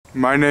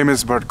My name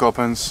is Bart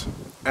Coppens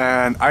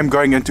and I'm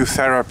going into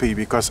therapy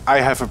because I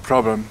have a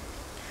problem.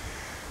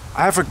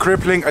 I have a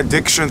crippling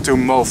addiction to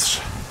moths.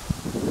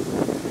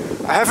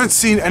 I haven't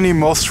seen any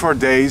moths for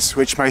days,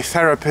 which my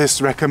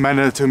therapist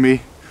recommended to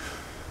me,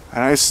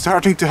 and I'm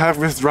starting to have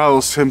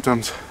withdrawal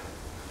symptoms.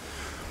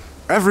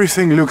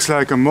 Everything looks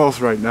like a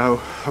moth right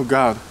now. Oh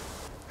God.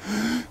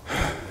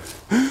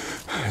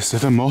 Is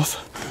that a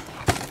moth?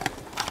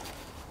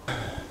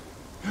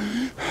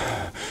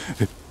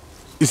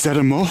 Is that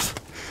a moth?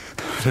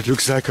 That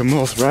looks like a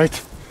moth,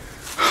 right?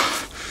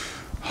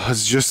 Oh,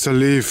 it's just a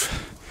leaf.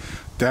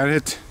 Damn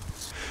it.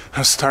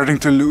 I'm starting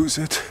to lose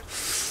it.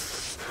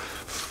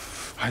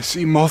 I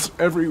see moths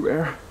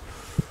everywhere.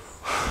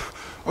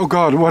 Oh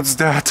God, what's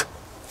that?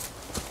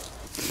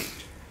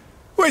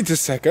 Wait a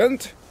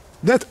second.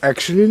 That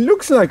actually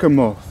looks like a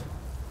moth.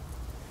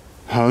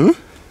 Huh?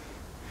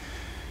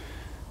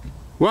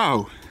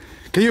 Wow.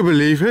 Can you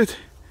believe it?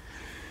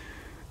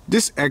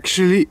 This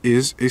actually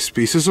is a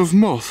species of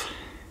moth.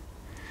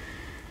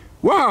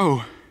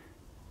 Wow!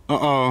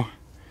 Uh-oh.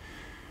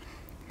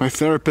 My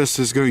therapist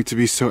is going to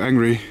be so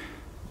angry.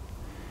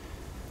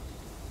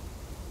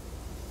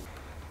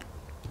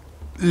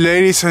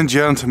 Ladies and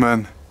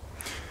gentlemen,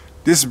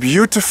 this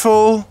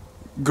beautiful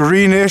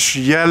greenish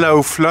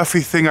yellow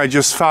fluffy thing I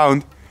just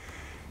found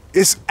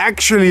is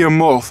actually a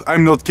moth.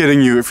 I'm not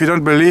kidding you. If you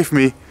don't believe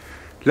me,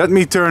 let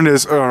me turn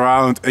this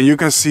around and you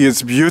can see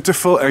its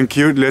beautiful and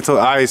cute little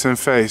eyes and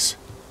face.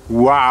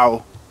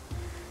 Wow!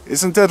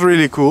 Isn't that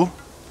really cool?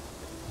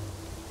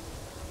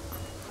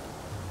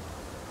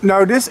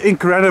 Now this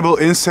incredible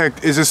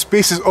insect is a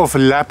species of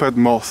lappet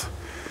moth.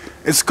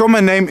 Its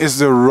common name is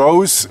the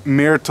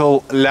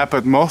Rose-Myrtle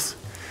Lappet Moth.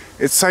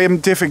 Its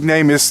scientific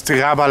name is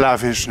Trabala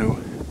Vishnou.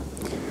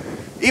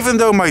 Even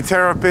though my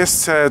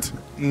therapist said,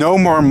 no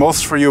more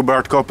moths for you,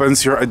 Bart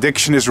Coppens, your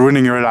addiction is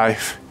ruining your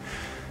life.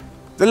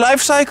 The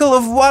life cycle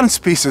of one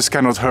species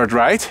cannot hurt,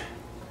 right?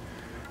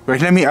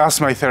 Wait, let me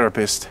ask my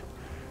therapist.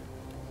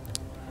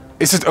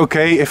 Is it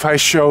okay if I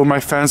show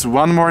my fans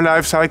one more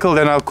life cycle?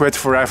 Then I'll quit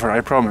forever,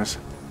 I promise.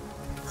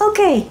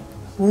 Okay,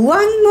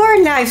 one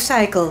more life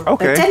cycle.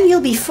 Okay. But then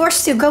you'll be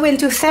forced to go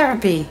into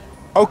therapy.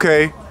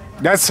 Okay,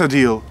 that's a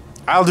deal.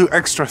 I'll do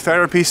extra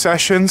therapy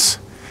sessions.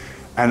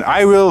 And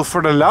I will,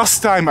 for the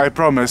last time, I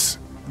promise,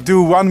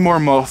 do one more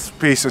moth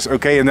pieces,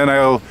 okay? And then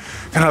I'll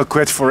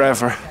quit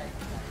forever.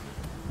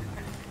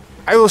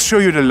 I will show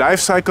you the life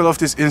cycle of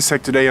this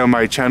insect today on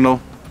my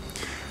channel.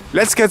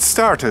 Let's get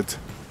started.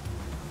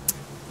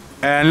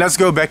 And let's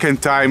go back in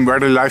time where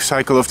the life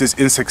cycle of this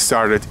insect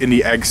started, in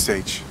the egg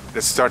stage.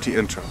 Let's start the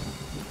intro.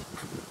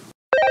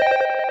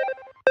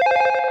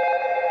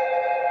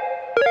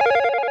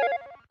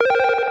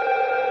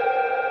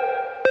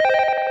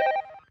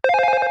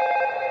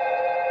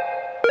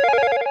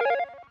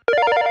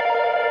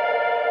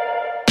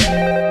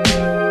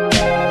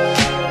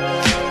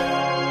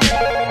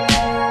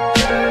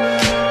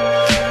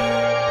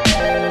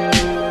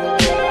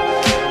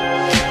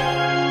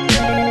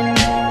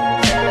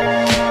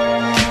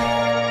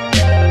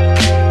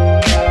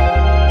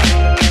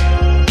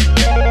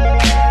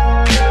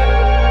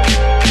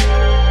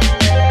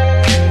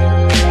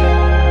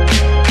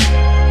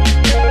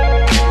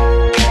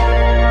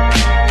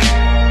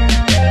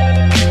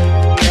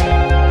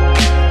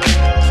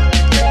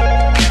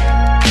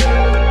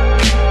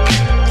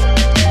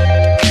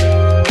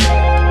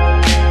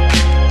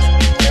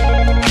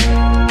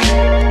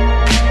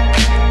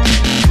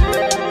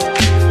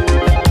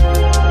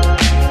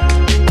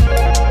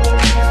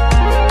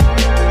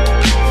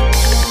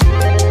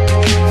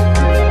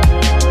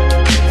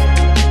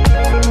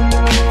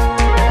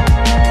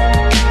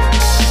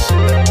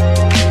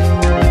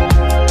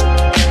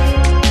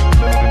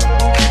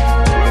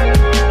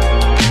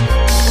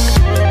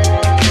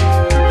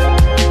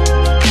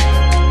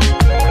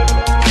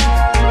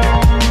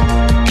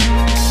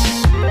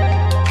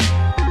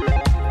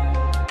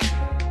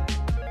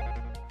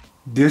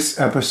 This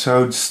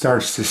episode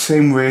starts the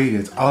same way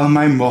that all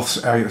my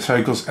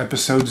MothCycles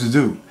episodes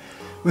do,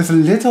 with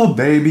little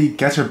baby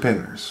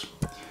caterpillars.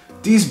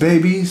 These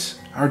babies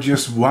are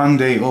just 1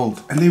 day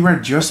old and they were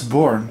just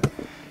born.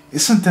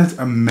 Isn't that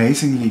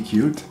amazingly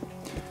cute?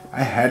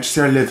 I hatched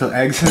their little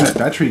eggs in a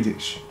petri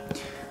dish.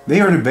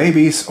 They are the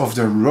babies of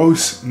the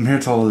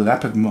Rose-Myrtle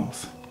Lappet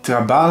Moth,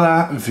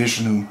 Trabala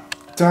Vishnou.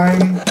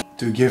 Time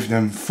to give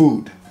them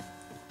food.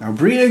 Now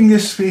breeding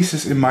this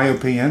species, in my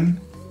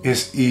opinion,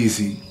 is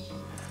easy.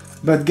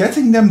 But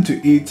getting them to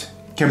eat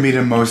can be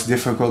the most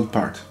difficult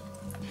part.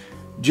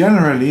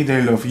 Generally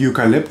they love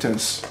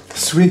eucalyptus,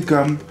 sweet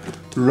gum,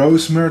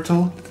 rose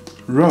myrtle,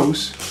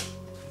 rose,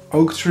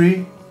 oak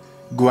tree,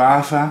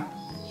 guava,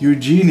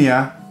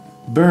 eugenia,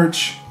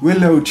 birch,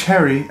 willow,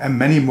 cherry and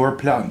many more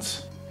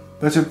plants.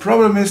 But the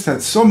problem is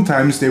that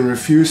sometimes they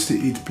refuse to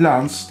eat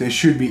plants they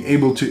should be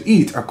able to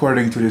eat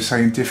according to the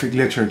scientific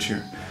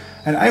literature.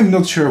 And I'm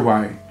not sure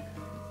why.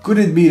 Could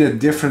it be that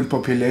different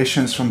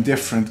populations from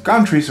different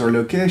countries or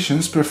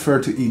locations prefer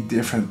to eat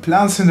different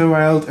plants in the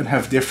wild and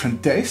have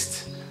different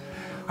tastes?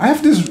 I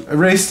have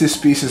raised this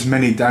species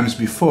many times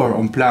before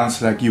on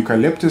plants like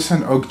eucalyptus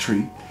and oak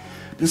tree.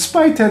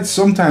 Despite that,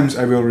 sometimes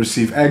I will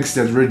receive eggs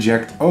that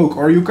reject oak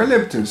or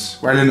eucalyptus,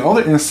 while in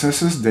other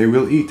instances they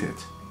will eat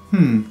it.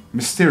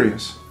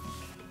 Mysterious.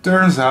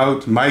 Turns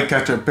out my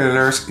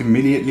caterpillars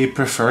immediately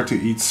prefer to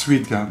eat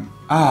sweet gum.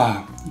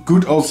 Ah,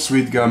 good old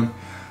sweet gum.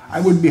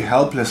 I would be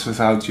helpless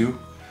without you.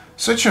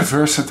 Such a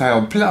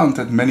versatile plant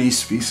that many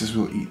species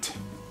will eat.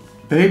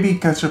 Baby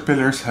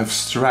caterpillars have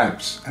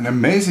stripes and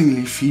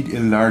amazingly feed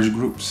in large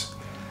groups.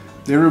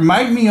 They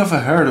remind me of a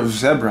herd of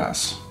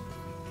zebras.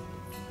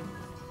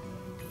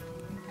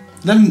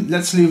 Then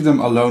let's leave them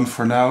alone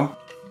for now.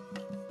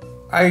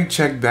 I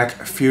checked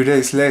back a few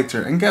days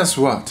later and guess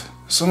what?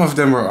 Some of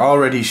them were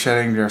already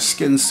shedding their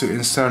skins to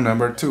instar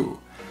number 2.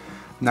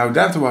 Now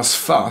that was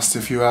fast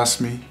if you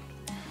ask me.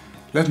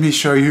 Let me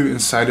show you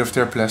inside of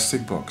their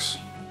plastic box.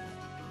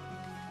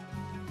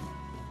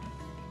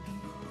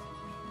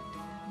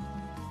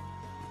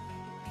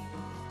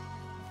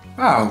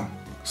 Wow,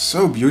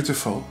 so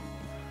beautiful.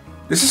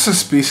 This is a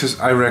species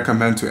I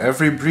recommend to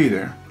every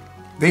breeder.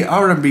 They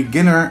are a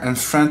beginner and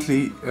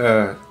friendly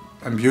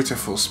and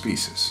beautiful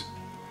species.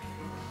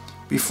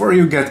 Before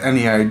you get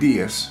any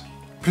ideas,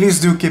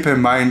 please do keep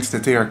in mind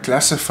that they are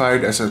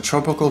classified as a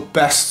tropical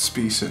pest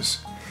species.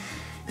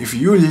 If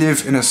you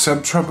live in a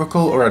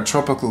subtropical or a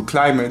tropical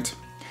climate,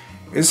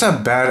 it's a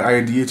bad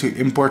idea to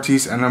import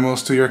these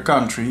animals to your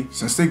country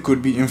since they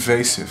could be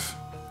invasive.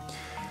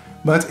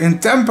 But in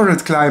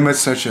temperate climates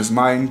such as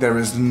mine, there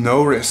is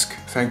no risk,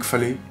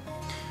 thankfully.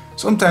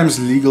 Sometimes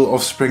legal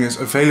offspring is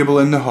available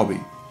in the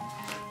hobby.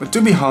 But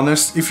to be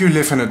honest, if you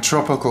live in a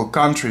tropical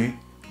country,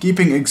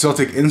 keeping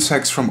exotic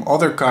insects from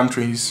other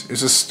countries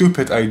is a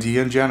stupid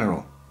idea in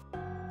general.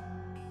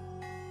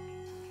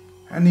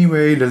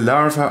 Anyway, the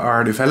larvae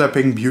are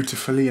developing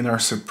beautifully and are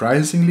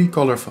surprisingly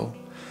colorful.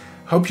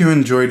 Hope you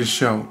enjoy the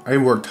show. I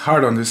worked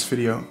hard on this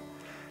video.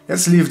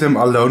 Let's leave them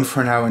alone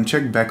for now and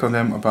check back on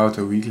them about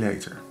a week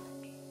later.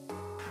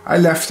 I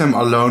left them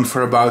alone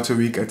for about a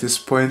week at this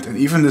point and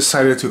even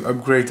decided to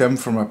upgrade them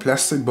from a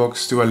plastic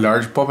box to a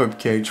large pop-up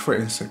cage for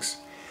insects.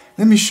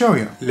 Let me show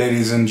you.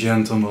 Ladies and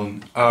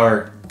gentlemen,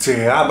 our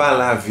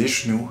Trabala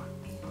Vishnou,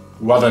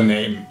 what a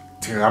name,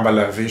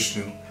 Trabala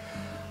Vishnou,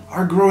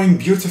 are growing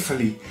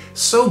beautifully.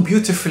 So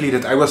beautifully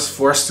that I was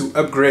forced to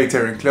upgrade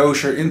their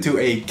enclosure into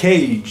a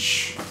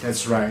cage.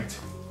 That's right.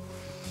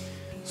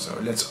 So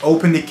let's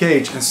open the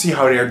cage and see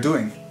how they are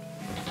doing.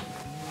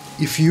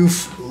 If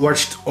you've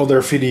watched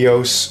other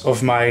videos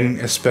of mine,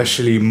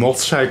 especially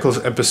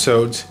MothCycles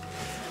episodes,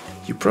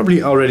 you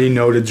probably already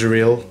know the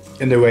drill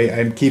in the way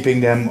I'm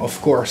keeping them.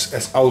 Of course,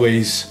 as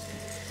always,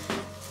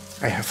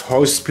 I have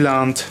host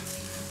plant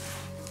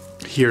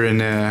here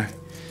in a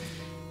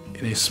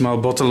small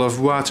bottle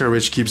of water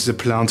which keeps the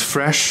plant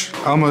fresh,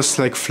 almost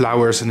like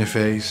flowers in a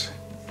vase.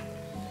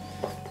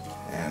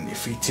 And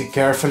if we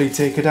carefully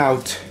take it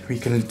out, we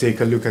can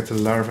take a look at the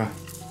larva.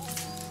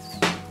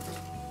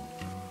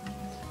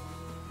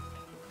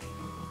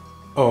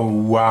 Oh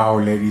wow,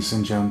 ladies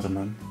and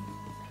gentlemen.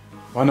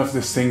 One of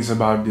the things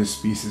about this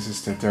species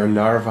is that their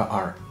larvae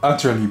are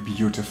utterly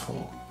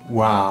beautiful.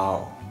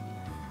 Wow.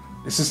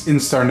 This is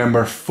instar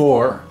number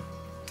 4.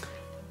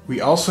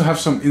 We also have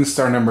some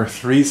instar number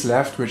 3s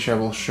left, which I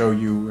will show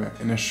you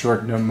in a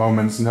short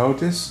moment's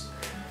notice.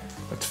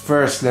 But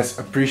first, let's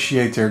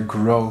appreciate their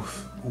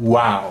growth.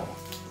 Wow.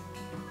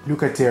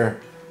 Look at their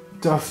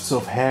tufts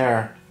of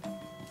hair.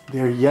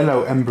 They're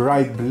yellow and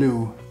bright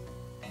blue.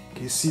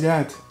 Can you see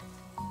that?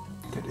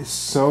 That is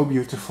so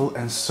beautiful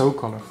and so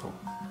colorful.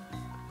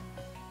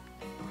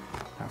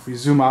 Now if we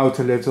zoom out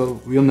a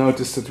little, we'll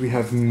notice that we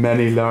have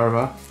many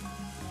larvae.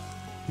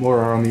 More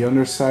are on the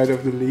underside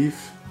of the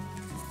leaf.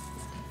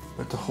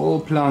 But the whole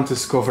plant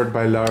is covered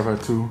by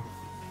larvae too.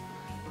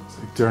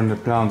 So I turn the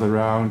plant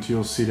around,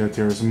 you'll see that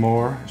there's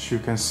more, as you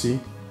can see.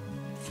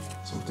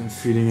 Some of them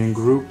feeding in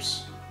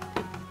groups.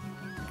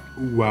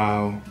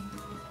 Wow.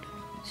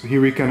 So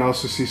here we can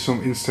also see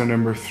some instar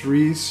number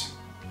 3s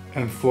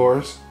and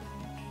 4s.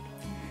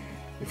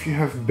 If you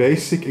have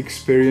basic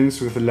experience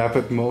with the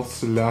lappet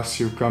moths, the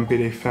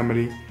Lasiocampidae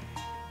family,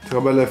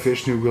 Trabala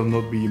Vishnou will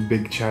not be a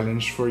big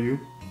challenge for you.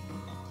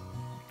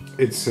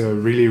 It's a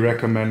really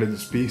recommended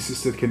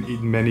species that can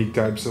eat many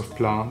types of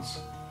plants.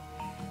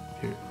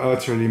 They're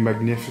utterly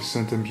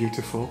magnificent and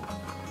beautiful.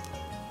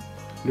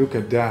 Look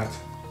at that.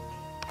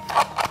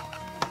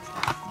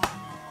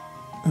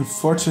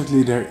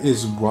 Unfortunately, there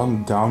is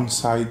one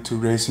downside to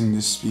raising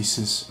this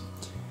species,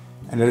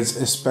 and that is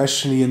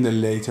especially in the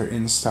later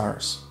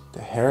instars.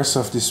 The hairs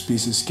of this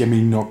species can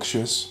be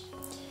noxious.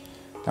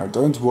 Now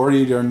don't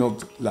worry, they're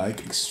not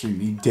like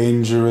extremely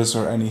dangerous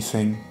or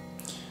anything,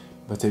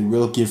 but they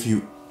will give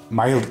you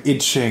mild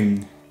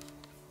itching.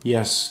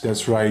 Yes,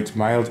 that's right,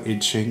 mild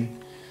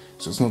itching.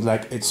 So it's not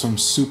like it's some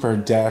super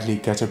deadly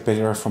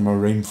caterpillar from a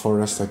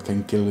rainforest that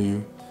can kill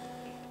you.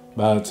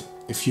 But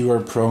if you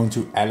are prone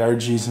to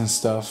allergies and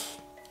stuff,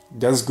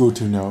 that's good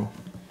to know.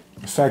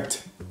 In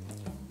fact,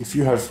 if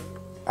you have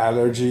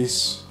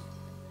allergies,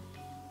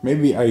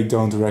 maybe I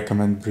don't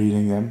recommend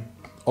breeding them.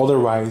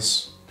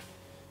 Otherwise,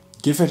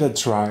 give it a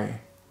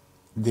try.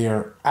 They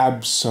are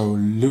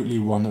absolutely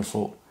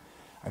wonderful.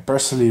 I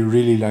personally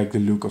really like the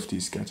look of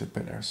these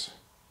caterpillars.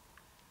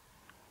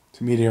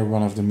 To me, they are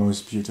one of the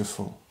most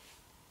beautiful.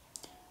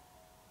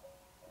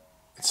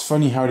 It's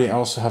funny how they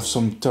also have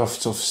some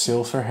tufts of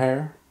silver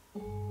hair.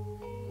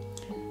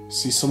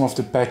 See, some of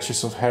the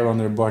patches of hair on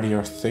their body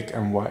are thick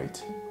and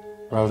white,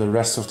 while the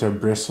rest of their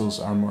bristles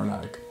are more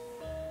like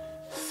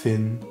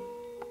thin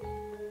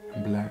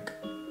and black.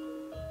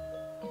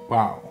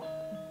 Wow.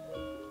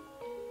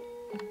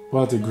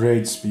 What a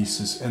great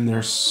species, and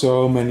there's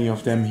so many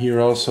of them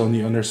here also on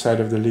the underside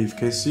of the leaf.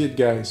 Can you see it,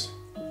 guys?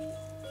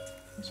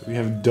 So we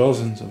have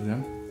dozens of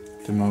them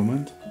at the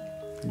moment,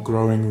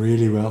 growing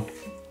really well.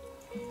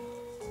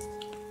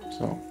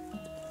 So,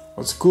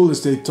 what's cool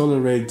is they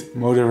tolerate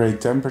moderate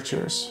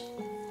temperatures,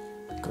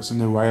 because in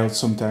the wild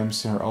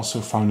sometimes they are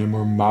also found in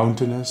more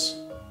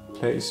mountainous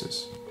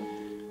places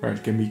where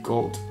it can be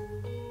cold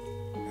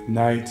at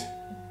night.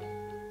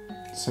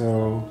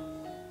 So,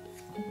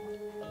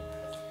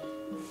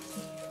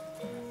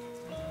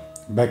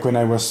 back when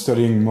I was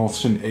studying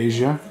moths in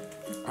Asia,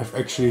 I've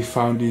actually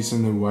found these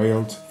in the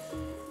wild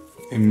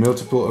in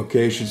multiple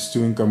occasions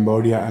too, in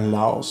Cambodia and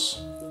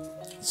Laos.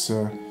 It's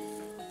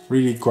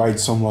really quite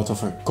somewhat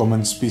of a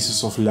common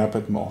species of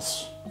lappet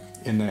moths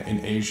in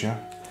Asia.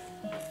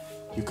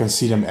 You can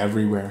see them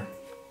everywhere.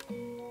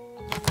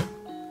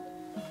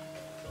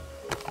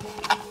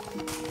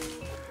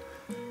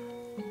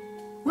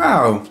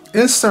 Wow,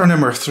 instar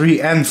number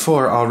 3 and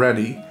 4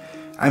 already.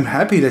 I'm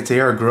happy that they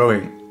are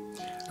growing.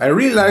 I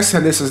realized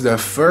that this is the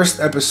first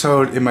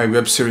episode in my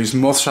web series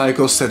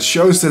MothCycles that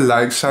shows the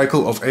life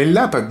cycle of a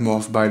lappet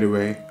moth, by the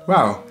way.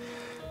 Wow,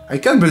 I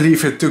can't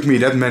believe it took me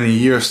that many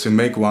years to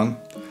make one.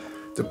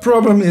 The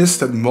problem is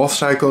that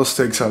MothCycles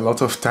takes a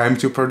lot of time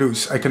to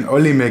produce. I can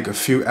only make a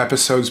few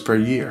episodes per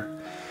year.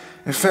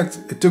 In fact,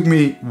 it took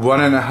me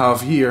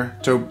 1.5 years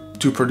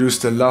to produce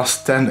the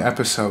last 10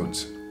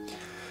 episodes.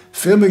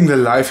 Filming the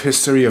life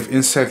history of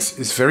insects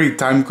is very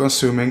time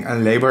consuming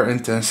and labor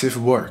intensive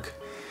work,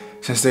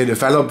 since they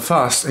develop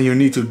fast and you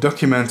need to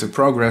document the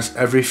progress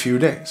every few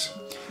days.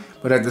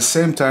 But at the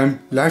same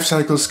time, life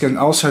cycles can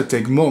also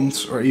take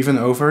months or even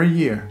over a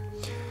year.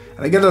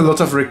 And I get a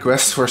lot of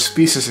requests for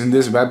species in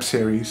this web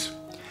series.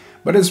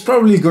 But it's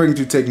probably going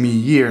to take me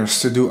years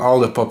to do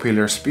all the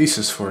popular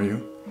species for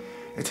you.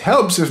 It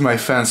helps if my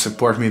fans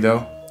support me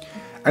though.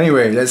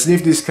 Anyway, let's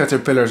leave these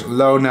caterpillars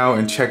alone now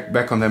and check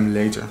back on them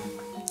later.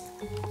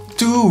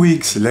 2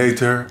 weeks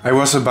later, I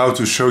was about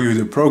to show you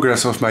the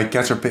progress of my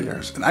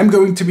caterpillars, and I'm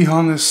going to be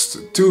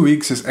honest, 2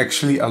 weeks is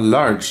actually a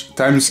large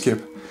time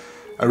skip.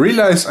 I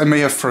realize I may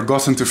have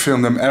forgotten to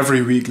film them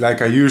every week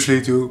like I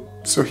usually do,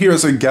 so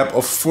here's a gap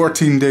of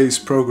 14 days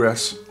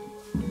progress.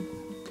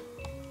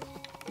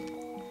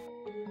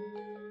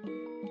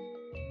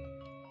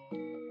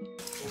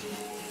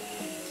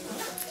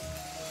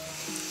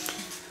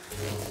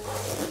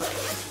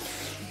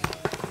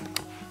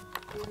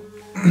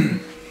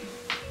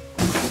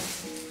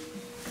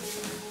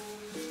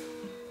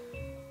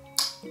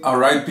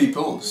 Alright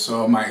people,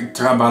 so my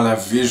Trabala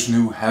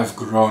Vishnou have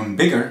grown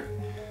bigger,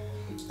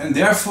 and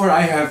therefore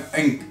I have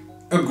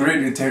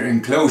upgraded their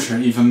enclosure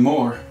even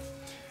more.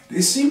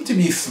 They seem to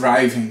be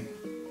thriving.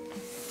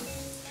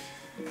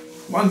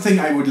 One thing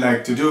I would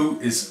like to do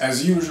is,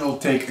 as usual,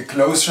 take a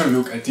closer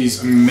look at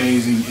these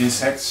amazing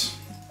insects.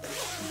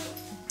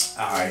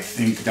 I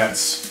think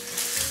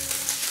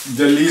that's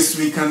the least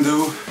we can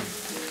do.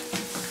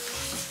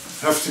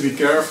 Have to be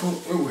careful.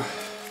 Ooh.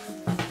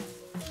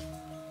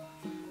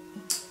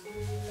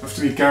 Have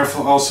to be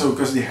careful also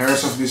because the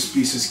hairs of this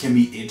species can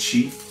be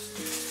itchy.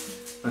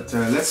 But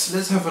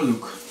let's have a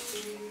look.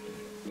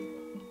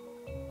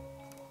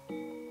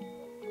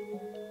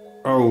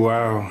 Oh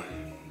wow,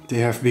 they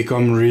have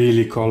become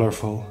really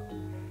colorful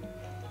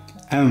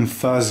and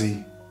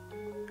fuzzy.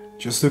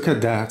 Just look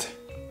at that.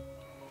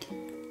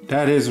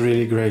 That is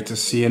really great to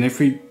see, and if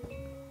we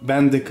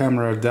bend the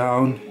camera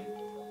down,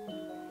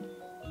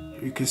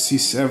 you can see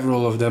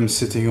several of them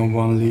sitting on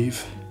one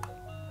leaf.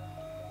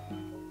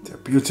 They're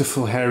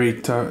beautiful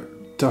hairy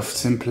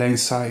tufts in plain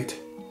sight.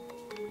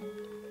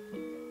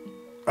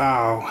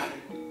 Wow.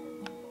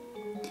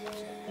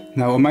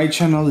 Now on my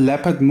channel,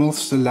 lappet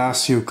moths, the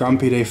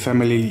Lasiocampidae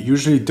family,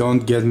 usually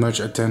don't get much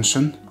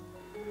attention.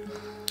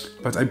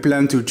 But I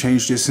plan to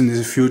change this in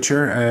the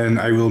future, and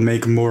I will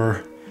make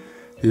more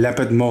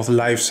lappet moth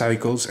life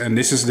cycles, and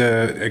this is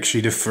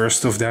actually the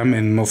first of them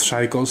in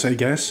MothCycles, I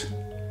guess.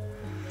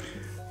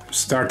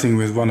 Starting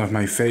with one of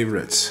my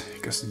favorites,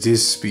 because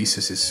this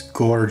species is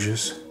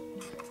gorgeous.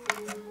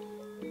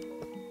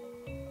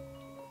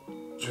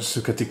 Just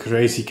look at the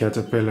crazy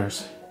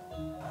caterpillars.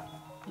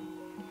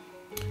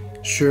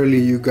 Surely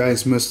you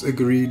guys must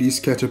agree these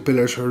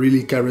caterpillars are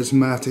really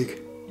charismatic.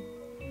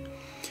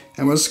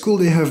 And what's cool,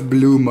 they have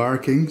blue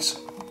markings.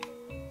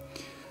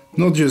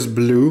 Not just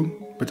blue,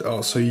 but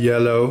also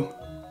yellow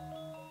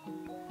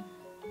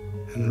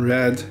and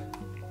red.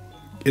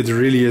 It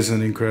really is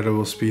an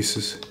incredible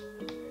species.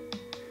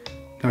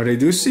 Now they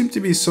do seem to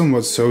be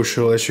somewhat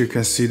social, as you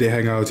can see they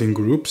hang out in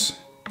groups.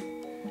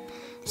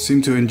 seem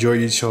to enjoy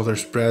each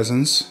other's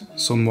presence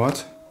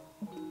somewhat.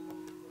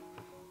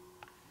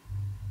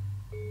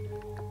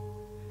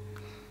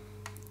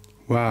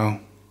 Wow,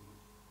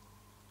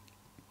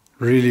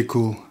 really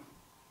cool.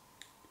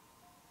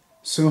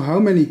 So how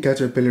many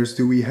caterpillars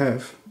do we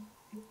have?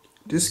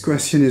 This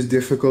question is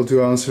difficult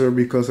to answer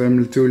because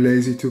I'm too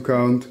lazy to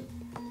count.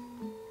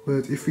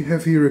 But if we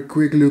have here a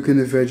quick look in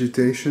the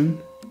vegetation,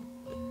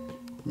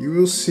 you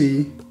will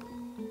see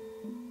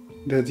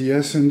that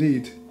yes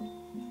indeed,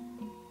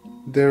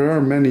 there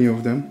are many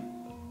of them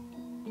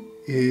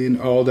in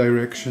all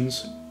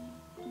directions.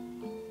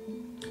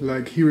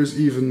 Like here is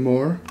even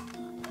more.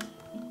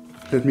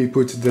 Let me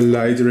put the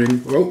light ring.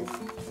 Whoa,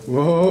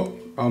 whoa,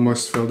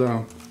 almost fell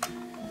down.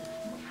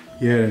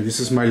 Yeah, this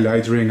is my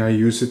light ring. I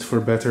use it for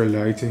better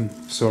lighting.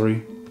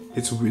 Sorry,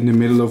 it's in the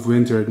middle of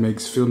winter. It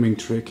makes filming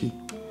tricky.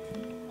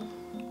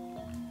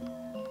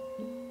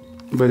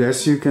 But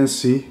as you can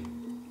see,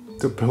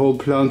 the whole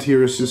plant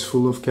here is just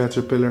full of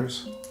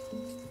caterpillars.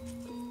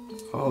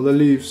 All the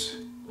leaves.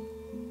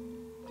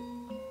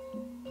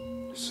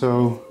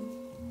 So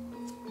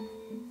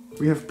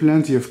we have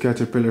plenty of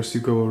caterpillars to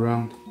go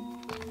around.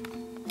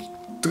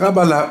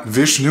 Trabala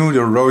Vishnou,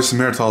 the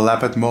Rose-Myrtle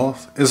Lappet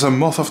Moth, is a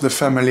moth of the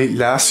family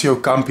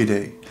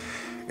Lasiocampidae.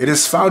 It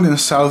is found in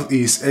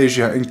Southeast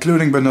Asia,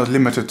 including but not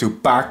limited to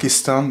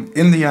Pakistan,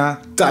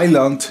 India,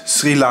 Thailand,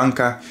 Sri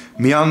Lanka,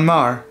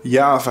 Myanmar,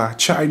 Java,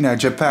 China,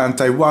 Japan,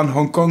 Taiwan,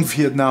 Hong Kong,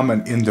 Vietnam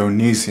and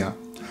Indonesia.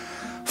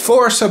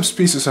 4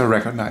 subspecies are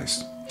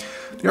recognized.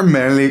 They are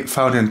mainly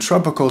found in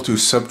tropical to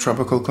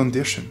subtropical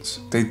conditions.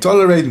 They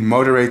tolerate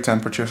moderate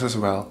temperatures as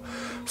well,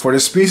 for the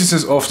species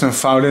is often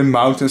found in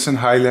mountains and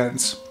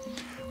highlands,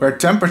 where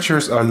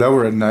temperatures are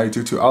lower at night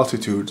due to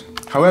altitude.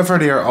 However,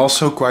 they are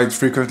also quite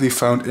frequently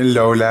found in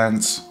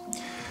lowlands,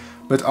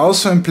 but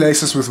also in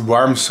places with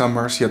warm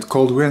summers yet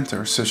cold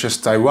winters, such as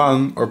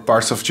Taiwan or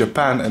parts of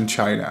Japan and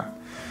China.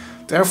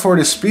 Therefore,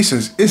 the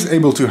species is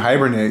able to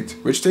hibernate,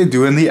 which they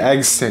do in the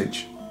egg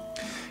stage.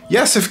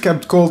 Yes, if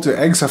kept cold, the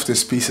eggs of this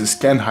species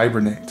can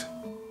hibernate.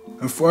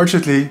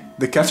 Unfortunately,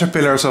 the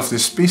caterpillars of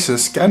this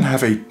species can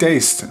have a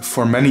taste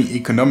for many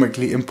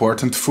economically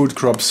important food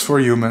crops for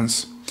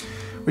humans,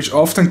 which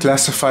often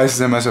classifies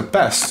them as a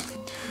pest.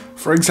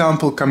 For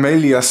example,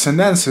 Camellia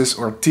sinensis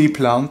or tea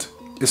plant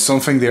is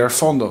something they are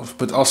fond of,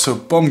 but also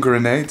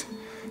pomegranate,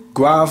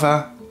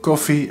 guava,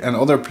 coffee and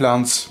other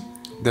plants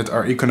that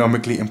are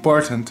economically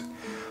important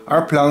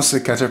are plants the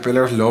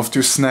caterpillars love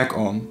to snack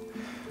on.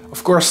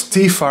 Of course,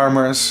 tea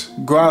farmers,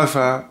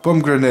 guava,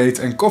 pomegranate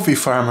and coffee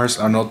farmers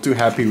are not too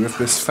happy with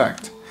this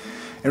fact.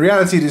 In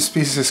reality, this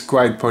species is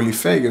quite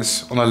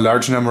polyphagous on a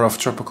large number of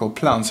tropical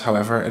plants,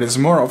 however, it is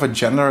more of a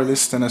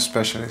generalist than a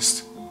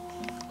specialist.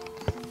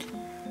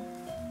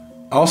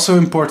 Also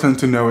important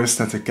to know is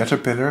that the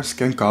caterpillars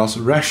can cause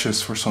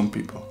rashes for some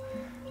people.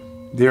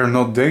 They are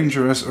not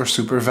dangerous or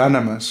super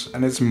venomous,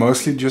 and it's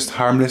mostly just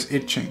harmless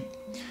itching.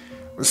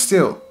 But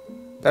still,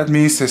 that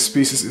means this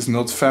species is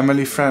not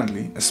family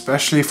friendly,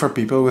 especially for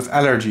people with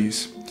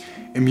allergies,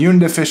 immune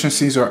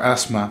deficiencies or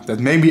asthma that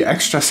may be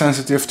extra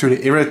sensitive to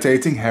the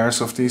irritating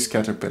hairs of these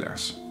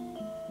caterpillars.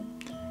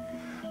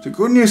 The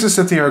good news is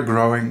that they are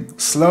growing,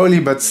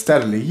 slowly but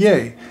steadily,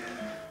 yay!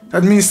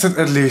 That means that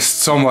at least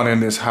someone in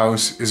this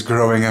house is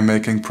growing and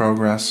making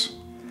progress.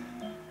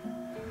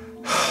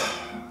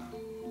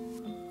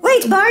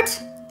 Wait,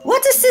 Bart!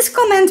 What does this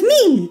comment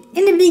mean?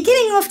 In the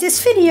beginning of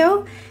this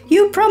video,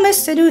 you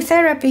promised to do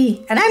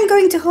therapy, and I'm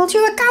going to hold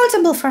you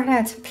accountable for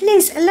that.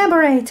 Please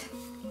elaborate.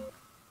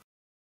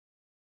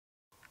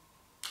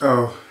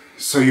 Oh,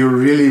 so you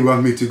really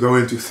want me to go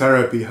into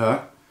therapy,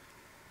 huh?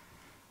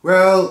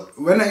 Well,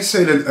 when I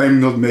say that I'm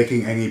not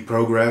making any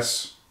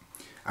progress,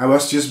 I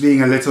was just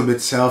being a little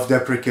bit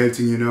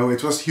self-deprecating, you know.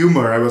 It was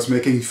humor, I was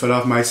making fun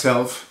of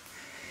myself.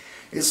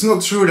 It's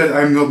not true that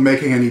I'm not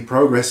making any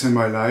progress in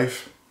my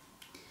life.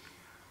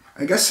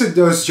 I guess that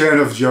those kind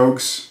of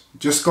jokes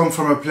just come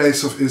from a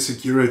place of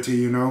insecurity,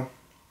 you know.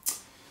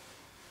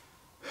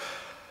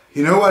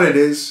 You know what it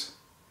is?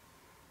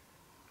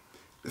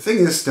 The thing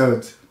is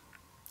that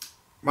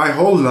my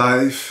whole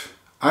life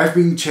I've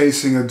been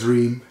chasing a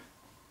dream.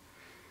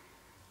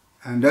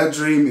 And that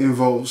dream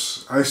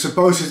involves, I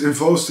suppose it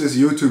involves this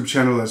YouTube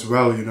channel as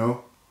well, you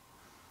know.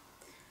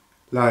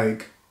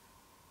 Like,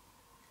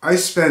 I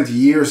spent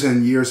years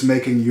and years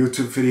making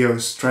YouTube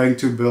videos trying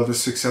to build a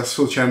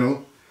successful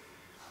channel.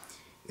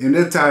 In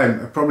that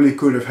time I probably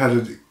could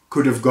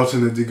have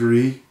gotten a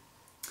degree.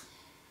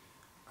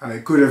 I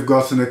could have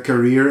gotten a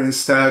career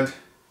instead.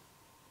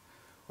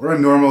 Or a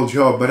normal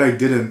job, but I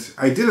didn't.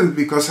 I didn't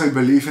because I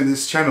believe in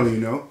this channel, you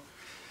know.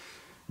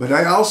 But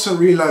I also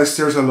realized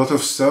there's a lot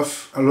of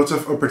stuff, a lot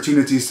of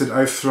opportunities that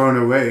I've thrown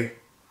away.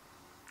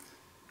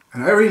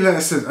 And I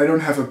realized that I don't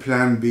have a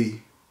plan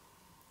B.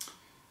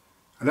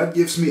 And that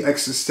gives me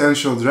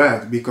existential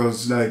dread,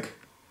 because like,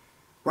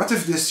 what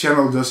if this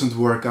channel doesn't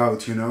work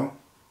out, you know?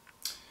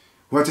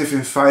 What if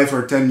in 5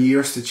 or 10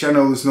 years the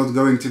channel is not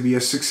going to be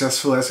as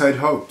successful as I'd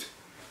hoped?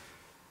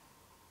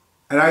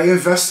 And I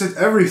invested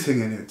everything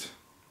in it.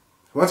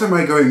 What am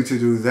I going to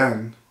do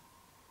then?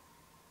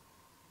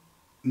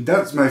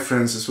 That, my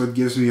friends, is what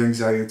gives me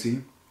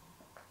anxiety.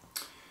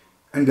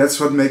 And that's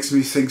what makes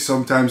me think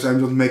sometimes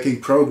I'm not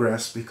making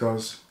progress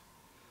because,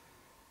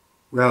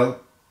 well,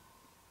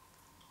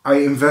 I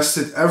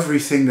invested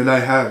everything that I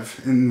have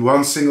in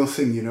one single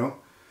thing, you know?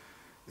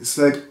 It's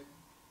like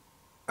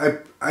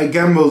I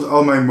gambled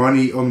all my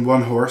money on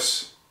one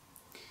horse.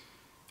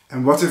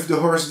 And what if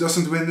the horse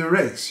doesn't win the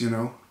race, you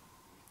know?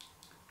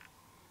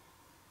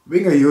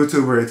 Being a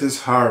YouTuber, it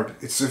is hard.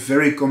 It's a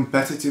very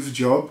competitive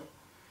job.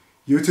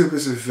 YouTube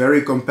is a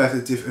very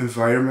competitive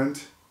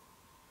environment.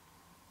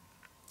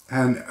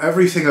 And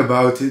everything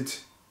about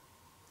it,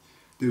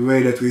 the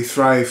way that we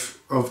thrive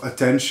of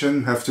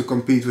attention, have to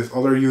compete with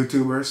other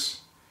YouTubers,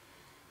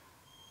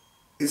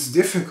 it's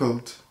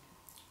difficult.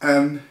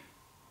 And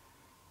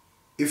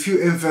if you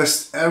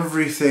invest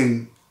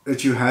everything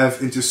that you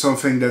have into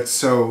something that's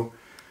so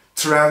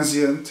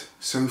transient,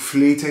 so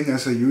fleeting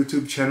as a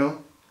YouTube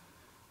channel,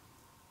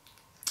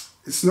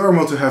 it's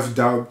normal to have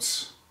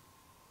doubts.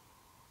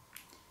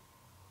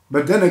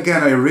 But then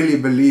again, I really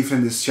believe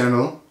in this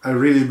channel. I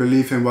really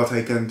believe in what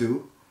I can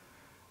do.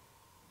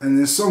 And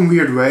in some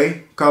weird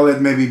way, call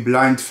it maybe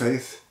blind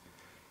faith,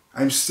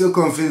 I'm still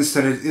convinced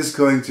that it is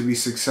going to be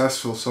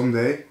successful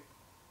someday.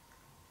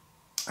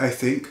 I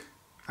think.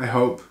 I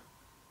hope.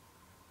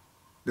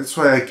 That's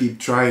why I keep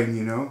trying,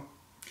 you know.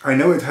 I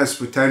know it has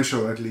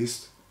potential at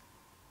least.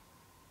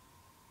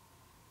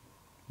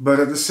 But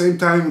at the same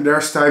time,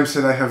 there's times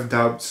that I have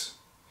doubts.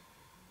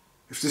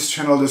 If this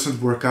channel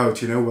doesn't work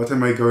out, you know, what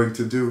am I going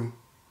to do?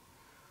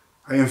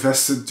 I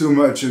invested too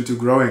much into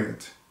growing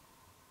it.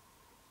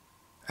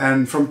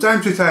 And from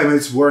time to time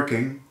it's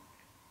working.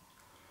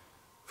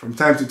 From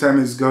time to time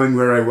it's going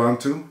where I want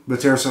to.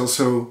 But there's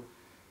also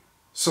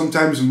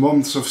sometimes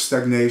months of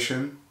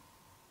stagnation.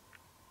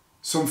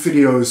 Some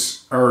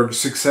videos are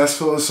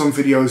successful, some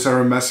videos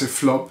are a massive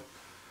flop.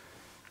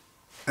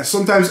 And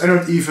sometimes I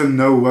don't even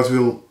know what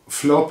will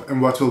flop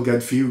and what will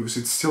get views.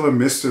 It's still a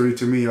mystery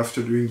to me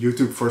after doing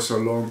YouTube for so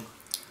long.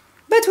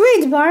 But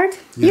wait, Bart,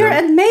 you're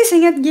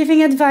amazing at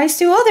giving advice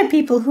to other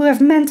people who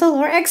have mental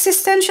or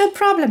existential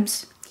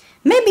problems.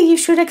 Maybe you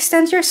should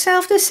extend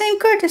yourself the same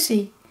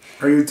courtesy.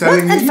 Are you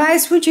telling me? What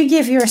advice would you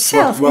give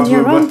yourself in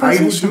your own position?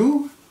 What I would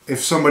do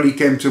if somebody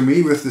came to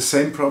me with the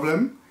same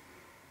problem?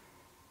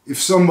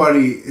 If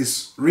somebody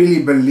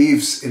really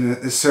believes in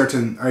a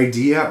certain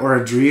idea or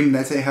a dream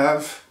that they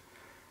have,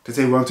 that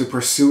they want to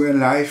pursue in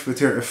life, but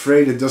they're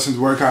afraid it doesn't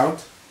work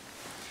out?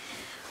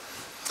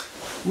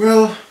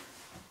 Well,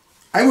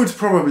 I would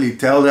probably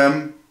tell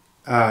them,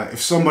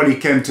 if somebody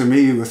came to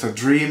me with a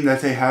dream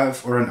that they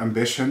have or an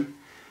ambition,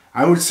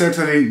 I would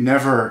certainly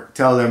never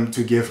tell them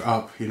to give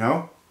up, you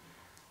know?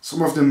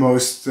 Some of the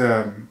most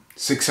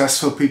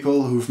successful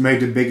people who've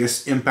made the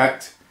biggest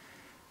impact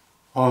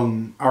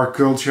on our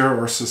culture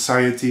or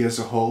society as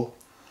a whole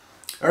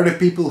are the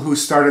people who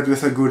started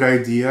with a good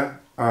idea,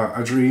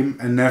 a dream,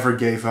 and never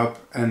gave up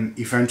and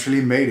eventually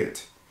made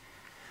it.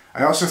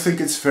 I also think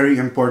it's very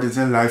important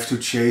in life to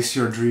chase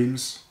your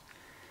dreams,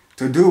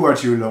 to do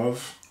what you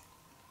love.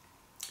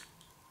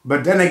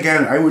 But then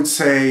again, I would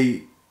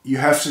say you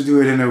have to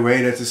do it in a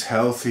way that is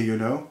healthy, you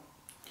know?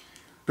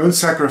 Don't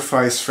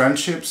sacrifice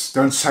friendships,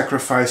 don't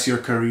sacrifice your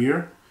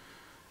career,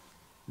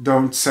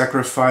 don't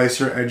sacrifice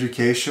your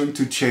education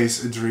to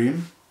chase a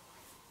dream.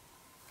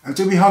 And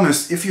to be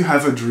honest, if you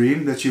have a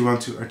dream that you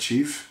want to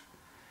achieve,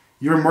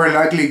 you're more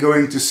likely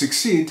going to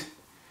succeed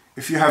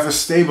if you have a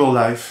stable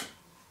life,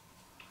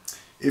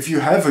 if you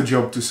have a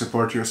job to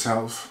support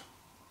yourself,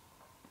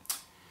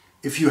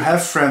 if you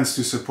have friends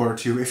to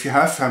support you, if you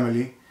have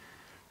family.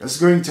 That's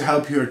going to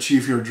help you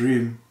achieve your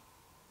dream.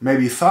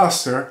 Maybe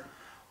faster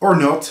or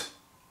not.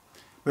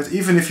 But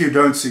even if you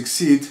don't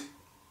succeed,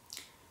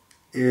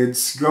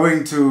 it's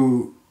going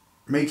to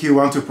make you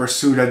want to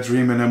pursue that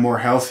dream in a more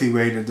healthy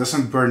way that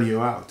doesn't burn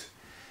you out.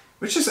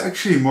 Which is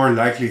actually more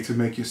likely to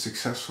make you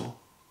successful.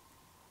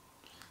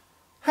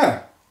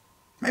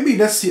 Maybe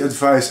that's the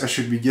advice I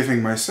should be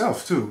giving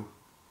myself too.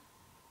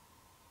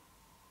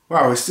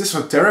 Wow, is this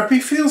what therapy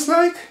feels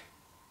like?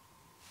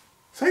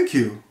 Thank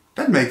you.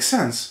 That makes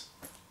sense.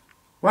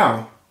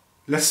 Wow,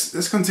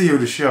 let's continue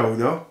the show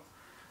though.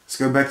 Let's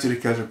go back to the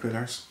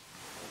caterpillars.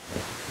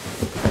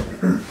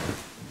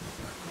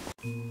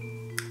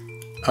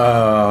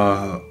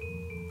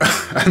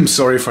 I'm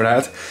sorry for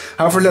that.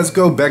 However, let's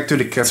go back to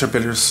the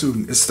caterpillars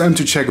soon. It's time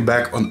to check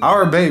back on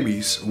our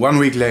babies 1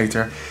 week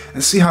later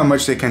and see how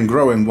much they can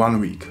grow in 1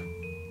 week.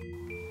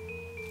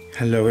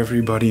 Hello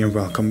everybody and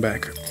welcome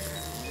back.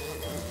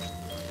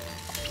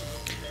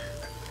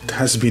 It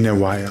has been a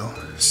while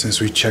since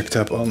we checked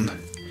up on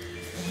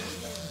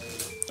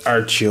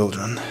our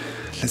children.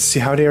 Let's see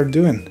how they are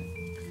doing.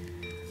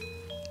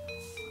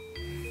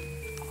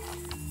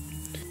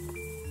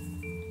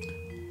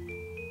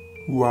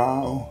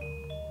 Wow.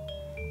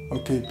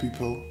 Okay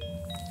people,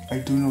 I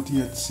do not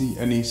yet see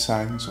any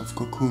signs of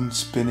cocoon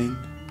spinning,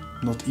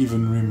 not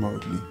even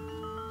remotely.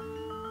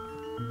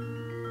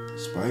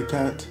 Despite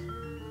that,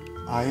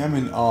 I am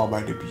in awe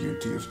by the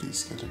beauty of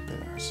these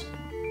caterpillars.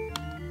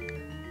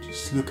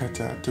 Just look at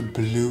that, the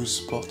blue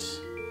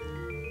spots,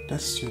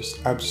 That's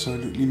just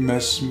absolutely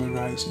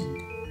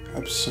mesmerizing.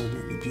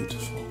 Absolutely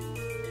beautiful.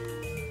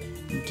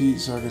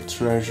 These are the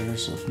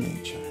treasures of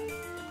nature.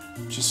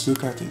 Just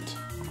look at it.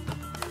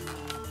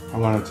 I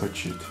want to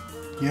touch it.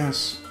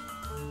 Yes,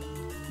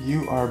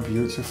 you are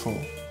beautiful.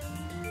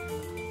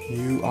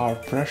 You are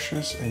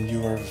precious and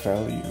you are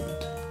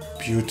valued.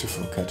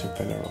 Beautiful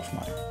caterpillar of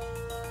mine.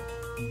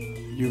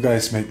 You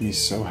guys make me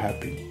so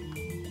happy.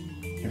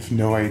 You have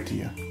no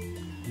idea.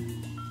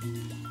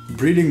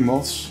 Breeding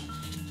moths,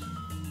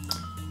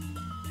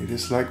 it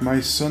is like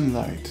my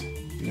sunlight,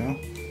 you know?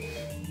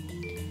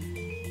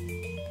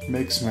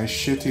 Makes my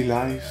shitty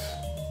life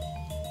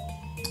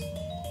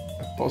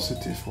a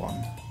positive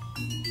one.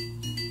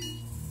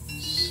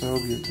 So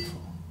beautiful.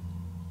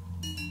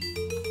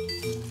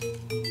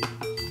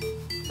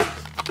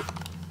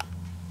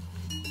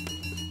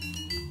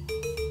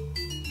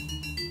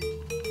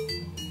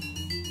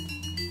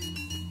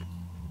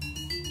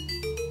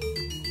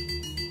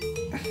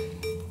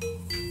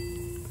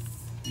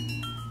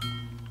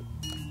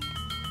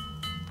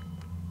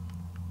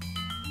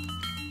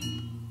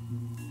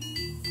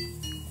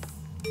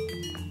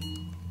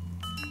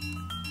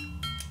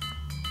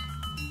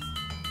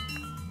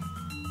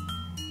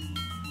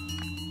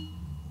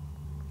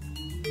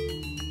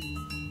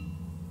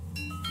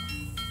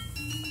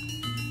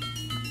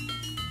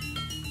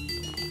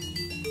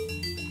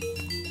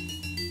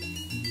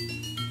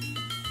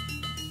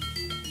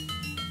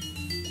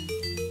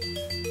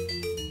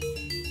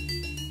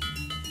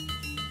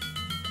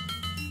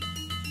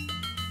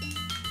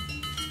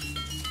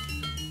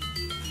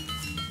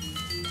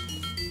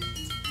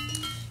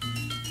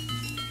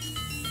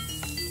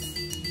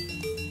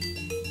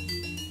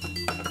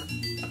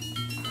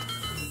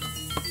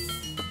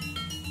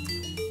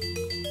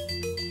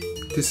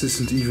 This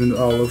isn't even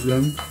all of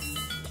them.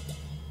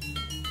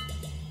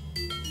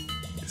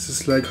 This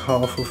is like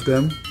half of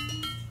them.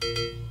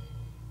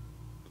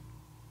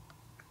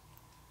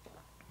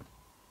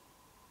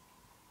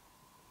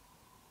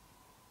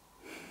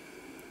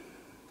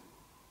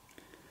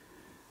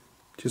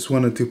 Just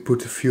wanted to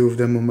put a few of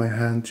them on my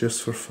hand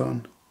just for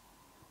fun.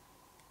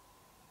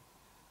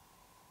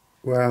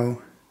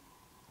 Wow.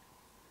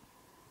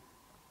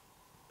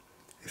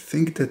 I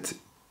think that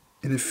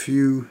in a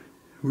few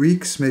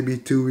weeks, maybe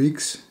 2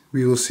 weeks,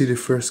 we will see the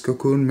first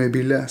cocoon,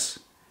 maybe less.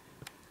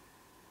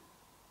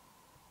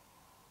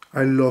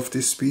 I love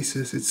this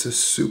species, it's a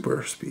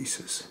super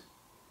species.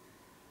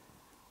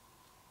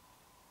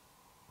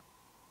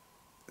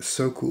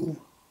 So cool.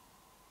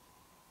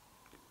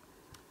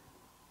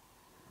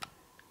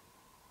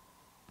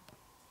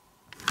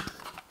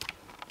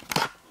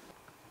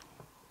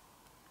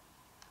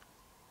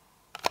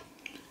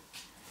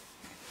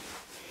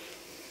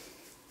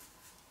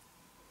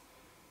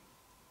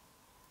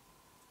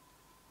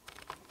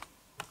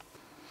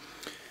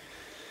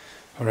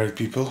 Alright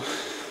people,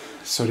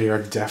 so they are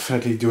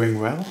definitely doing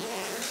well.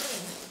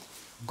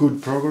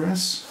 Good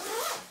progress.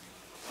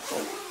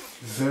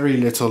 Very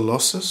little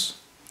losses.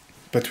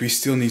 But we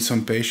still need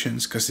some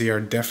patience because they are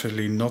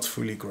definitely not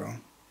fully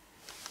grown.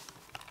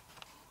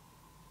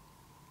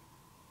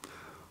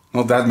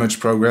 Not that much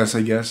progress,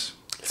 I guess.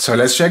 So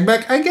let's check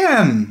back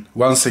again.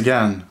 Once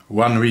again,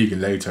 1 week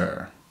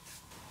later.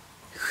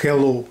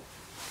 Hello.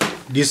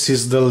 This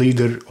is the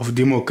leader of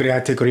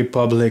Democratic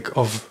Republic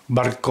of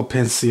Bart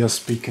Coppens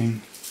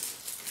speaking.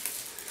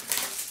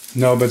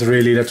 No, but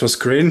really, that was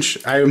cringe.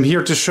 I am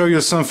here to show you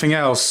something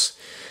else.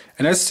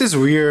 And that's this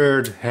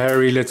weird,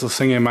 hairy little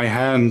thing in my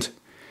hand.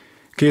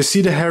 Can you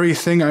see the hairy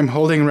thing I'm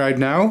holding right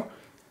now?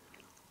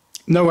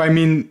 No, I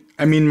mean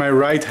my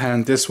right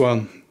hand, this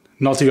one,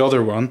 not the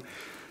other one.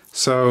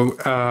 So,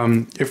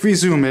 if we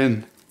zoom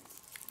in.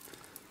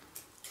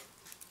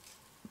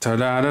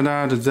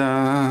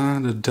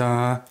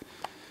 Ta-da-da-da-da-da-da-da.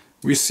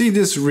 We see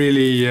this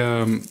really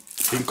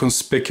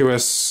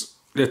inconspicuous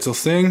little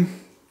thing.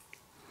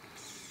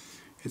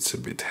 It's a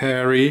bit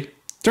hairy.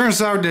 Turns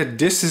out that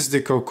this is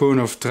the cocoon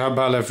of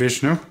Trabala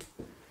Vishnou.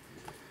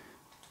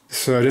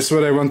 So this is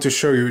what I want to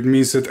show you. It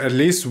means that at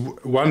least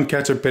one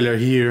caterpillar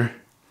here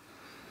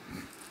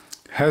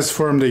has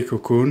formed a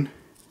cocoon.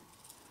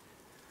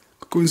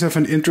 Cocoons have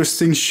an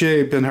interesting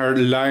shape and are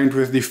lined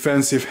with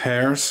defensive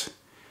hairs.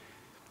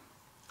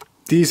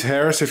 These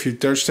hairs, if you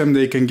touch them,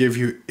 they can give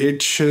you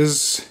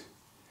itches,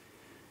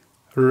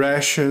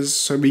 rashes.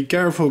 So be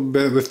careful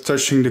with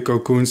touching the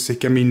cocoons, they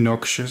can be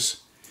noxious.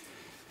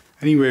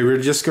 Anyway, we're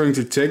just going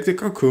to take the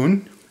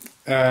cocoon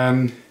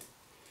and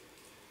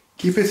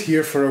keep it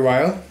here for a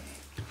while.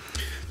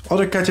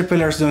 Other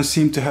caterpillars don't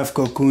seem to have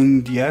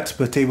cocooned yet,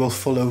 but they will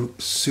follow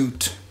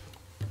suit.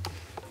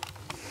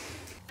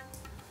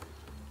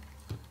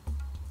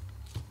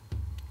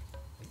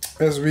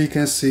 As we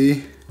can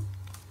see,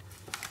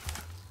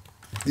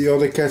 the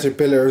other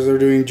caterpillars are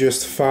doing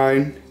just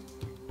fine.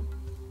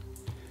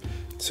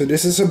 So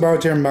this is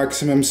about their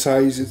maximum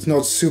size. It's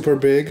not super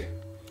big.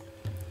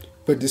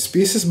 But the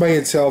species by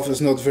itself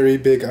is not very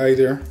big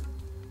either.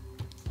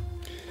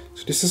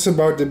 So this is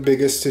about the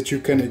biggest that you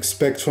can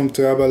expect from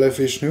Trabala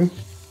Vishnou.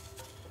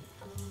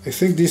 I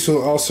think these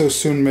will also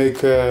soon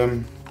make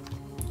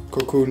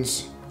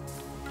cocoons.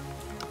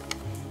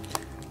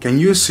 Can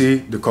you see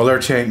the color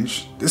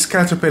change? This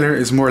caterpillar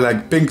is more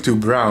like pink to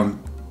brown,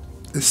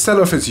 instead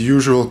of its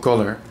usual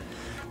color.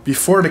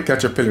 Before the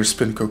caterpillars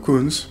spin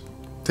cocoons,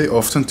 they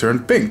often turn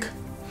pink.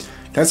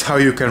 That's how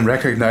you can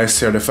recognize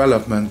their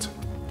development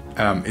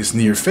is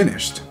near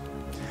finished.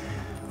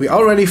 We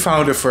already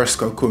found the first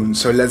cocoon,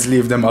 so let's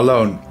leave them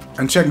alone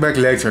and check back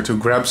later to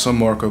grab some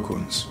more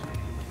cocoons.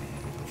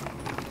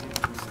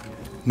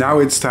 Now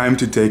it's time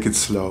to take it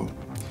slow.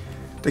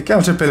 The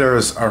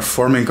caterpillars are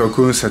forming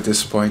cocoons at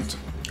this point.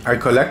 I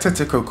collected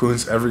the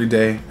cocoons every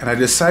day and I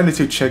decided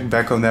to check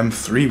back on them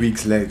 3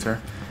 weeks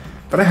later.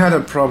 But I had a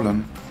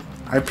problem.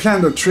 I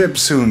planned a trip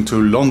soon to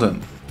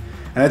London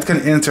and it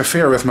can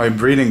interfere with my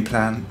breeding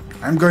plan.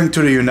 I'm going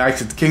to the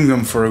United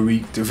Kingdom for a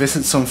week to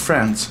visit some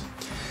friends.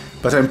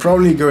 But I'm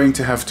probably going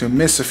to have to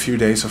miss a few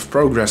days of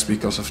progress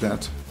because of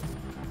that.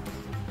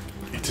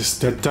 It is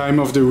that time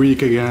of the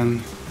week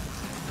again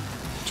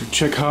to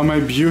check how my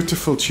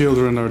beautiful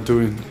children are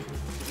doing.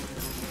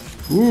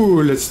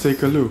 Ooh, let's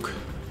take a look.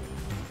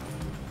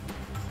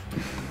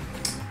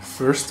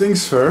 First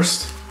things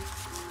first,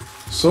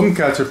 some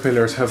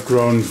caterpillars have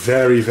grown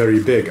very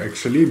big,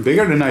 actually,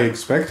 bigger than I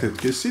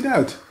expected. You see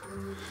that?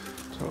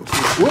 So,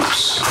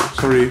 whoops,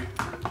 sorry.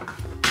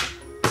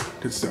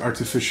 That's the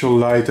artificial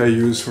light I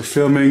use for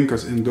filming,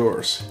 because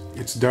indoors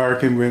it's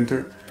dark in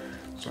winter.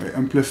 So I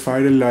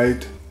amplify the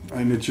light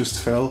and it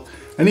just fell.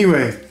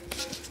 Anyway,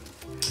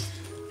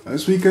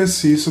 as we can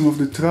see, some of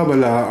the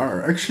Trabala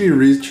are actually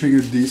reaching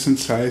a decent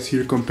size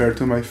here compared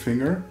to my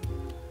finger.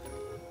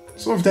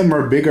 Some of them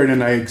are bigger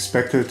than I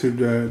expected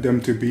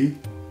them to be.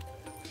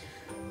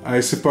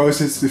 I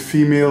suppose it's the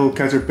female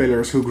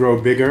caterpillars who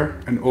grow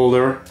bigger and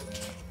older.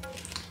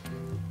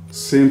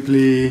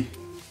 Simply,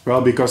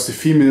 well, because the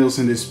females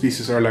in this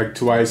species are like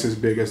twice as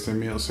big as the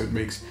males, so it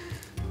makes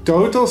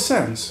total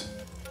sense.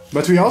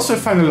 But we also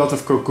find a lot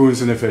of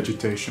cocoons in the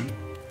vegetation.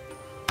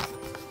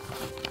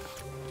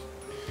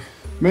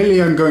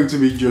 Mainly I'm going to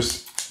be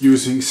just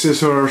using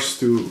scissors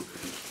to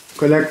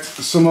collect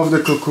some of the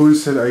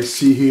cocoons that I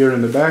see here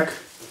in the back.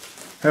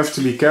 Have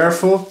to be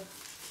careful.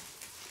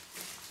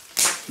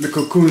 The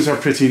cocoons are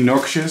pretty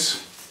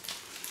noxious.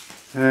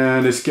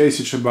 And this case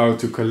is about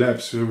to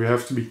collapse, so we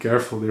have to be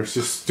careful. There's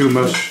just too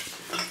much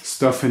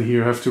stuff in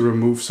here, I have to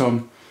remove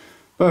some.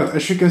 But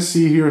as you can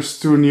see, here's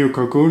 2 new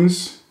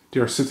cocoons.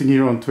 They are sitting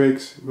here on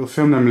twigs. We'll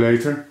film them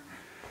later.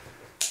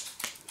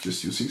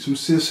 Just using some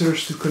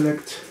scissors to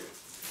collect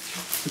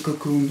the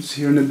cocoons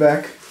here in the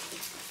back.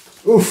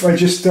 Oof, I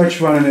just touched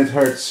one and it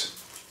hurts.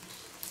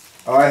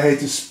 Oh, I hate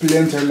the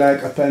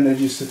splinter-like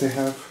appendages that they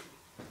have.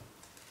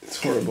 It's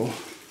horrible.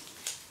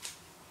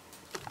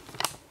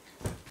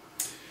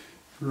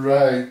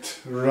 Right.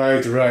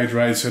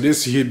 So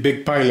this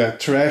big pile of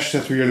trash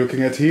that we are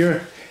looking at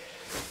here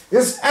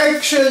is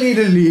actually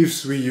the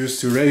leaves we used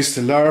to raise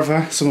the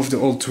larvae, some of the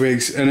old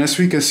twigs. And as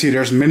we can see,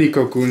 there's many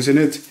cocoons in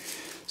it.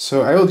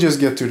 So I will just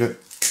get to the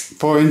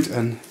point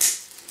and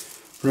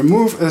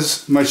remove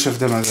as much of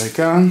them as I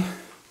can.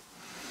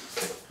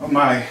 Oh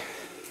my,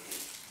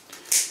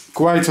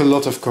 quite a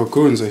lot of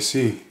cocoons I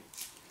see.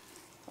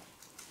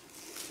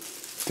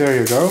 There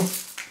you go.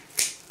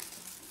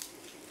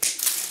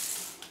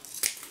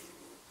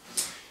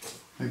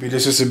 Maybe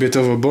this is a bit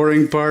of a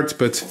boring part,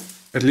 but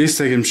at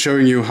least I am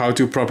showing you how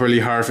to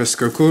properly harvest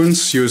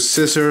cocoons. Use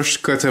scissors,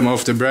 cut them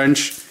off the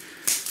branch.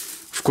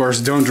 Of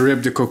course, don't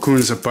rip the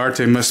cocoons apart,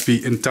 they must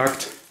be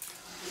intact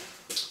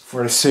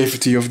for the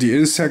safety of the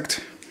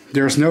insect.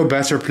 There's no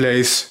better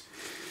place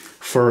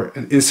for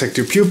an insect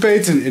to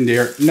pupate than in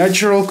their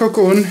natural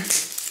cocoon.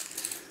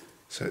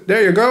 So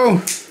there you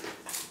go.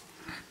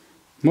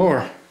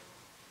 More.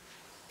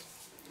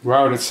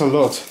 Wow, that's a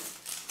lot.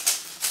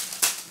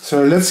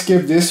 So let's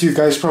skip this, you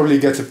guys probably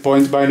get the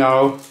point by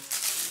now.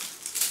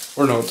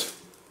 Or not.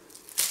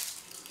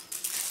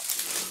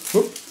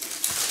 Whoop.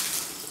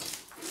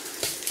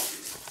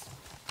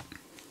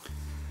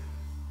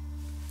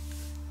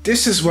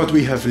 This is what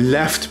we have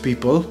left,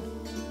 people.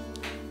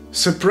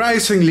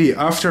 Surprisingly,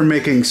 after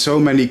making so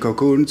many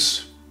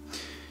cocoons,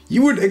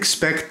 you would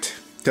expect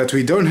that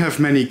we don't have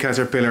many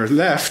caterpillars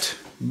left,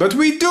 but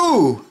we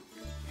do!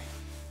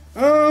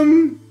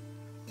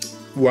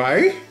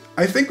 Why?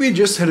 I think we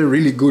just had a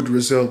really good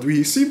result.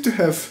 We seem to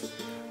have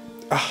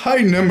a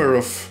high number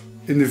of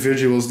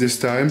individuals this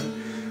time,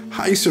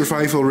 high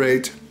survival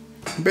rate,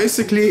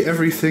 basically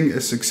everything a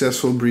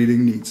successful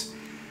breeding needs.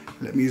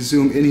 Let me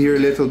zoom in here a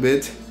little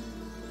bit.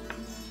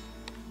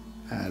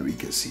 And we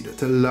can see that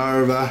the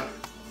larvae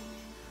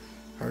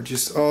are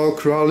just all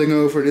crawling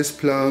over this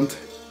plant.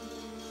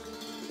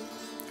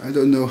 I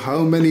don't know how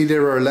many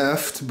there are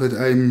left, but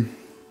I'm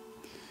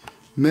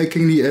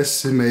making the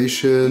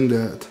estimation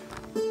that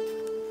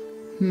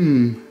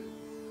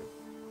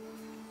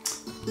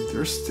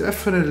there's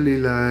definitely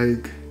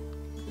like,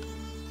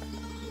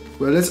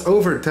 well, it's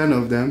over 10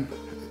 of them.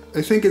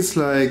 I think it's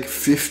like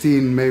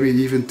 15, maybe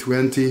even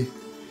 20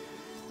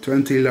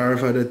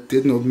 larvae that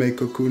did not make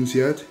cocoons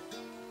yet.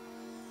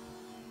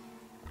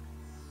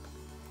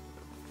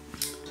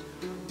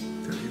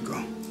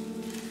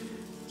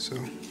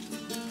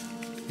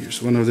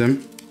 Here's one of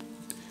them.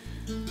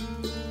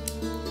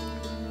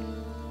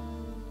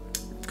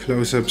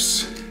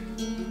 Close-ups.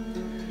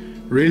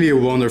 Really a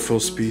wonderful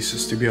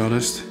species, to be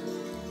honest.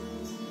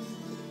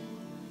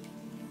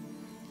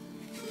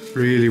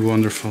 Really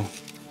wonderful.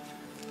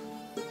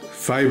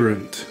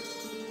 Vibrant.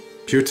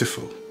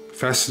 Beautiful.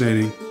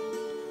 Fascinating.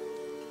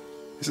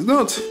 Is it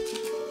not?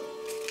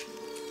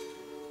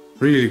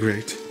 Really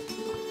great.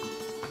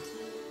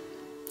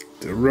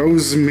 The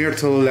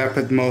Rose-Myrtle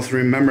Lappet Moth.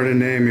 Remember the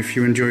name if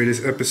you enjoy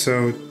this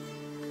episode.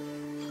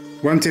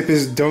 One tip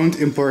is don't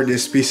import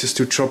this species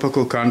to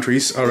tropical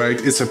countries.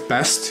 Alright, it's a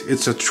pest.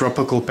 It's a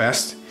tropical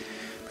pest.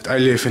 But I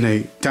live in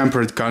a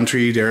temperate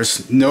country.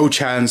 There's no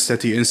chance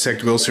that the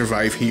insect will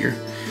survive here.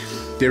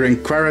 They're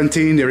in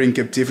quarantine, they're in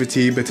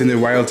captivity, but in the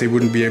wild they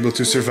wouldn't be able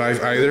to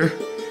survive either.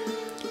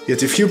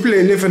 Yet if you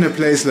live in a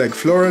place like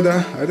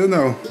Florida, I don't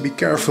know, be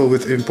careful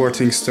with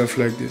importing stuff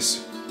like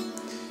this.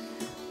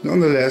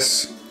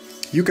 Nonetheless,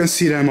 you can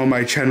see them on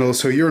my channel,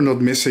 so you're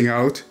not missing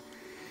out.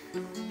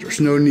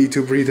 There's no need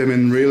to breed them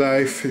in real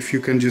life if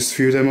you can just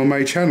view them on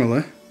my channel,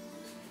 eh?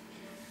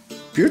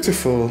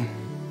 Beautiful.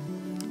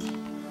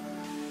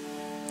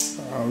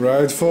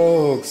 Alright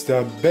folks,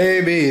 the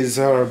babies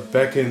are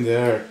back in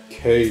their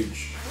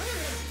cage.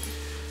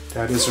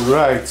 That is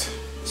right.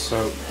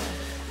 So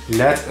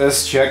let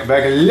us check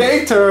back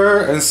later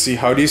and see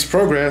how these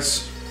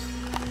progress.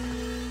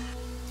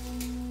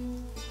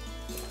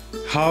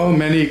 How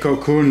many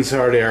cocoons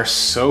are there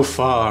so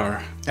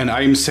far? And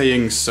I'm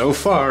saying so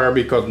far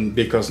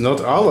because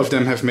not all of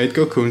them have made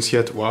cocoons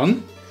yet.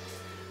 1,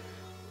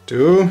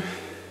 2,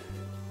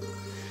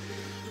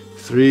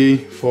 3,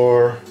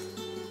 4.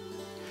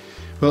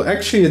 Well,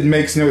 actually it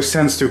makes no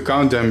sense to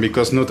count them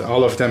because not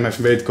all of them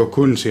have made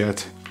cocoons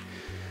yet.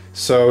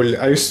 So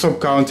I stop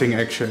counting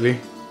actually.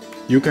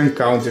 You can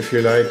count if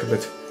you like,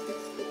 but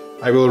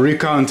I will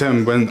recount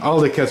them when all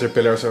the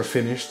caterpillars are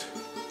finished.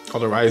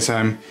 Otherwise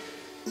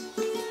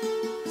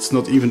it's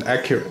not even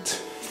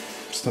accurate.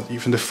 It's not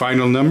even the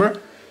final number.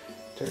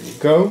 There you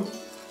go.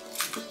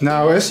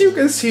 Now, as you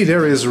can see,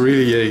 there is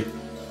really a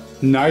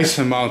nice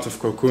amount of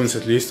cocoons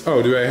at least.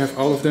 Oh, do I have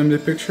all of them in the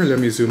picture? Let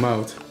me zoom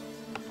out.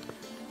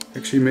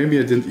 Actually, maybe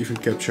I didn't even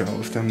capture all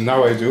of them.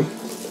 Now I do.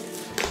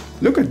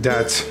 Look at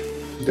that.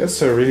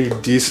 That's a really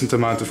decent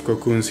amount of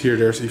cocoons here.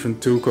 There's even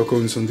 2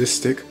 cocoons on this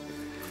stick.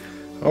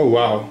 Oh,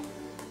 wow.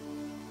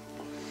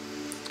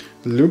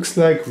 Looks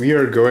like we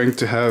are going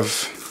to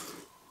have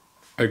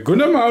a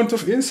good amount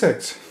of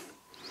insects.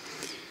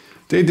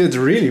 They did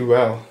really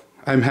well.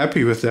 I'm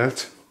happy with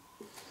that.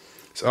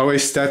 It's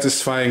always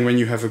satisfying when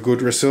you have a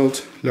good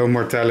result, low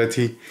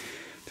mortality.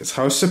 That's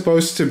how it's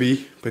supposed to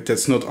be, but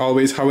that's not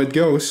always how it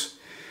goes.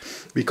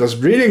 Because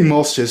breeding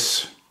moths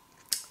is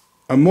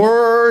a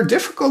more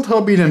difficult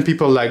hobby than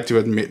people like to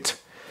admit.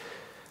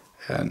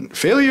 And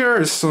failure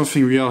is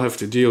something we all have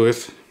to deal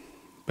with.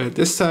 But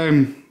this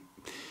time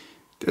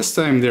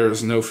there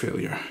is no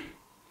failure.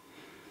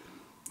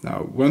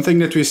 Now, one thing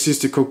that we see is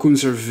the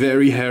cocoons are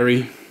very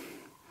hairy.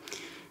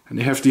 And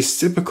they have these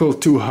typical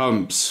 2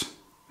 humps.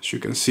 As you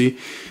can see,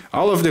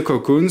 all of the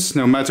cocoons,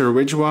 no matter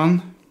which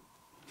one,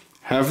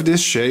 have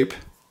this shape.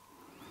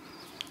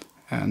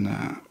 And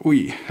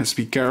let's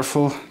be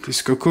careful.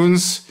 These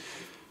cocoons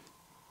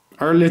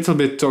are a little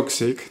bit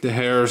toxic. The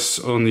hairs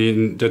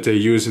that they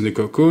use in the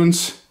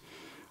cocoons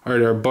are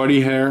their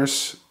body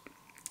hairs.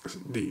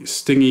 The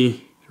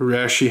stingy,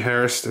 rashy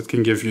hairs that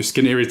can give you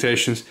skin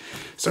irritations.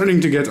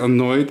 Starting to get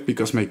annoyed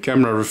because my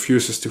camera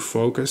refuses to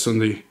focus on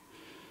the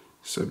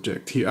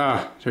subject here.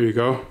 Ah, there you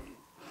go.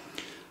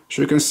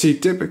 So you can see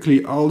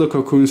typically all the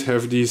cocoons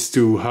have these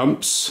 2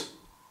 humps.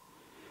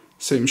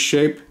 Same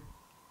shape.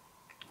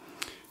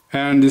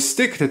 And the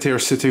stick that they're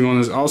sitting on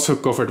is also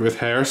covered with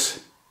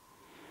hairs.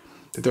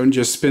 They don't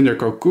just spin their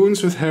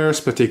cocoons with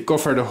hairs, but they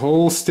cover the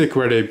whole stick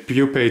where they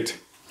pupate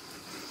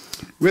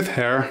with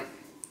hair.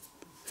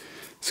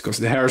 It's because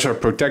the hairs are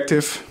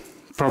protective.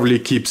 Probably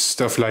keeps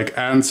stuff like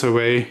ants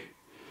away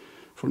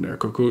from their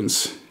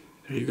cocoons.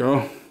 There you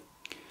go.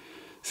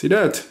 See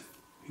that?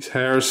 These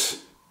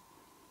hairs.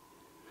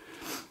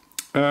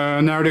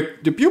 Now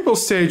the pupal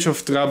stage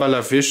of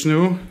Trabala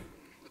Vishnou,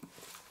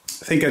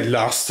 I think it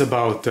lasts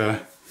about,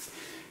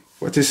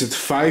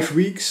 5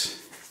 weeks?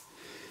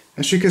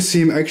 As you can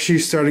see, I'm actually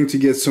starting to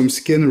get some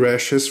skin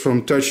rashes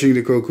from touching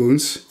the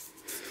cocoons.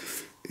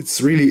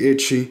 It's really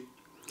itchy.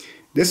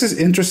 This is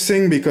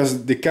interesting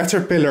because the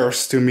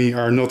caterpillars to me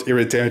are not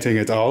irritating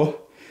at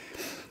all.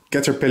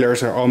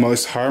 Caterpillars are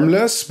almost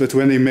harmless, but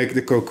when they make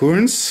the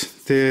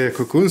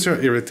cocoons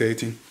are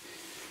irritating.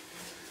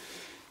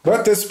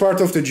 But that's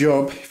part of the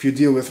job if you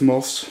deal with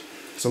moths.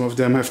 Some of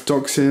them have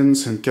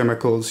toxins and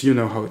chemicals, you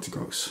know how it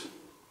goes.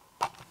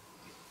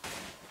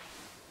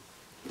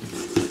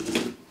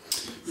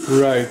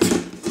 Right,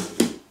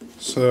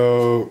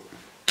 so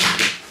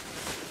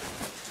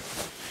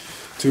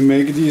to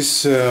make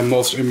these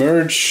moths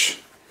emerge,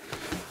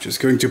 just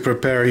going to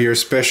prepare here a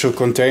special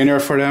container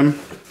for them.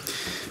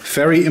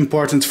 Very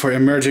important for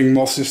emerging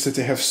moths is that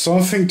they have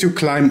something to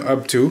climb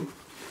up to.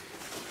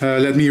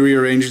 Let me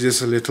rearrange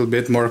this a little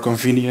bit more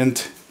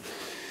convenient.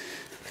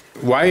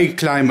 Why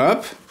climb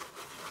up?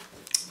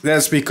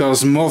 That's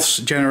because moths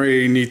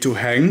generally need to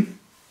hang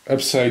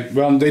upside,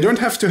 well, they don't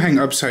have to hang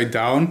upside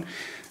down.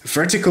 A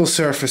vertical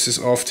surface is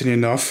often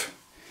enough.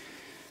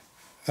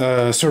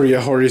 Sorry,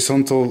 a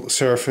horizontal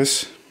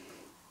surface.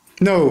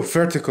 No,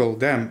 vertical,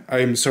 damn,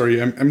 I'm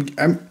sorry,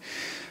 I'm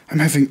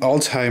having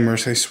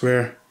Alzheimer's, I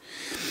swear.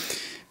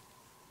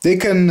 They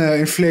can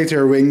inflate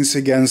their wings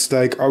against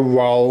like a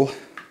wall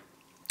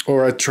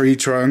or a tree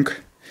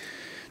trunk.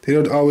 They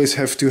don't always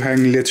have to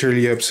hang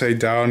literally upside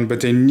down,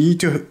 but they need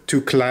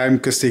to climb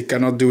because they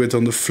cannot do it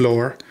on the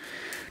floor.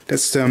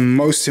 That's the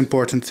most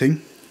important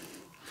thing.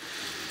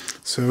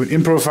 So an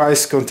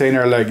improvised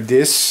container like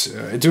this,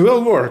 it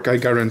will work, I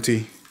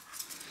guarantee.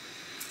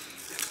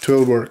 It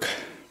will work.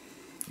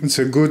 It's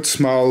a good,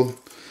 small,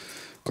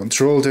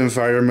 controlled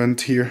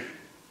environment here.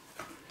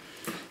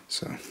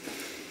 So,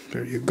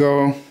 there you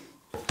go.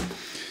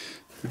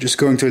 We're just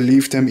going to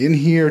leave them in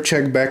here,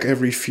 check back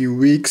every few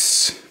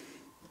weeks.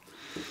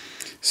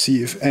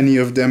 See if any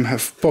of them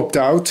have popped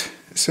out,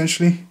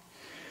 essentially.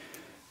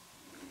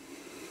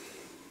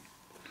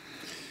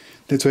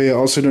 That way I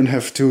also don't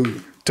have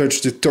to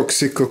touch the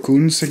toxic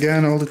cocoons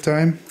again all the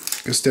time,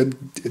 because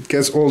it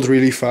gets old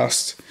really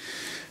fast.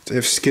 They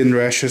have skin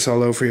rashes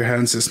all over your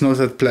hands. It's not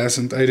that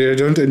pleasant. I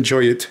don't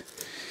enjoy it.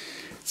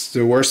 It's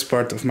the worst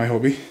part of my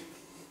hobby.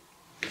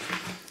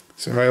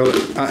 So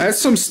I'll add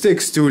some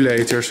sticks too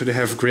later so they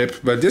have grip,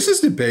 but this is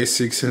the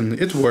basics and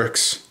it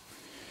works.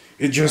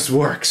 It just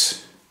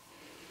works.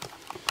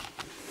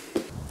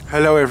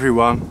 Hello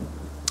everyone.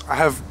 I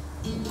have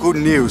good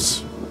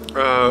news.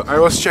 I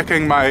was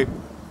checking my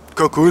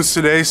cocoons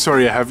today.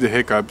 Sorry, I have the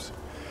hiccups.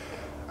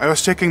 I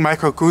was checking my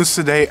cocoons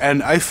today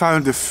and I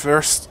found the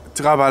first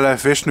Trabala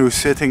Vishnou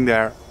sitting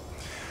there.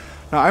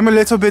 Now I'm a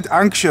little bit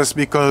anxious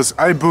because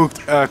I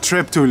booked a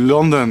trip to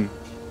London,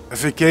 a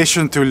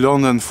vacation to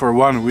London for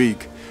 1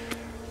 week.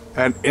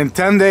 And in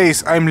 10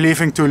 days I'm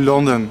leaving to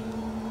London.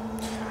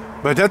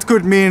 But that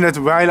could mean that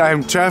while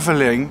I'm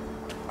traveling,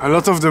 a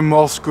lot of the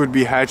moths could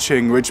be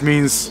hatching, which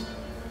means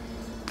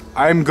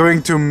I'm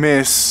going to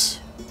miss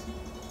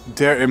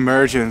their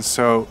emergence.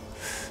 So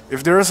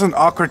if there is an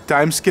awkward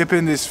time skip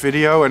in this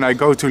video and I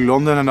go to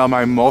London and all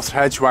my moths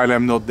hatch while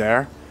I'm not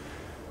there,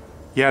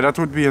 yeah, that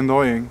would be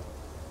annoying.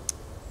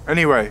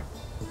 Anyway,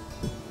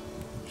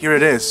 here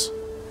it is.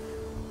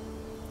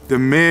 The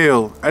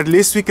male. At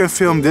least we can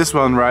film this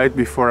one right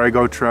before I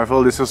go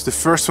travel. This was the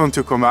first one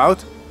to come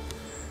out.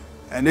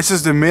 And this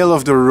is the male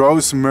of the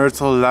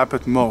Rose-Myrtle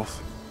Lappet Moth.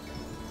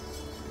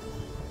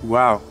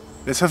 Wow,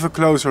 let's have a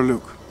closer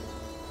look.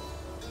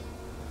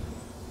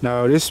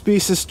 Now this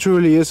species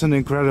truly is an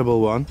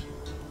incredible one.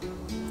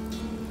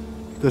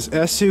 Because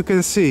as you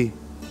can see,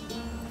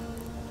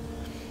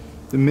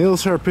 the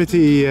males are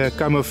pretty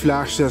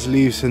camouflaged as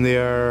leaves and they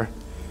are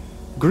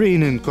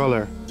green in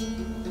color.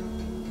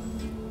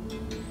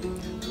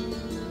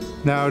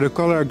 Now the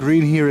color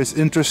green here is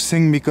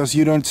interesting because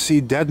you don't see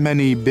that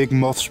many big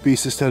moth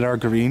species that are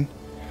green.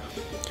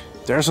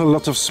 There's a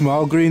lot of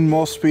small green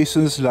moth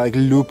species like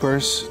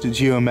loopers, the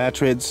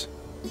geometrids.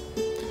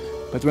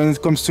 But when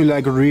it comes to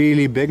like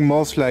really big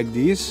moths like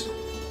these,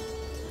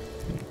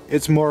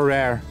 it's more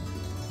rare.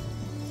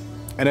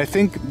 And I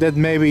think that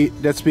maybe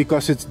that's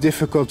because it's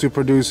difficult to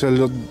produce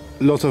a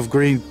lot of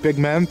green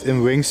pigment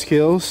in wing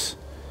scales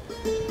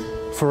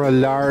for a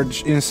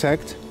large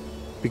insect,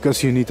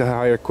 because you need a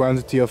higher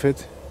quantity of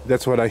it.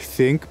 That's what I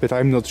think, but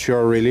I'm not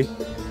sure really.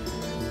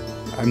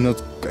 I'm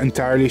not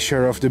entirely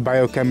sure of the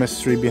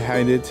biochemistry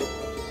behind it.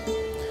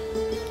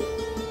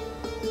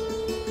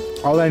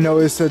 All I know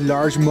is that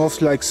large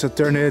moths like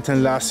Saturnid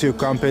and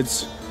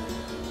Lasiocampidae,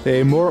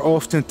 they more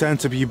often tend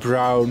to be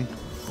brown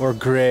or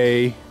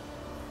grey,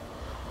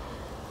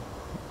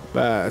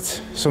 but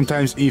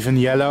sometimes even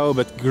yellow,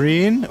 but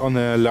green on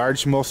a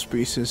large moth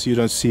species you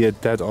don't see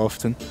it that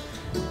often.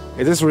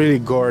 It is really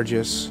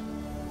gorgeous,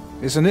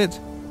 isn't it?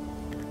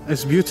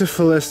 As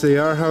beautiful as they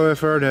are,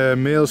 however, the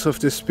males of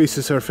this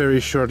species are very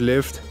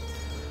short-lived.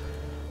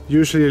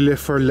 Usually live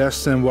for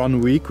less than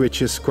 1 week,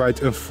 which is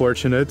quite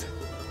unfortunate.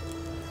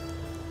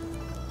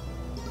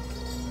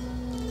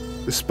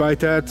 Despite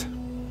that,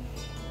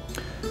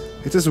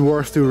 it is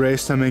worth to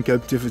raise them in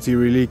captivity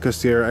really,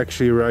 because they are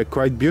actually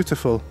quite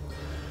beautiful.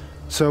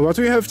 So what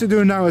we have to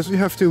do now is we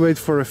have to wait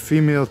for a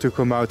female to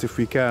come out if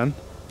we can.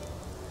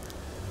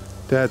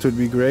 That would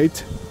be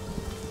great.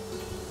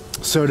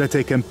 So that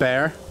they can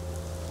pair.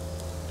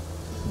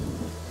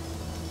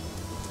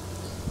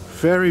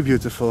 Very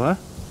beautiful, huh?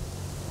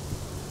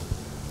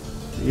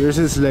 Here's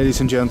it, ladies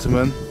and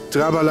gentlemen.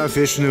 Trabala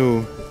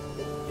Vishnou.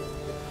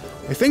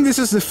 I think this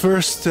is the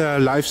first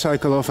life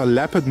cycle of a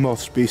lappet moth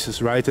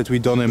species, right? That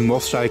we've done in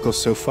MothCycles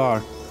so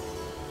far.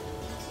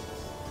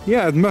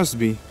 Yeah, it must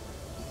be.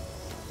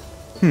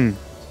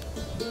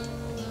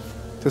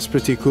 That's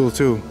pretty cool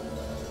too.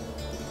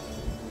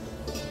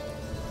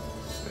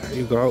 There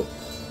you go.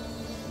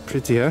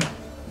 Pretty, huh?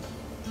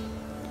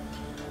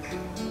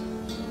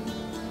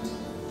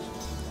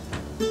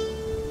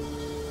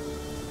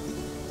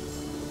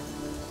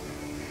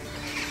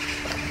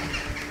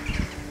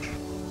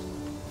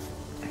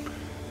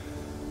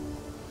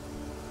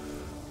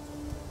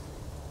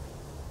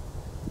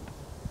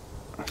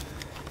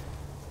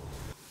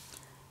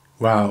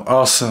 Wow,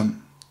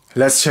 awesome.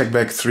 Let's check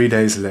back 3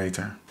 days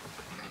later.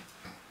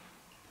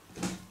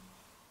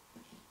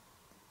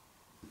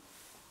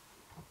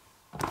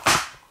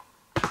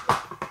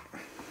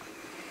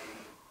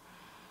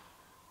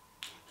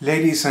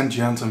 Ladies and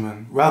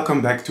gentlemen,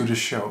 welcome back to the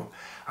show.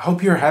 I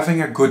hope you're having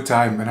a good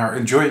time and are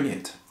enjoying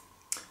it.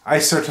 I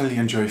certainly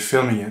enjoy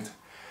filming it.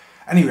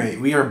 Anyway,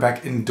 we are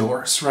back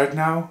indoors right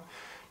now.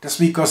 That's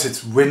because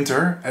it's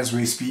winter as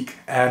we speak,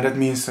 and that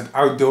means that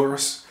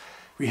outdoors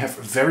we have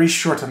a very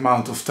short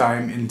amount of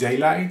time in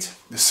daylight.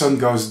 The sun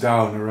goes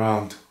down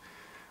around,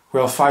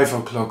 well, 5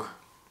 o'clock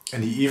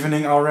in the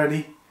evening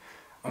already.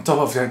 On top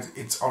of that,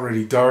 it's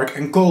already dark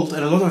and cold,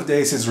 and a lot of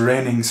days it's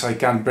raining, so I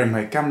can't bring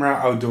my camera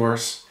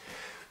outdoors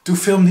to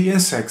film the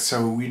insects,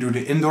 so we do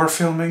the indoor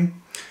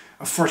filming.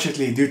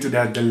 Unfortunately, due to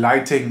that, the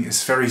lighting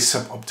is very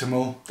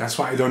suboptimal. That's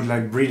why I don't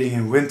like breeding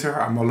in winter,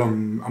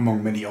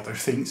 among many other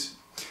things.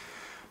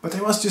 But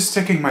I was just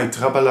checking my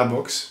Trabala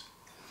box,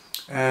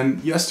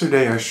 and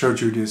yesterday I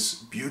showed you this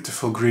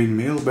beautiful green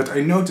male, but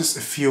I noticed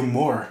a few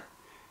more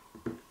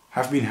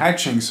have been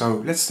hatching, so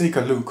let's take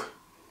a look,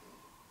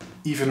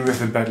 even with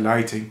the bad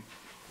lighting.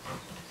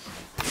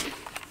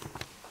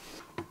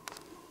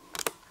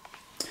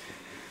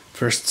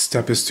 First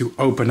step is to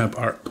open up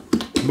our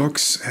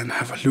box and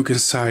have a look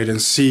inside and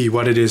see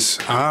what it is.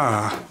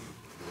 Ah!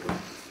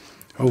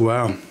 Oh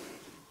wow!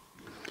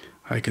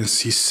 I can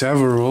see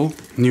several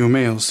new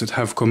males that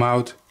have come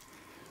out,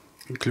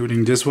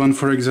 including this one,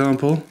 for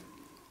example.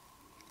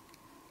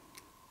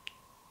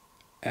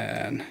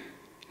 And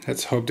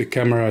let's hope the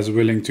camera is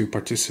willing to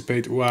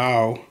participate.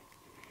 Wow!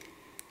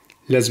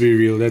 Let's be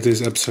real, that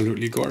is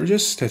absolutely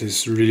gorgeous. That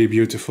is really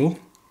beautiful.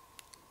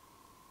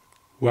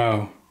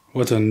 Wow!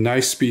 What a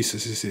nice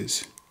species this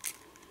is.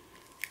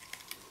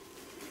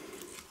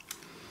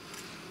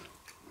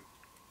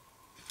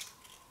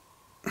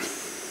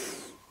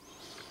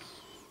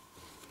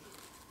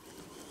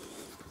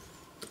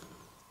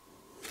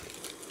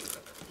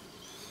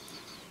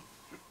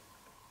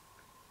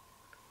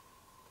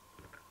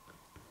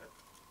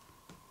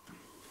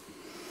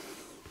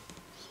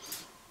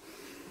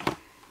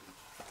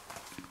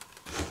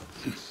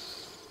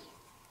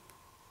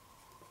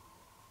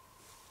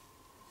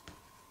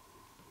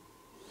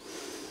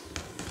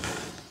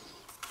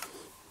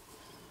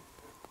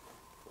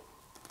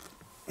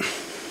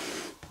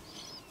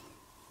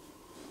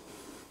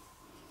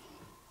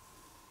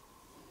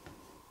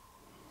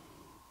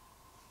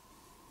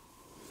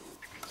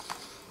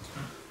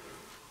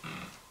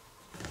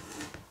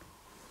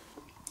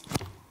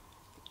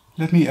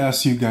 Let me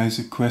ask you guys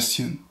a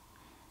question.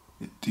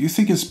 Do you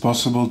think it's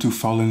possible to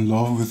fall in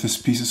love with a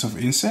species of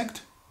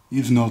insect?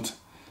 If not,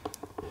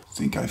 I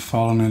think I've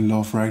fallen in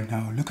love right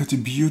now. Look at the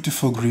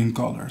beautiful green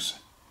colors.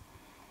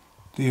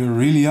 They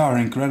really are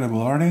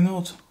incredible, are they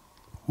not?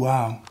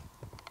 Wow.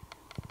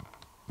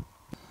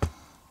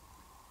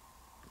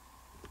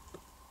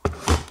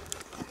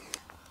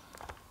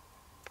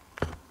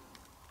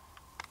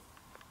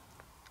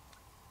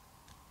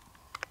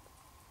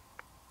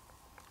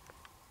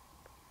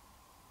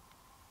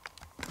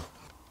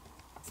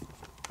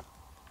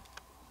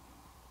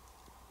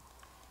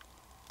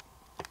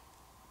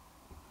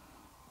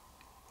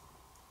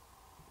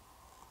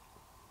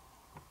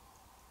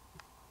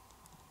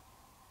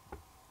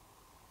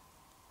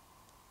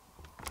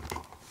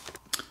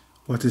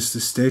 What is the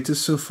status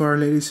so far,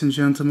 ladies and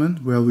gentlemen?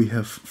 Well, we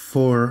have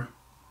 4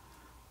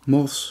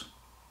 moths.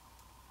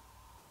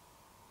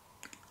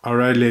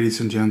 Alright, ladies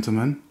and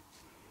gentlemen,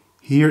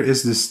 here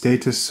is the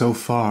status so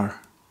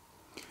far.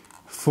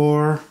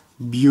 4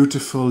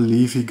 beautiful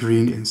leafy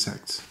green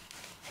insects.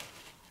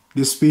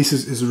 This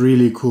species is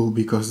really cool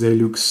because they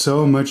look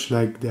so much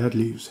like dead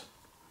leaves.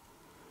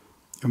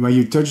 And when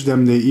you touch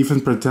them, they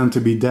even pretend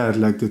to be dead,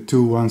 like the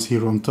 2 ones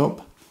here on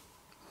top.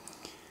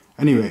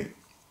 Anyway,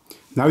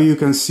 now you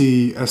can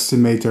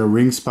estimate their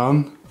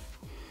wingspan,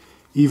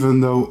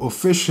 even though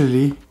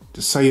officially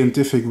the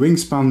scientific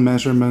wingspan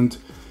measurement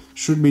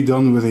should be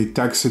done with a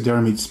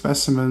taxidermied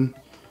specimen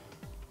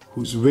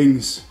whose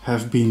wings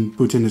have been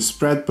put in a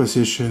spread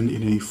position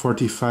in a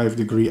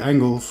 45-degree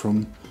angle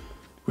from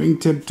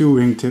wingtip to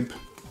wingtip,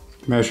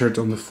 measured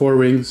on the 4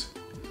 wings.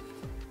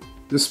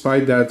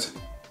 Despite that,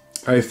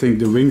 I think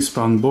the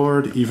wingspan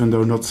board, even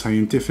though not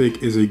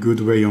scientific, is a good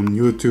way on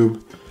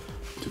YouTube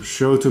to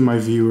show to my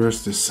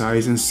viewers the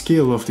size and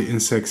scale of the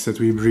insects that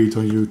we breed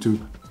on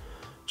YouTube,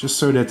 just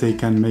so that they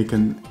can make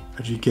an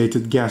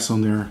educated guess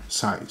on their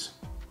size.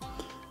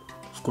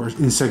 Of course,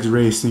 insects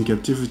raised in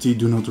captivity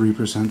do not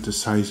represent the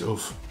size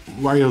of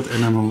wild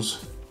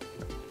animals,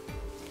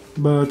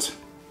 but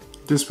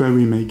this way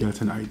we may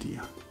get an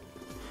idea.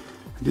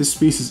 This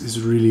species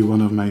is really one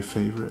of my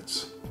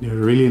favorites. They're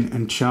really an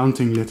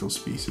enchanting little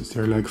species.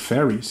 They're like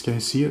fairies, can you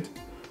see it?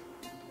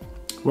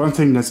 One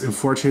thing that's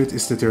unfortunate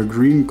is that their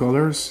green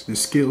colors, the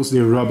scales, they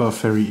rub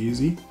off very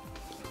easy.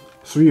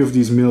 3 of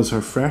these males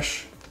are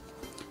fresh,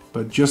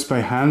 but just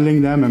by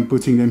handling them and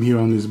putting them here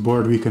on this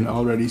board, we can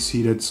already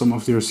see that some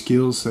of their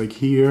scales, like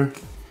here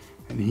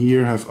and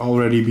here, have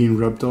already been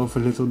rubbed off a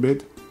little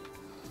bit.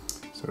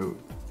 So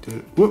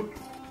Whoop!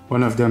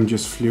 One of them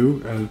just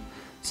flew.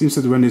 Seems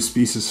that when this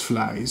species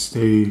flies,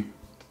 they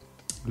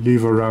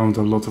leave around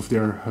a lot of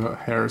their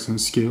hairs and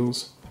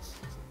scales.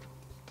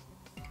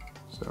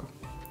 So,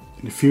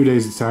 in a few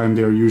days' time,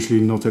 they are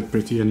usually not that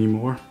pretty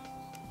anymore.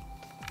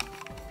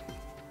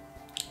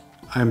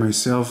 I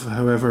myself,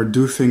 however,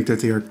 do think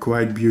that they are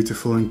quite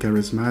beautiful and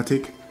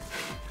charismatic,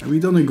 and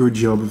we've done a good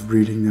job of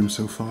breeding them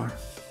so far.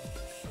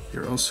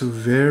 They're also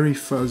very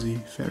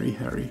fuzzy, very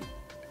hairy.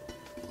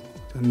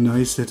 A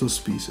nice little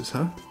species,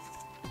 huh?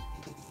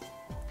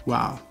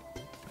 Wow.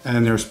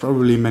 And there's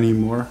probably many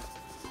more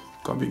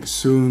coming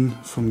soon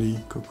from the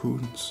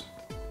cocoons.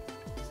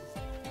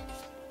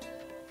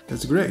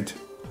 That's great.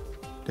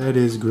 That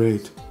is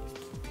great.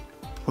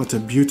 What a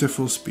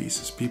beautiful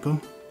species,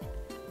 people.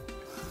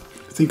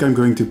 I think I'm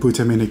going to put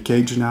them in a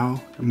cage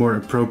now, a more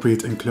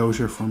appropriate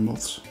enclosure for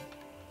moths.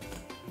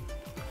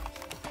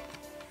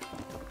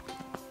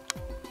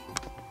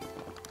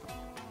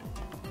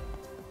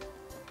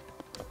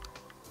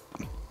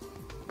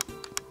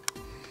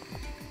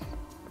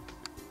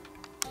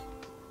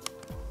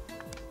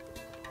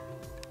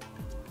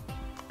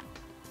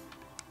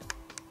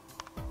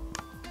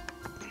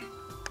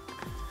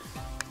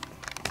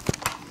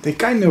 They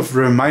kind of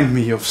remind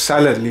me of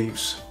salad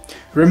leaves.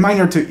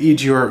 Reminder to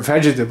eat your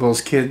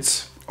vegetables,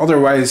 kids.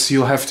 Otherwise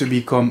you'll have to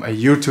become a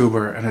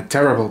YouTuber and a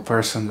terrible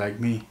person like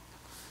me.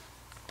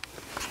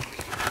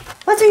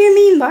 What do you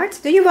mean,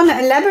 Bart? Do you want to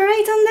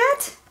elaborate on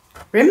that?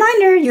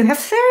 Reminder, you have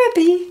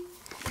therapy.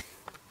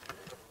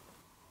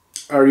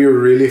 Are you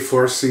really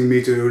forcing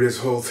me to do this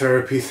whole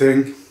therapy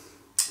thing?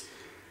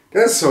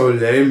 That's so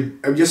lame.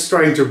 I'm just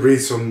trying to breed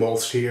some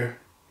moths here.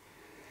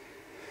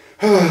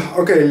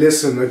 Okay,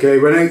 listen, okay,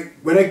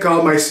 when I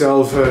call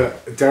myself a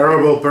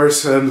terrible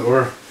person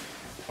or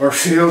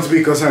failed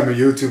because I'm a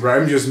YouTuber,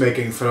 I'm just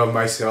making fun of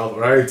myself,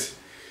 right?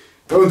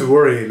 Don't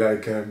worry,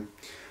 like, I'm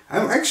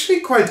actually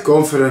quite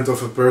confident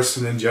of a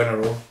person in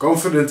general,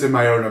 confident in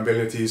my own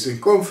abilities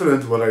and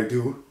confident what I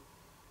do.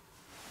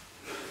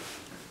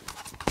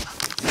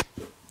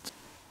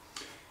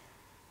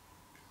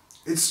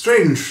 It's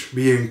strange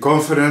being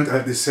confident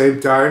at the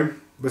same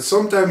time, but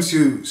sometimes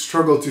you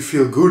struggle to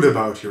feel good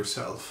about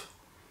yourself.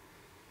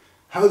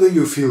 How do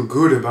you feel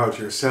good about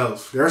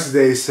yourself? There's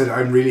days that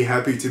I'm really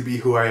happy to be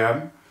who I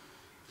am.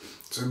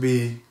 To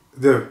be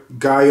the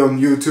guy on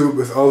YouTube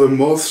with all the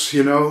moths,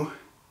 you know.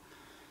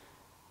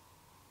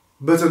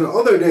 But on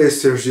other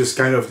days there's just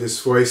kind of this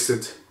voice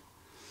that,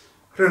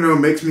 I don't know,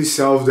 makes me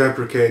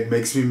self-deprecate,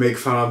 makes me make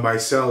fun of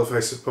myself, I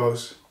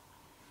suppose.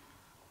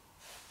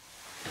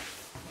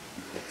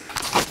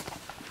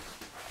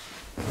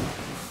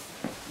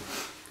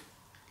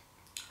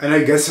 And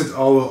I guess it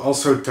all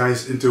also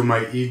ties into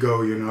my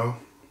ego, you know.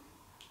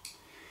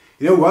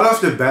 You know, one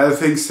of the bad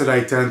things that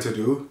I tend to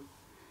do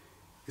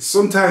is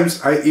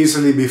sometimes I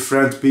easily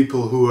befriend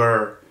people who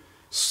are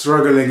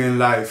struggling in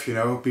life, you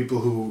know, people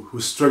who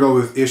struggle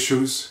with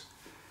issues.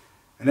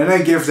 And then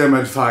I give them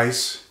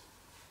advice.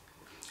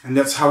 And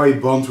that's how I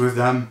bond with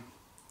them.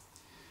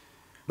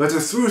 But the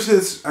truth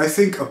is, I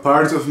think a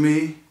part of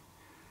me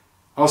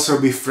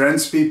also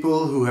befriends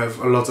people who have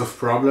a lot of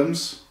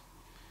problems.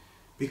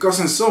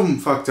 Because in some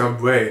fucked up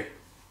way,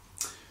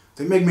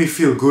 they make me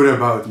feel good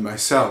about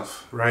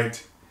myself,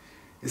 right?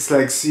 It's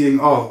like seeing,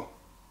 oh,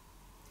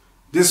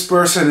 this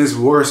person is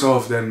worse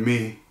off than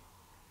me.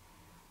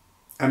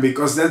 And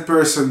because that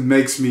person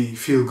makes me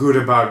feel good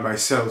about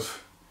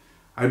myself,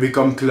 I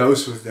become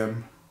close with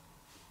them.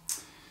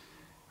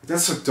 But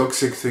that's a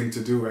toxic thing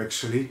to do,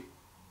 actually.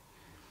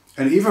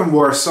 And even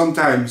worse,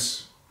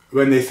 sometimes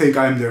when they think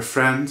I'm their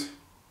friend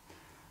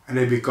and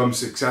they become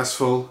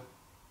successful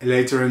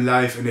later in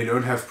life and they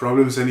don't have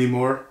problems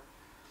anymore,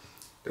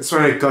 that's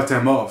when I cut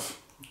them off.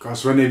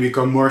 Because when they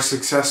become more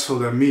successful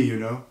than me, you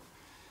know,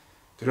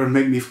 they don't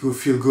make me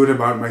feel good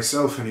about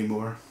myself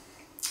anymore.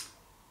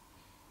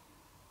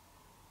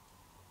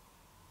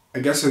 I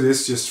guess it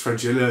is just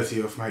fragility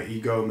of my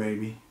ego,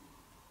 maybe.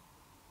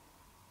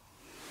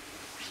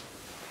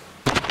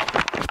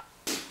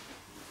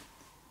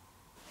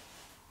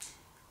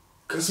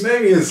 Because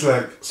maybe it's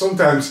like,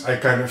 sometimes I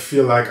kind of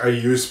feel like I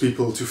use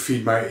people to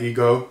feed my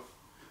ego.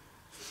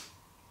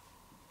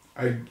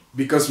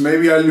 Because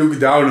maybe I look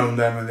down on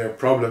them and their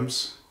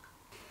problems.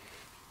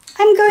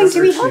 I'm going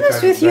to be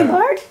honest with you,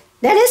 Bart.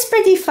 That is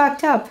pretty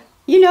fucked up.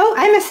 You know,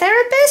 I'm a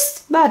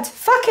therapist, but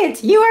fuck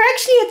it, you are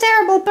actually a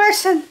terrible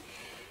person.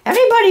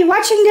 Everybody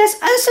watching this,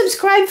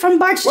 unsubscribe from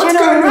Bart's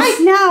channel right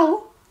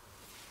now.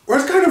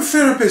 What kind of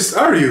therapist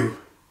are you?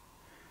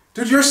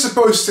 Dude, you're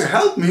supposed to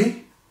help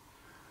me,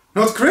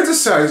 not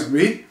criticize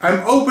me. I'm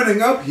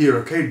opening up here,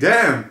 okay?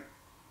 Damn.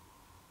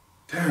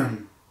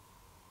 Damn.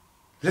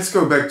 Let's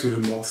go back to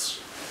the moths.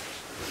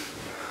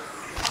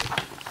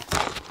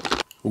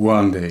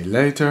 One day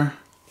later.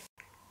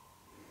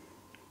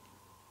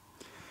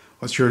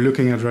 What you're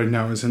looking at right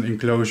now is an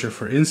enclosure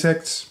for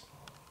insects.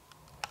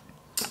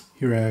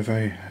 Here I have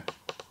a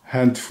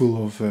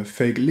handful of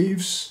fake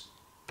leaves,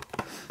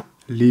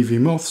 leafy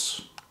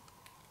moths,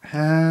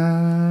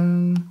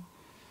 and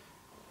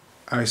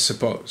I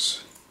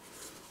suppose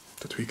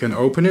that we can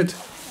open it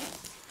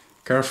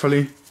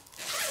carefully.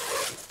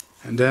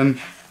 And then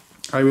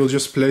I will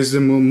just place the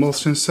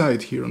moths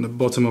inside here on the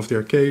bottom of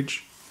their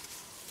cage.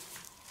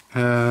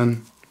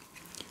 And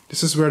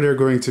this is where they're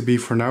going to be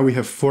for now. We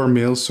have 4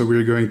 males, so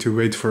we're going to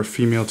wait for a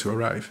female to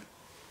arrive.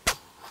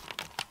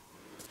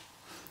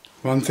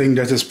 One thing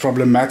that is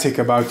problematic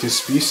about this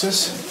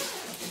species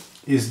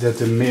is that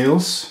the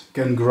males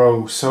can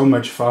grow so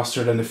much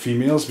faster than the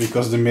females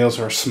because the males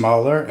are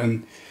smaller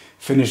and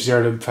finish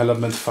their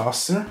development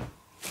faster.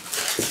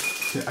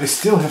 I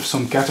still have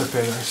some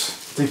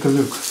caterpillars. Take a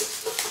look.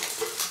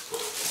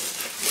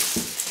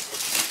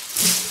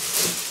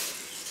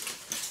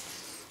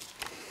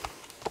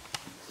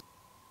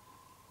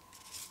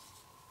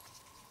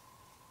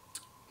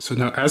 So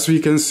now, as we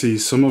can see,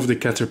 some of the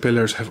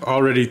caterpillars have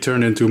already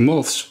turned into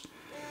moths,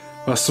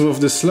 while some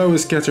of the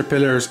slowest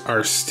caterpillars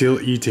are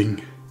still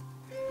eating.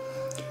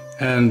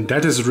 And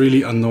that is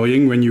really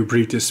annoying when you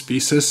breed this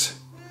species,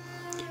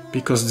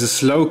 because the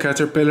slow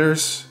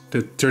caterpillars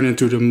that turn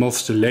into the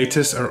moths the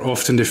latest are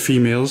often the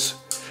females.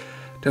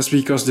 That's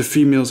because the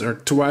females are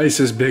twice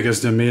as big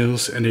as the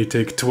males and they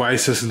take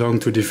twice as long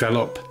to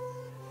develop.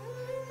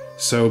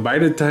 So by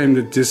the time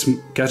that this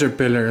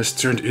caterpillar has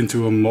turned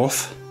into a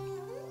moth,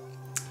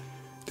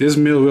 this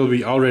male will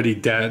be already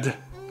dead.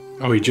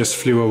 Oh, he just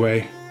flew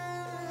away.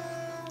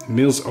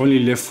 Males only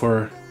live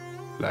for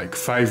like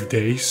 5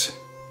 days.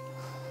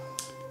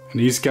 And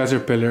these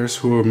caterpillars,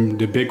 who are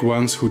the big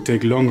ones who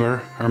take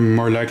longer, are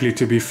more likely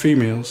to be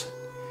females.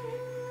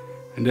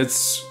 And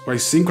that's why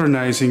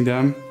synchronizing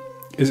them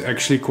is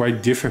actually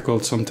quite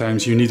difficult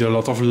sometimes. You need a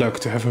lot of luck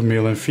to have a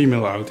male and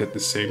female out at the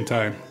same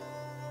time.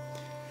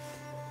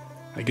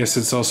 I guess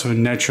it's also a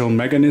natural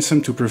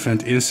mechanism to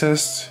prevent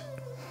incest,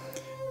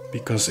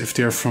 because if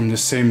they're from the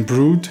same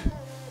brood,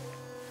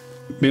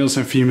 males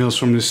and females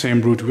from the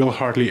same brood will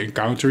hardly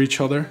encounter each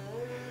other,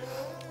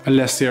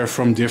 unless they are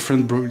from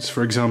different broods.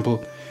 For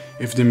example,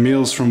 if the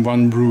males from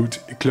one brood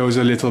close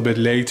a little bit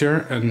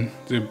later and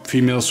the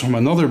females from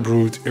another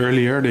brood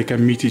earlier, they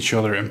can meet each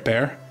other and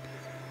pair,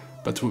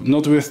 but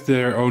not with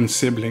their own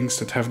siblings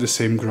that have the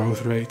same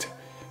growth rate.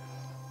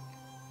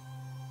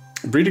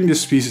 Breeding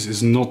this species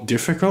is not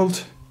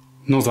difficult,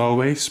 not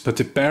always, but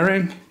the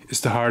pairing is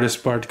the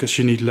hardest part because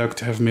you need luck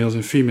to have males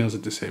and females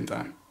at the same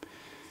time.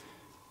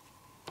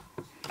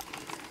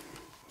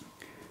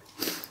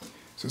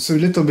 So it's a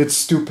little bit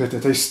stupid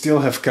that I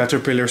still have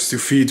caterpillars to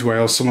feed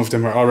while some of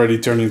them are already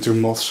turned into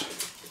moths.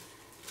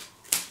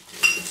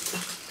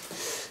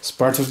 It's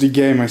part of the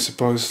game, I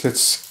suppose.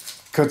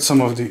 Let's cut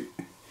some of the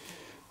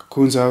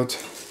cocoons out.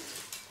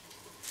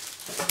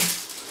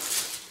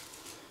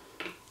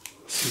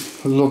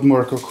 A lot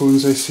more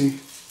cocoons I see.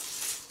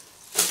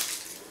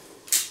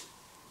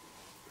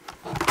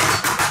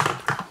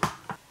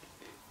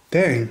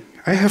 Dang,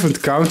 I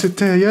haven't counted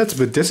there yet,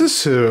 but this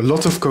is a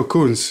lot of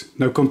cocoons.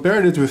 Now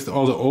compare it with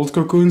all the old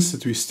cocoons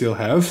that we still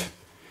have.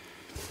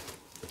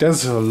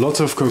 That's a lot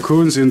of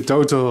cocoons in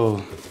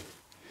total.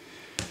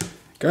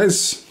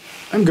 Guys,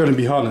 I'm gonna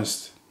be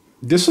honest.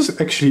 This was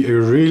actually a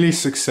really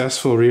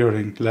successful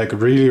rearing. Like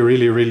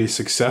really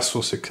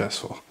successful.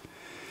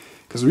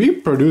 Because we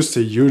produced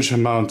a huge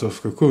amount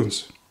of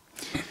cocoons.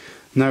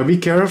 Now be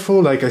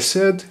careful, like I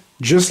said,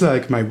 just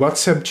like my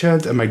WhatsApp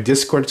chat and my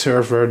Discord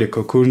server, the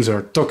cocoons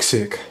are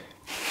toxic.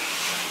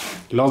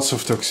 Lots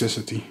of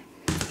toxicity.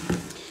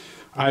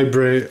 I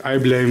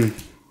blame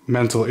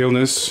mental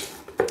illness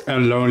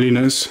and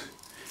loneliness.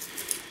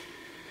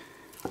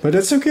 But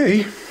that's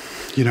okay,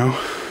 you know.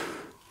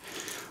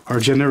 Our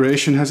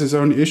generation has its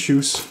own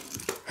issues.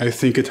 I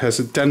think it has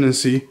a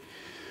tendency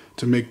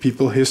to make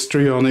people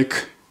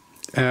histrionic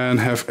and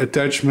have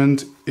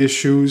attachment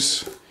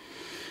issues,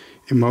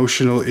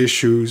 emotional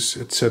issues,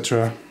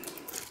 etc.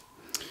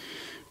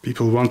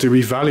 People want to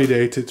be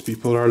validated,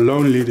 people are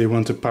lonely, they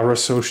want a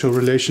parasocial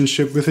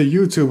relationship with a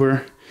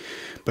YouTuber,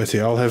 but they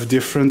all have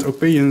different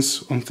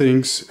opinions on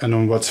things and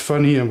on what's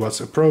funny and what's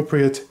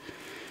appropriate,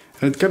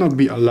 and it cannot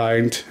be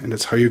aligned, and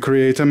that's how you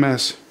create a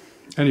mess.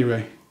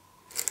 Anyway,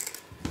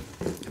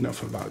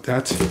 enough about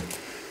that.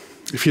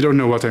 If you don't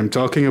know what I'm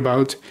talking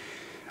about,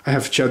 I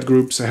have chat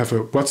groups, I have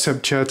a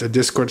WhatsApp chat, a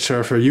Discord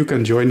server, you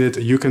can join it,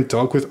 you can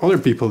talk with other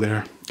people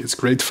there. It's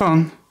great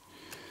fun.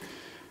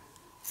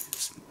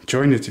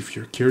 Join it if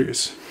you're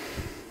curious.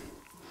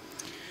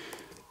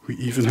 We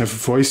even have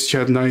voice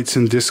chat nights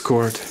in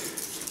Discord.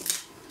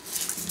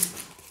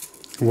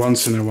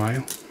 Once in a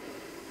while.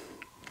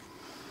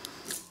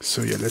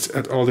 So yeah, let's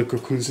add all the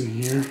cocoons in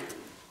here.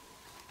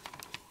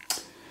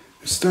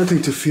 I'm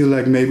starting to feel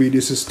like maybe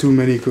this is too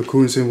many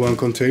cocoons in one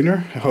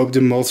container. I hope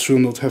the moths will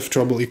not have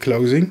trouble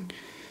closing.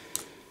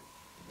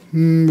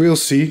 We'll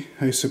see,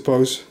 I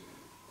suppose.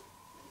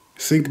 I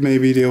think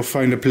maybe they'll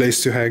find a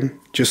place to hang,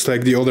 just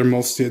like the other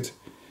moths did.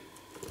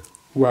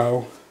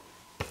 Wow.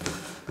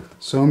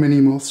 So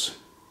many moths.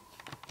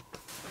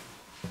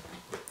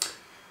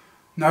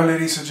 Now,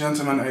 ladies and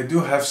gentlemen, I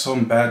do have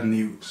some bad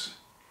news.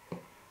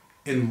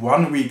 In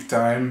 1 week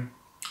time,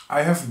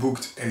 I have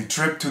booked a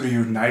trip to the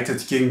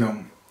United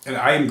Kingdom. And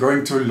I am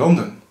going to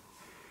London.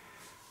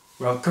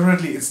 Well,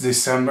 currently it's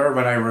December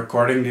when I'm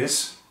recording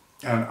this,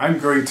 and I'm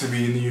going to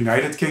be in the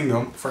United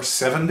Kingdom for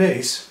 7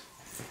 days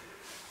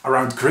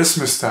around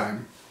Christmas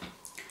time.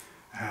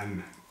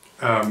 And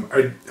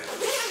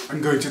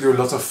I'm going to do a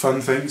lot of fun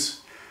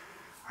things.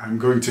 I'm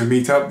going to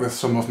meet up with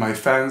some of my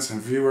fans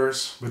and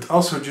viewers, but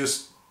also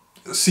just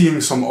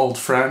seeing some old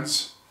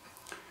friends.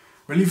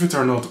 Believe it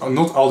or not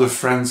all the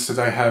friends that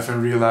I have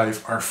in real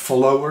life are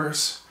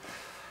followers,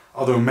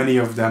 although many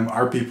of them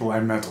are people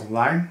I met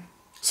online.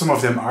 Some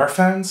of them are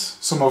fans,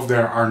 some of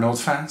them are not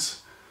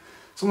fans.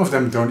 Some of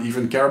them don't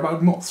even care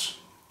about moths.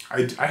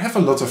 I have a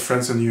lot of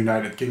friends in the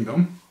United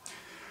Kingdom.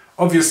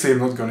 Obviously I'm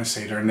not going to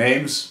say their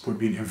names, would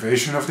be an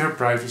invasion of their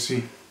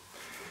privacy.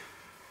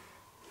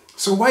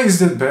 So why is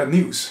that bad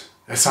news?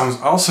 That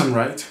sounds awesome,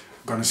 right?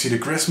 You're gonna see the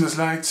Christmas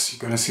lights,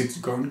 you're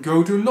gonna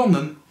go to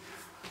London.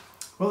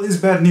 Well, it's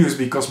bad news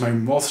because my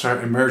moths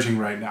are emerging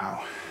right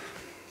now.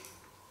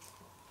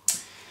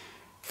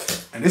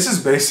 And this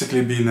has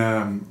basically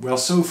been, well,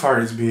 so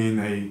far it's been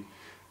a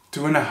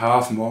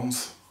 2.5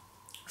 month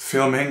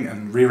filming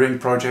and rearing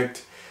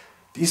project.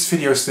 These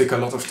videos take a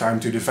lot of time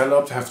to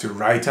develop. I have to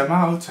write them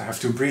out, I have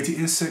to breed the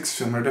insects,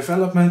 film their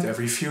development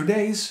every few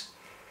days.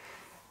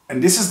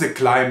 And this is the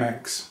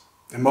climax.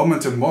 The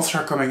moment the moths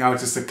are coming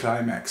out is the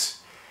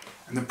climax.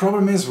 And the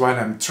problem is, while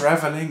I'm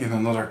traveling in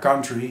another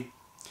country,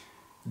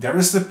 there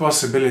is the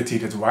possibility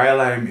that while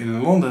I'm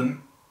in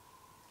London,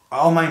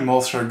 all my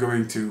moths are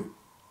going to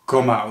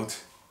come out.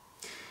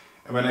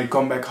 And when I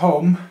come back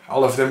home,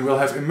 all of them will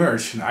have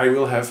emerged and I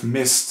will have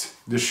missed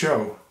the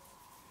show.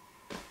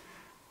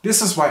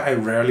 This is why I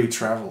rarely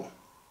travel.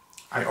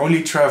 I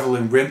only travel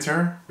in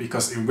winter,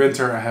 because in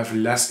winter I have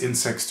less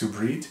insects to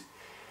breed.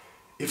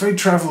 If I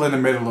travel in the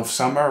middle of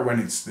summer, when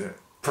it's the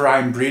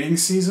prime breeding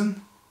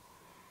season,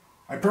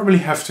 I probably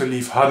have to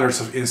leave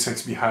hundreds of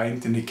insects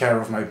behind in the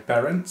care of my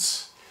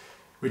parents,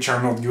 which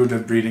are not good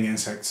at breeding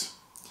insects.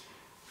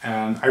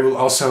 And I will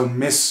also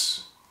miss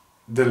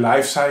the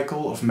life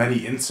cycle of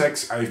many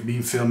insects I've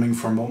been filming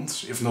for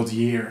months, if not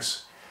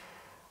years.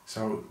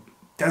 So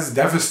that's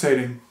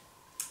devastating.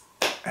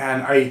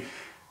 And I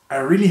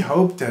really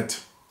hope that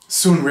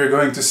soon we're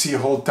going to see a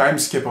whole time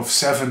skip of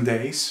 7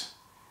 days.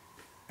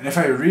 And if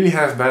I really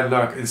have bad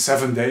luck, in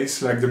 7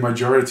 days, like the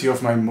majority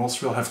of my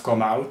moths will have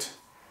come out,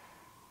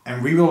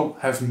 and we will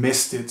have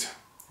missed it.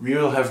 We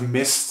will have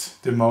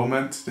missed the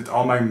moment that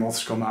all my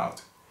moths come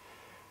out.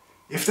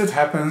 If that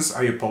happens,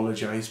 I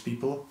apologize,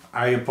 people.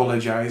 I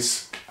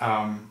apologize.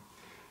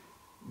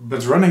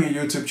 But running a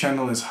YouTube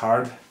channel is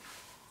hard.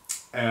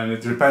 And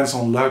it depends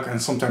on luck and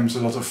sometimes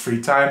a lot of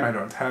free time I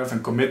don't have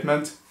and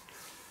commitment.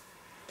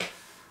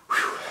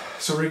 Whew.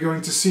 So we're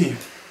going to see.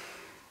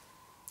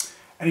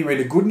 Anyway,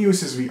 the good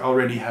news is we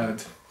already had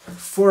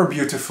 4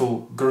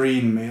 beautiful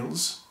green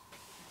males.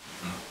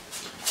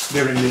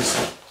 They're in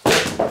this...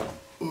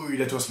 Ooh,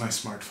 that was my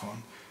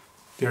smartphone.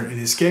 They're in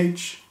this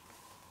cage.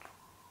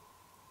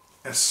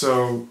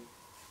 So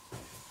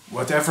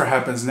whatever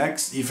happens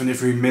next, even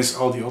if we miss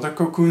all the other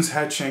cocoons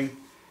hatching,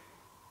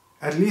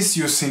 at least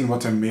you've seen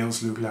what the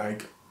males look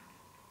like.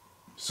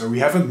 So we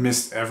haven't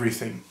missed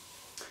everything.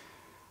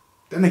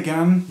 Then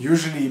again,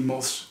 usually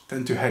moths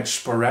tend to hatch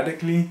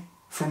sporadically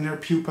from their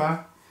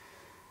pupa.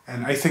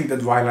 And I think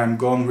that while I'm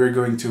gone, we're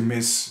going to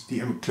miss the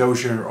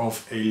enclosure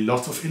of a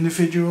lot of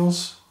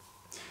individuals.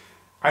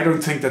 I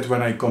don't think that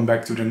when I come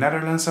back to the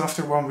Netherlands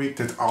after 1 week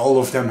that all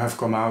of them have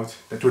come out.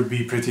 That would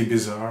be pretty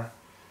bizarre.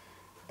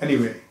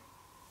 Anyway,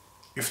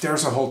 if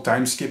there's a whole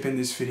time skip in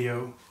this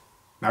video,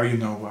 now you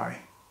know why.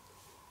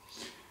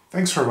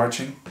 Thanks for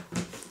watching.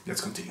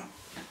 Let's continue.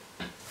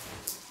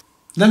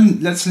 Then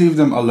let's leave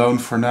them alone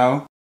for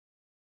now.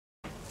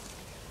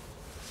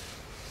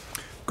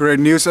 Great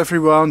news,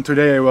 everyone.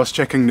 Today I was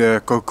checking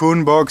the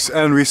cocoon box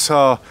and we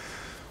saw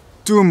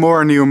 2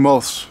 more new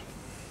moths.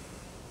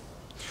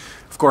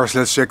 Of course,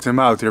 let's check them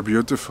out. They're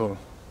beautiful.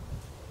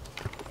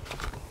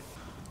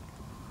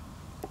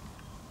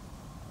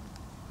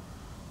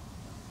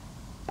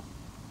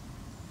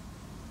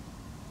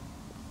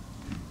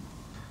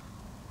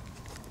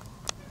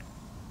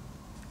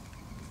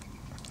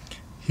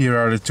 Here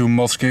are the 2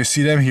 moths. Can you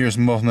see them? Here's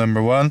moth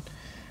number 1.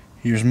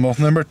 Here's moth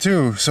number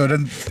 2. So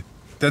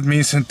that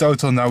means in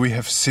total now we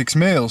have 6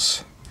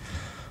 males.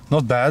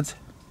 Not bad.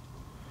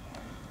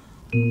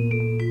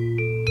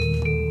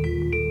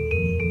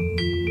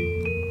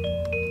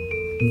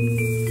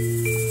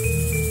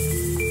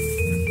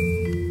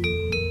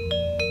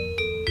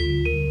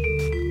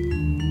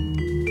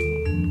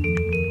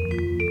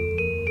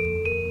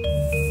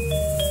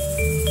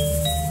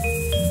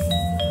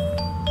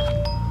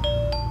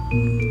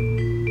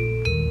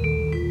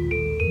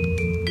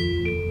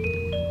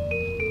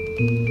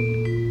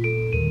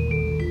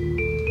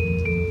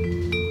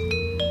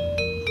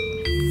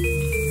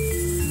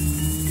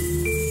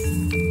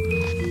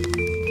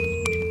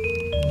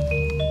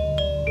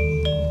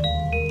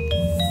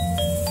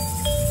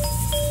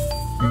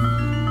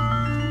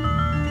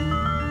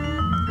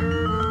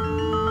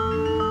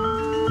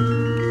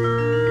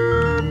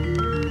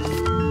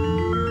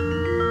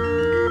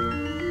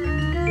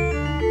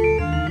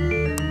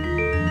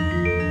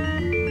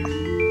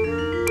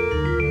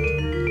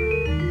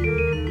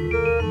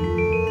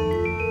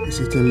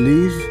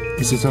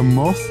 Is it a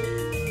moth?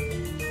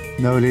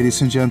 No,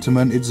 ladies and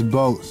gentlemen, it's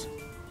both.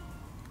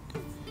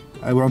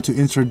 I want to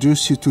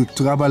introduce you to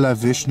Trabala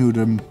Vishnou,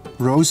 the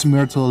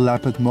Rose-Myrtle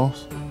Lappet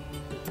Moth.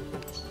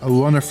 A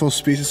wonderful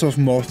species of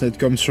moth that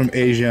comes from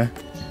Asia.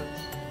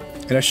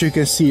 And as you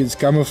can see, its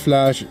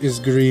camouflage is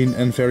green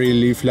and very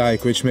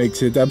leaf-like, which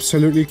makes it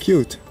absolutely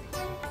cute.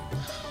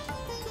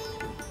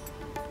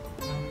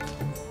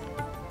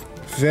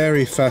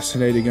 Very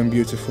fascinating and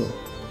beautiful.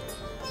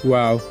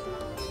 Wow.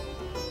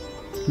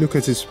 Look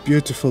at its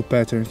beautiful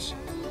patterns.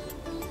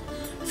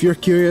 If you're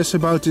curious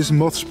about this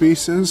moth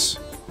species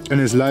and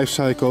its life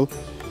cycle,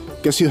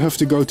 guess you have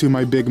to go to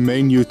my big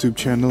main YouTube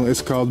channel.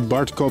 It's called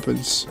Bart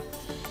Coppens.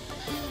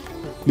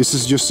 This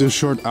is just a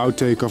short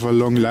outtake of a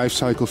long life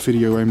cycle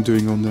video I'm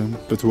doing on them.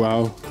 But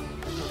wow.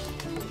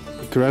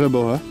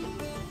 Incredible, huh?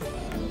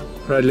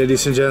 Right,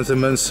 ladies and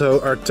gentlemen, so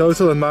our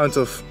total amount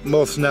of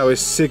moths now is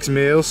 6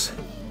 males.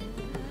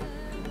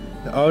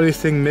 The only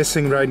thing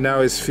missing right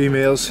now is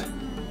females.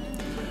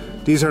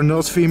 These are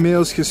not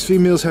females, because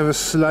females have a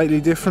slightly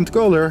different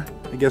color.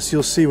 I guess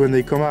you'll see when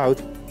they come out.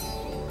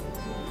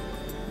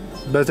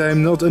 But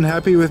I'm not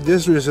unhappy with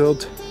this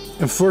result.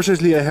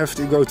 Unfortunately, I have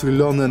to go to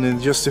London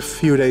in just a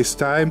few days'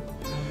 time.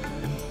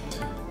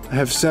 I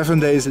have 7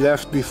 days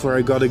left before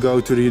I gotta go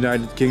to the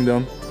United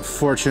Kingdom,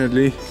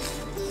 fortunately.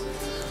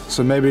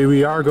 So maybe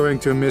we are going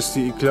to miss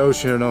the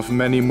eclosion of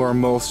many more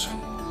moths.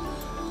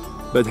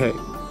 But hey.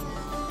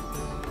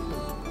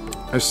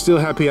 I'm still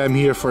happy I'm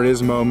here for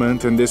this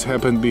moment, and this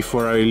happened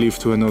before I leave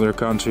to another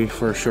country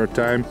for a short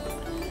time.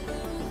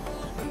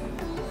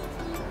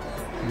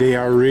 They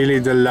are really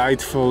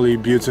delightfully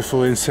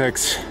beautiful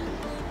insects.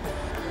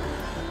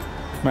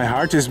 My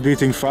heart is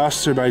beating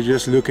faster by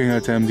just looking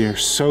at them. They are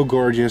so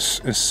gorgeous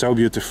and so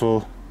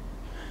beautiful.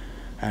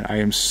 And I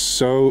am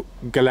so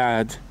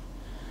glad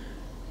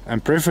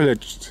and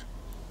privileged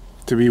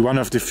to be one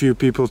of the few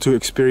people to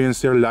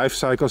experience their life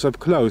cycles up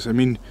close. I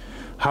mean,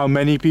 how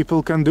many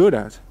people can do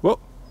that? Whoa,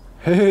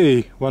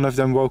 hey, one of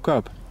them woke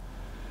up.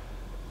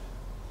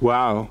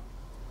 Wow,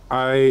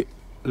 I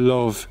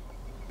love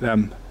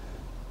them.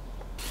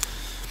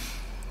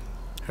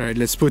 Alright,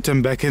 let's put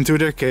them back into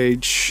their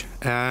cage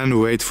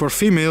and wait for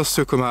females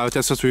to come out.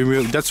 That's what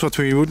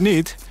we would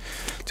need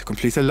to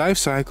complete a life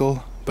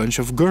cycle. Bunch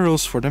of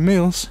girls for the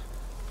males.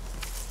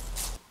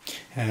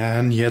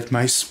 And yet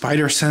my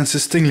spider sense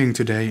is tingling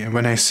today. And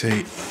when I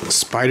say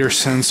spider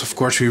sense, of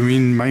course we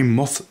mean my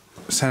moth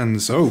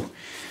sense. Oh,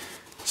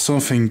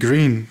 something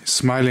green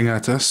smiling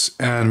at us,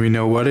 and we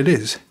know what it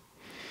is.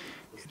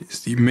 It is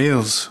the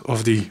males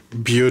of the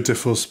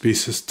beautiful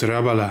species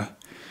Trabala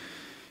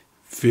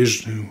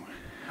Vishnou.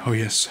 Oh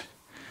yes.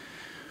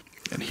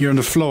 And here on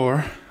the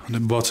floor, on the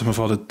bottom of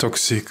all the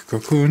toxic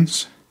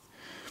cocoons,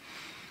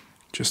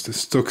 just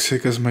as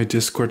toxic as my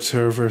Discord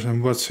servers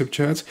and WhatsApp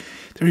chats,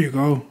 there you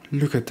go,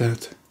 look at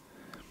that.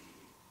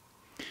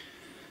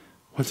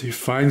 What a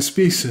fine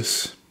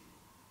species.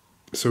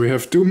 So we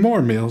have 2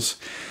 more males.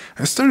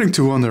 I'm starting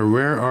to wonder,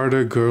 where are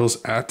the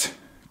girls at?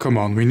 Come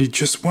on, we need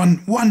just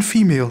one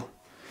female.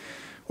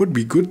 Would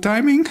be good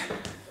timing.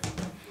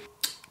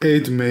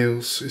 8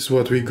 males is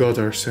what we got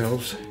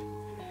ourselves.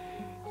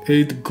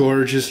 8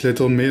 gorgeous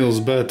little males,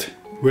 but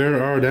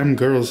where are them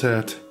girls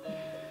at?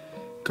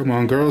 Come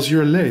on girls,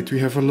 you're late. We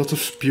have a lot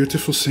of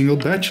beautiful single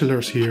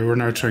bachelors here. We're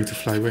now trying to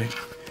fly away.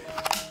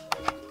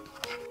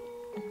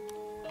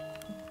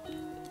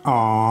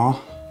 Aww,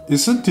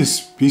 isn't this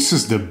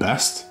species the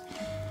best?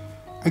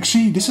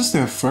 Actually, this is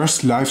the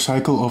first life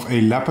cycle of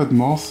a lappet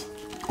moth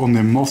on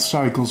the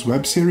MothCycles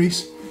web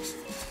series.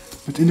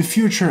 But in the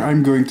future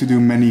I'm going to do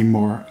many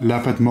more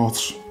lappet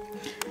moths.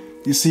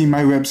 You see,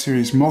 my web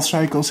series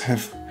MothCycles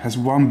has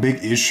one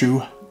big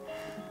issue.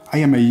 I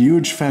am a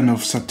huge fan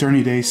of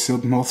Saturnidae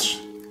silk moths,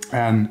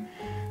 and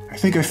I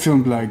think I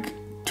filmed like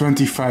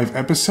 25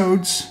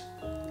 episodes,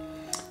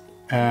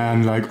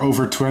 and like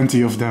over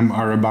 20 of them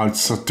are about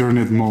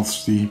Saturnid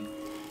moths, the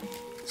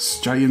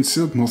giant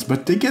silk moths,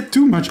 but they get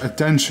too much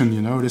attention,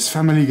 you know, this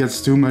family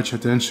gets too much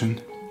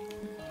attention.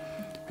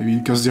 Maybe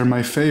because they're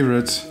my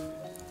favorites.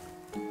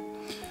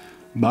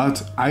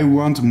 But I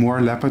want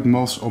more lappet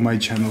moths on my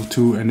channel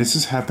too, and this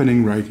is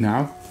happening right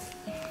now.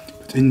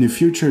 But in the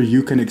future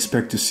you can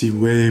expect to see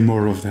way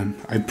more of them.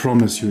 I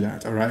promise you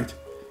that, alright?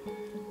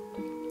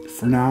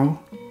 For now,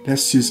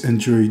 let's just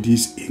enjoy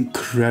these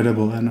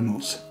incredible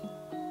animals.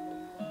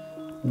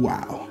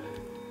 Wow,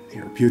 they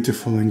are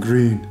beautiful and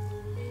green.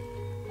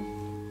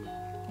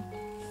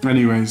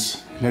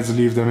 Anyways, let's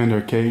leave them in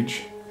their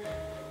cage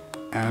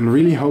and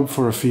really hope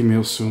for a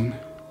female soon.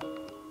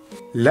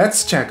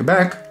 Let's check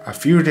back a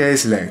few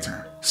days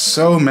later.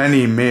 So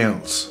many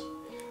males.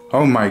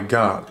 Oh my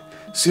god.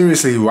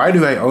 Seriously, why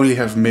do I only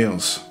have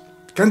males?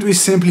 Can't we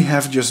simply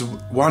have just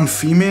one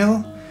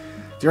female?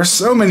 There are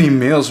so many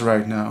males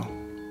right now.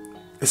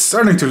 It's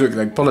starting to look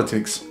like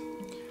politics.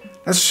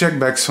 Let's check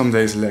back some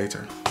days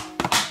later.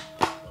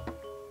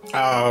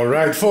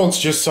 Alright folks,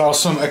 just saw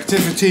some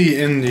activity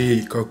in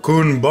the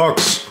cocoon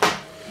box.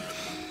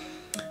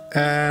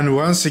 And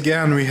once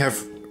again we have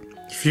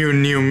a few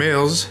new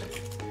males.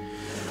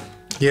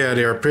 Yeah,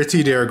 they are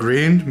pretty, they are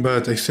green,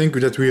 but I think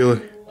that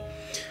we're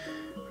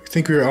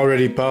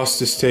already past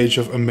the stage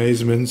of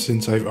amazement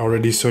since I've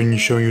already shown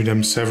you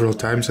them several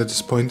times at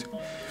this point.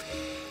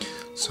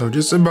 So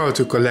just about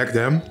to collect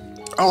them.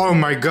 Oh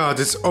my god,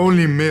 it's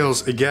only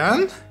males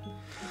again?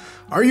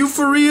 Are you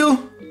for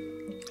real?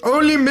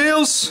 Only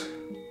males?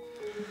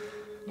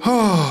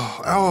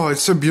 Oh,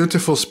 it's a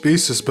beautiful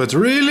species, but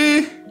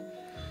really?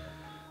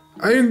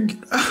 I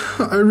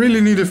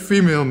really need a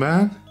female,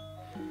 man.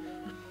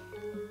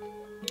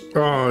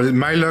 Oh,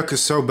 my luck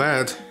is so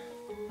bad.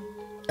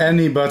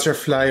 Any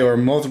butterfly or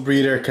moth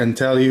breeder can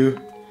tell you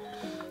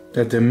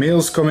that the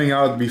males coming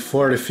out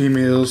before the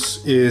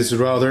females is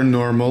rather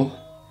normal.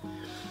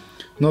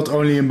 Not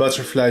only in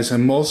butterflies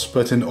and moths,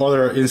 but in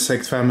other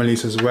insect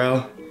families as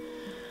well.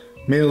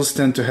 Males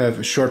tend to have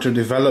a shorter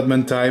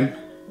development time.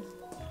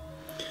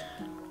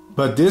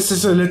 But this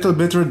is a little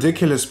bit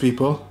ridiculous,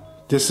 people.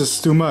 This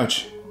is too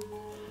much.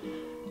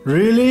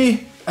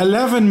 Really?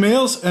 11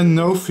 males and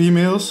no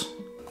females?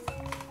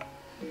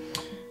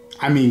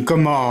 I mean,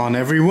 come on,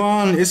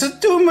 everyone. Is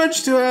it too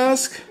much to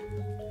ask?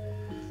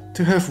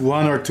 To have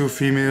 1 or 2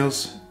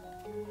 females?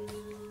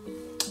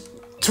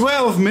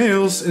 12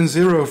 males and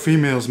 0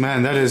 females,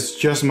 man, that is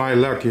just my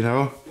luck, you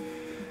know?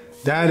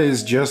 That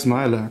is just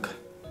my luck.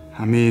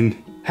 I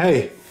mean,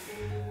 hey,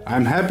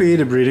 I'm happy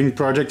the breeding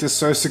project is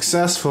so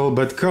successful,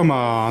 but come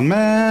on,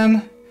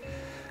 man.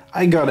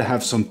 I gotta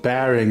have some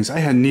pairings,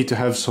 I need to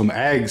have some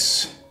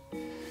eggs.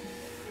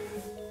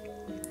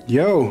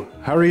 Yo,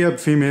 hurry up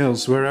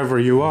females, wherever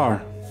you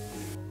are.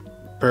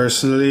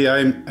 Personally,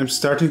 I'm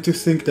starting to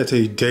think that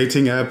a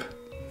dating app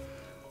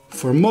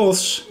for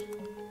moths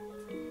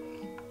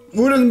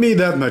wouldn't be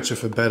that much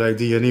of a bad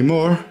idea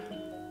anymore.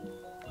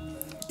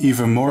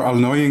 Even more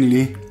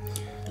annoyingly,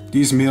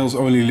 these males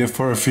only live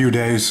for a few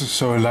days,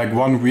 so in like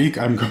 1 week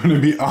I'm gonna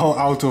be all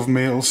out of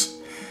males.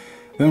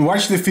 Then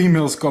watch the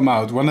females come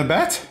out, wanna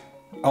bet?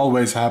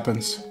 Always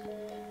happens.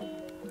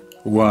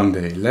 1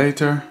 day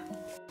later.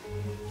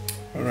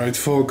 Alright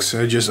folks,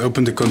 I just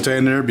opened the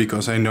container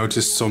because I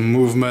noticed some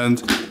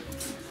movement.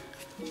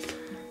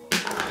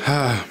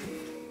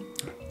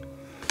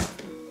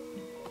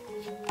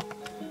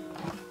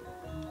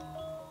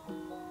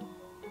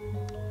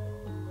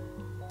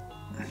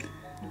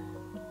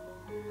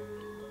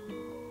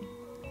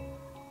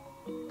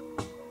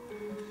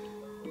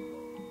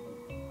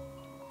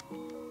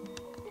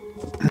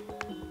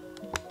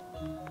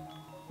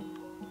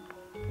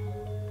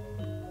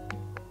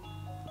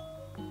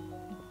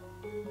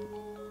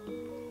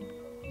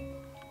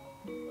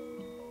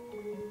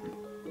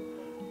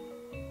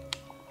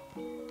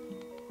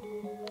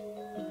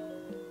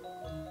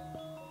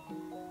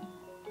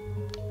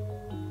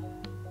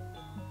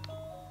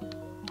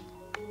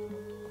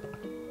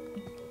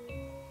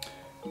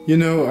 You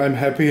know, I'm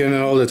happy and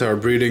all that our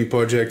breeding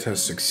project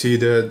has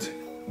succeeded,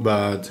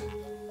 but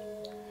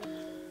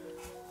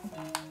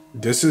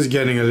this is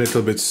getting a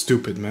little bit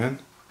stupid, man.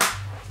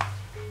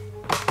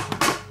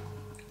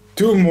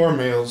 2 more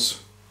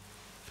males.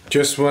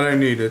 Just what I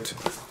needed.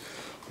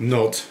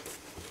 Not.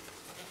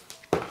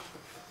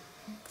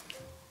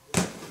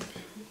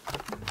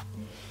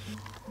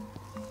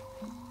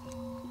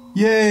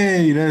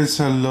 Yay, there's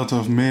a lot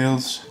of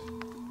males.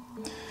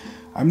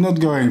 I'm not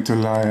going to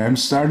lie, I'm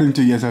starting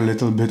to get a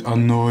little bit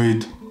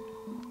annoyed.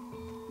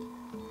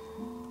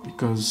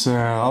 Because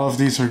all of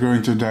these are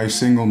going to die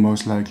single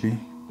most likely.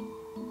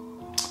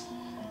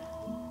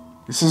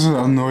 This is an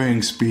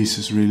annoying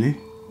species, really.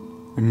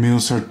 The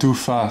males are too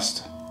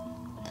fast.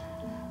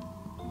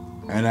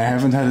 And I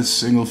haven't had a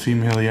single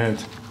female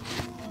yet.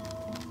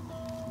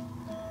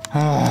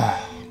 I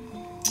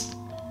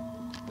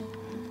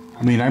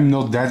mean, I'm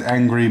not that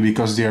angry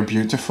because they are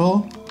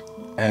beautiful.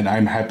 And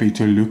I'm happy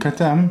to look at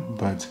them,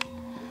 but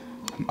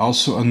I'm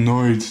also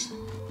annoyed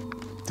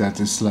that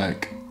it's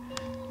like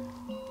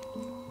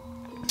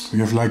we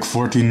have like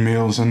 14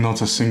 males and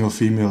not a single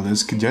female.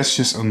 That's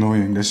just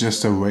annoying. That's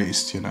just a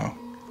waste, you know.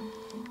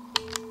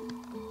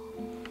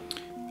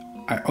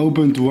 I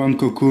opened one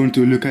cocoon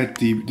to look at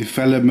the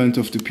development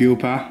of the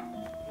pupa.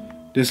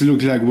 This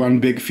looks like one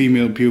big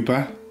female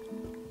pupa.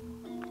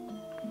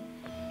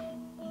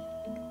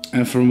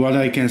 And from what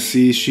I can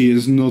see, she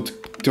is not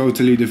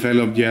totally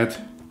developed yet.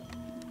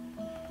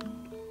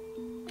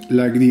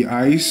 Like the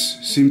eyes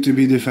seem to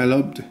be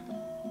developed,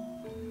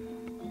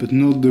 but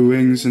not the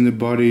wings and the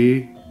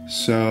body,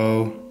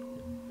 so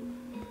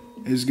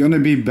it's gonna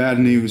be bad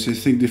news. I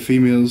think the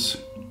females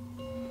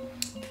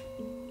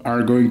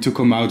are going to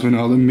come out when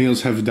all the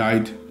males have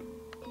died.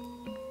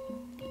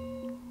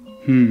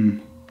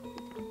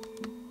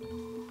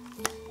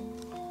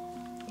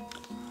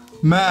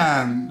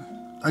 Man,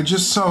 I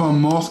just saw a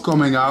moth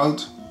coming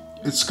out.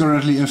 It's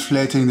currently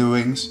inflating the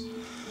wings.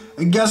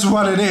 And guess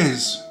what it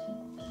is?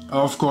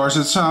 Of course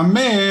it's a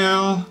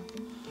male.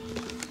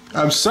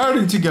 I'm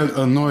starting to get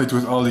annoyed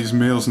with all these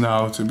males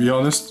now, to be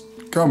honest.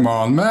 Come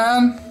on,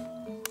 man.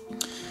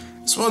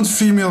 Is one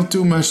female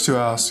too much to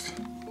ask?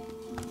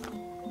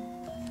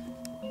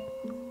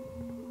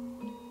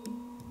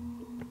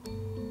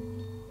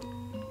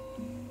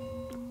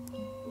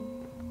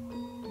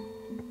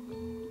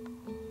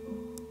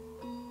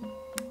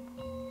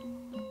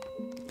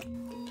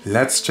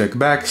 Let's check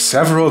back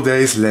several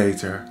days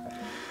later.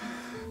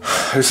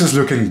 This is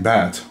looking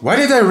bad. Why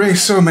did I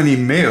raise so many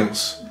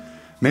males?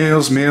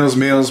 Males, males,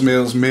 males,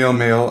 males, male,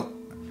 male.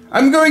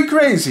 I'm going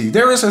crazy.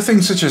 There is a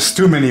thing such as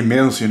too many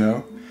males, you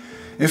know.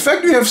 In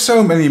fact, we have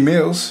so many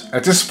males.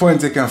 At this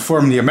point they can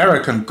form the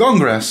American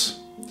Congress.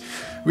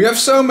 We have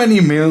so many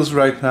males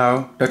right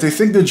now that they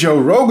think the Joe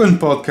Rogan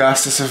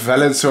podcast is a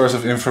valid source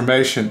of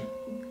information.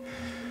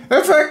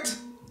 In fact,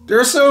 there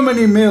are so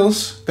many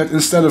males that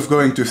instead of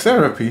going to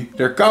therapy,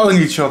 they're calling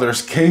each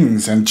other's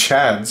kings and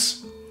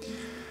chads.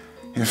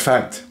 In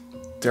fact,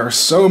 there are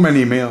so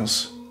many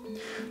males.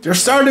 They're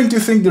starting to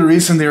think the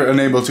reason they're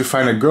unable to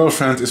find a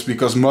girlfriend is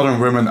because modern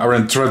women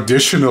aren't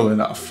traditional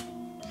enough.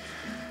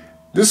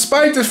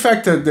 Despite the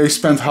fact that they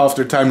spend half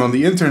their time on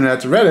the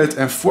internet, Reddit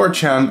and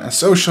 4chan and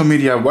social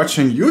media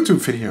watching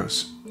YouTube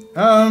videos.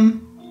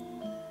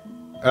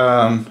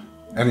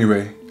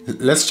 Anyway,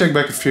 let's check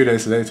back a few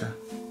days later.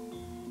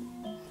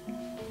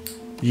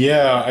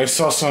 Yeah, I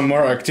saw some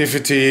more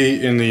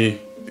activity in the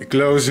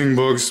closing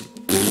books.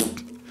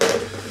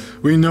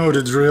 We know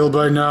the drill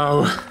by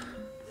now.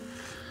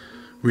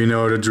 We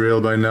know the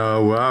drill by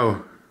now.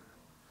 Wow.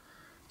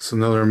 It's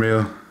another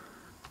male.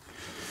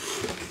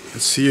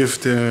 Let's see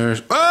if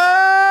there's...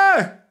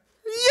 Ah!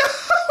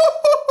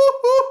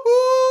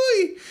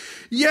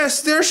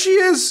 Yes, there she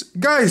is!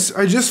 Guys,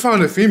 I just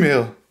found a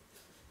female.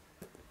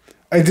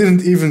 I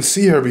didn't even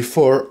see her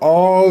before.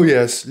 Oh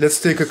yes, let's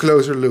take a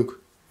closer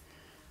look.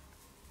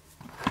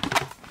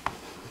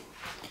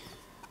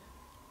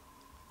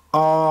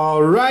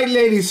 Alright,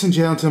 ladies and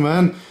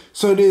gentlemen,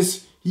 so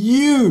this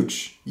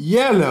huge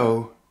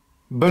yellow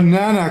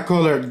banana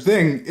colored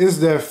thing is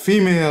the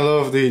female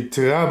of the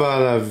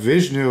Trabala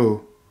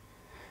Vishnou.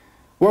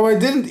 Well, I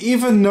didn't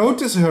even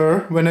notice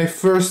her when I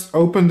first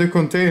opened the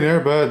container,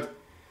 but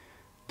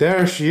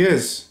there she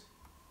is.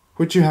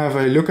 Would you have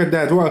a look at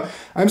that? Well,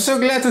 I'm so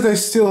glad that I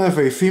still have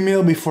a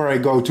female before I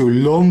go to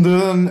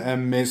London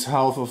and miss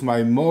half of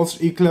my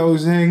moths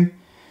e-closing.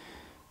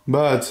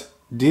 But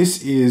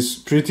this is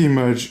pretty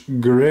much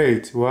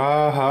great.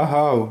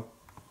 Wow.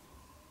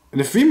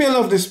 The female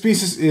of this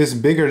species is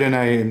bigger than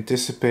I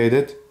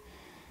anticipated,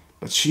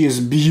 but she is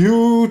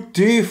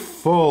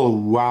beautiful.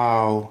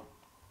 Wow.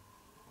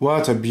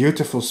 What a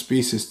beautiful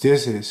species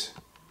this is.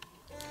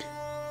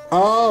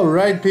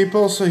 Alright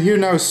people, so here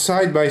now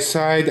side by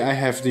side I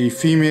have the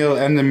female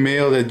and the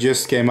male that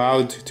just came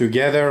out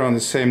together on the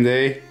same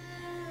day.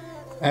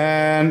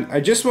 And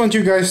I just want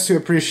you guys to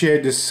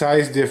appreciate the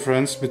size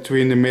difference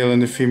between the male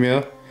and the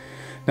female.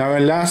 Now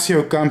in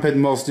Lasiocampidae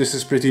moths this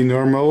is pretty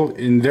normal.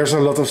 There's a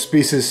lot of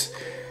species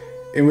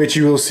in which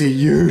you will see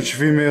huge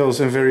females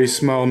and very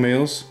small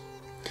males.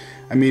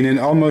 I mean, in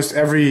almost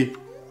every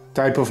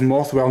type of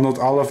moth, well, not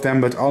all of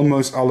them, but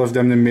almost all of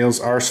them, the males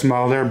are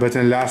smaller. But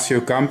in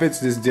Lasiocampidae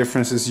this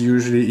difference is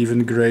usually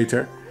even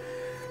greater.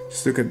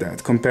 Just look at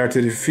that. Compared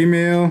to the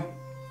female,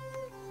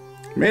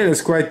 male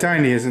is quite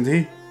tiny, isn't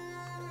he?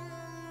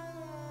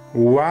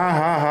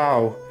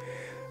 Wow!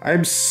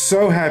 I'm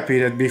so happy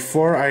that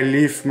before I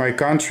leave my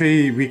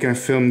country we can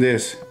film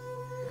this.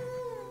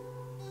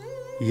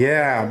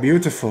 Yeah,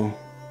 beautiful.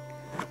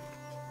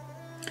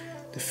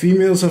 The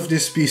females of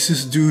this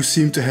species do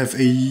seem to have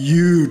a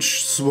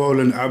huge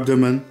swollen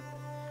abdomen.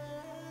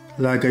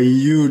 Like a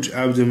huge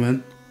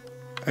abdomen.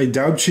 I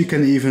doubt she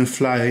can even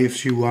fly if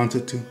she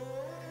wanted to.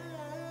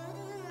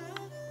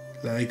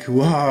 Like,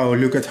 wow,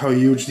 look at how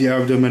huge the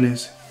abdomen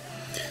is.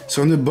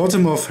 So on the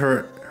bottom of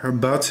her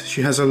butt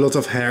she has a lot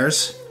of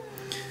hairs.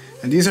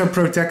 And these are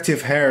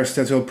protective hairs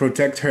that will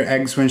protect her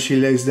eggs when she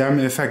lays them.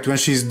 In fact, when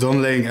she's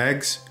done laying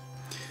eggs,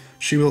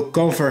 she will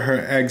cover her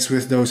eggs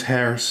with those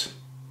hairs.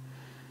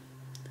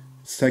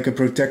 It's like a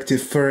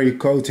protective furry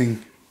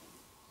coating.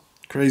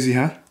 Crazy,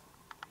 huh?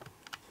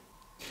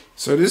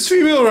 So this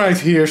female right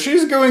here,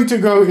 she's going to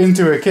go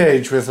into a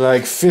cage with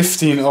like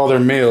 15 other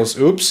males.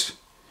 Oops.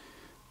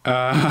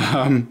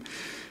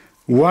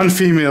 One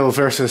female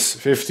versus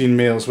 15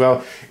 males.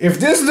 Well, if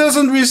this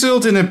doesn't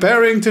result in a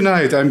pairing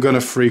tonight, I'm gonna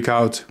freak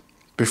out.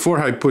 Before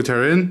I put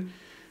her in,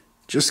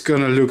 just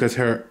gonna look at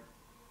her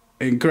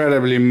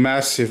incredibly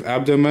massive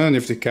abdomen.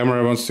 If the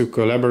camera wants to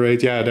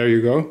collaborate, yeah, there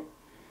you go.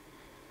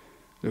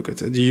 Look at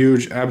that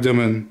huge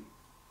abdomen.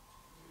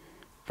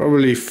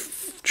 Probably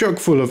chock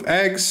full of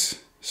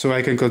eggs, so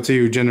I can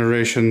continue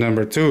generation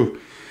number 2.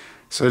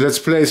 So let's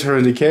place her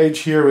in the cage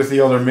here with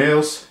the other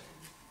males.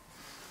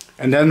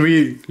 And then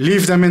we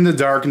leave them in the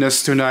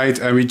darkness tonight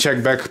and we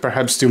check back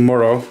perhaps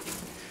tomorrow.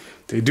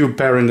 They do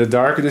pair in the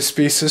dark, this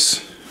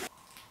species.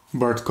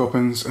 Bart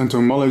Coppens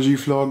entomology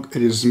vlog.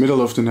 It is middle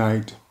of the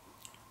night.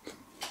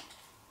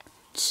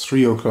 It's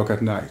 3 o'clock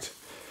at night.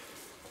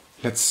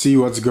 Let's see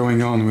what's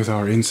going on with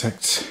our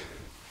insects.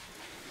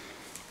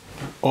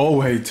 Oh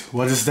wait,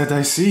 what is that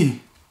I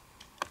see?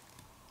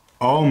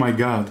 Oh my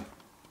god.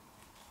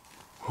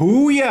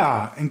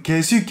 Hoo-yah! In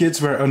case you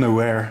kids were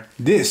unaware,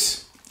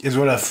 this is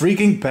what a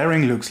freaking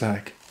pairing looks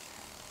like.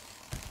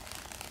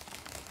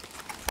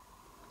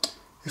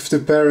 If the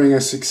pairing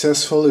is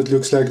successful, it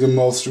looks like the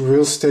moths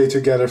will stay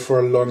together for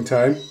a long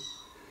time.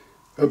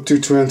 up to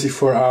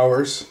 24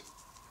 hours,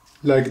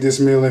 like this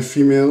male and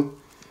female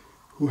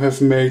who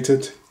have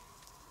mated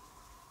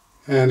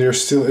and they're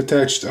still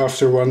attached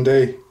after 1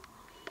 day.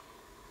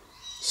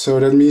 So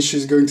that means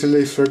she's going to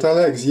lay fertile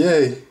eggs,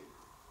 yay!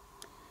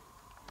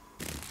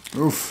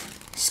 Oof,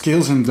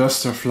 scales and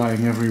dust are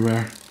flying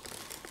everywhere.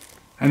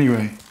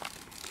 Anyway.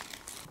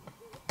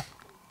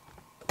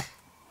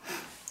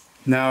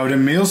 Now the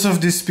males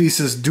of this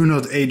species do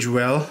not age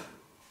well.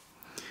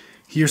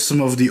 Here's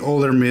some of the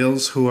older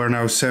males who are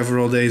now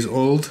several days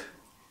old.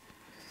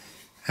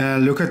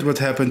 And look at what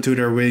happened to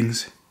their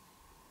wings.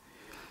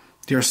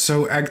 They are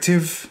so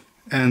active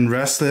and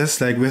restless,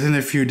 like within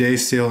a few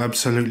days they'll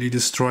absolutely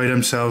destroy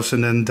themselves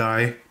and then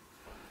die.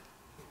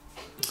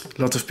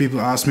 A lot of people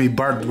ask me,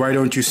 Bart, why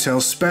don't you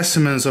sell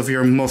specimens of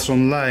your moths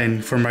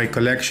online for my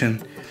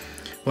collection?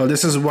 Well,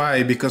 this is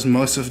why, because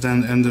most of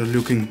them end up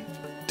looking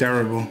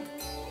terrible.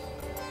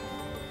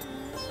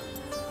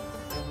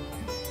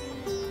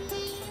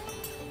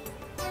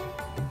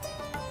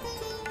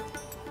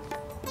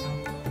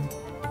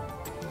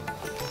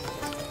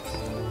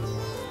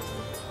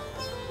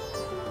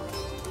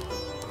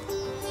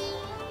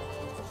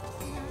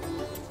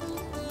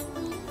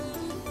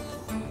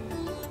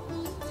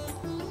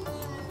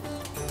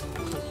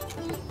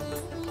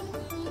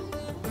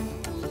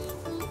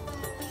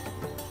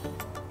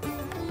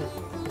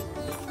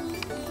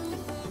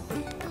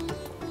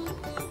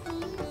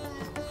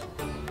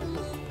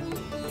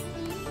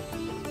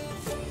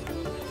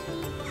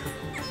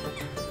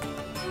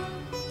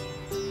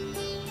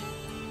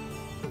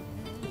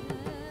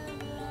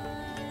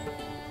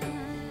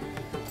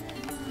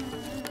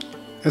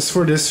 As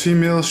for this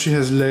female, she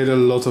has laid a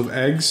lot of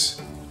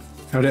eggs.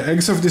 Now the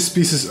eggs of this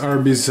species are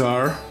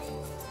bizarre,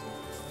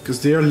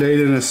 because they are laid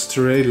in a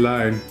straight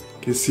line.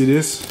 Can you see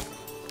this?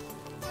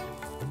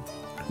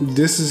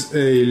 This is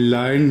a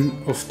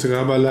line of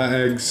Trabala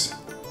eggs.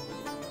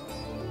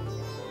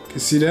 Can you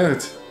see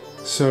that?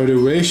 So the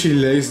way she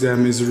lays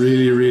them is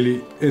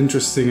really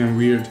interesting and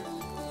weird.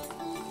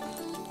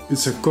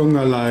 It's a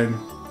conga line.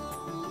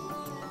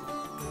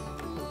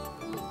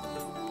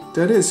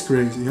 That is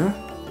crazy, huh?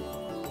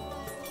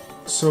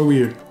 So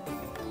weird.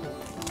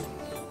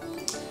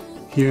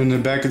 Here in the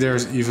back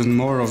there's even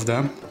more of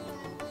them,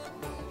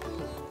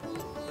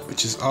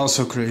 which is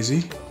also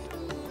crazy.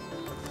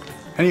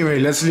 Anyway,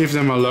 let's leave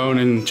them alone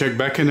and check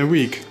back in a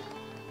week.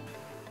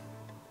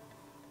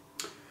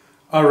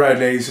 Alright,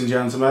 ladies and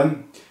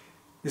gentlemen,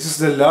 this is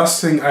the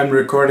last thing I'm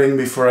recording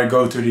before I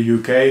go to the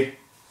UK.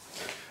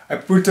 I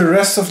put the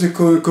rest of the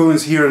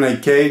cocoons here in a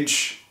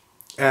cage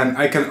and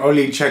I can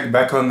only check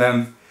back on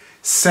them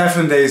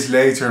 7 days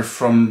later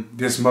from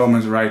this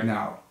moment right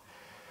now.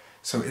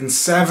 So in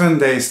 7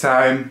 days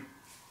time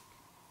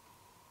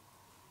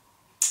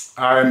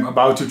I'm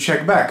about to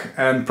check back,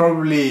 and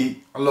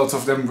probably a lot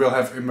of them will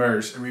have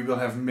emerged and we will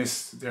have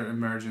missed their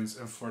emergence,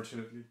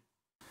 unfortunately.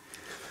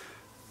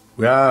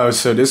 Wow,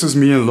 so this is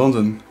me in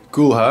London.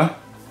 Cool, huh?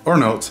 Or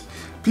not?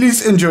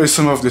 Please enjoy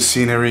some of the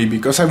scenery,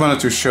 because I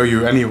wanted to show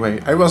you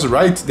anyway. I was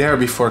right there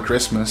before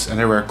Christmas and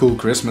there were cool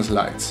Christmas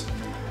lights.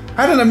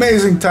 I had an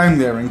amazing time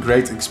there and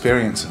great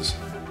experiences.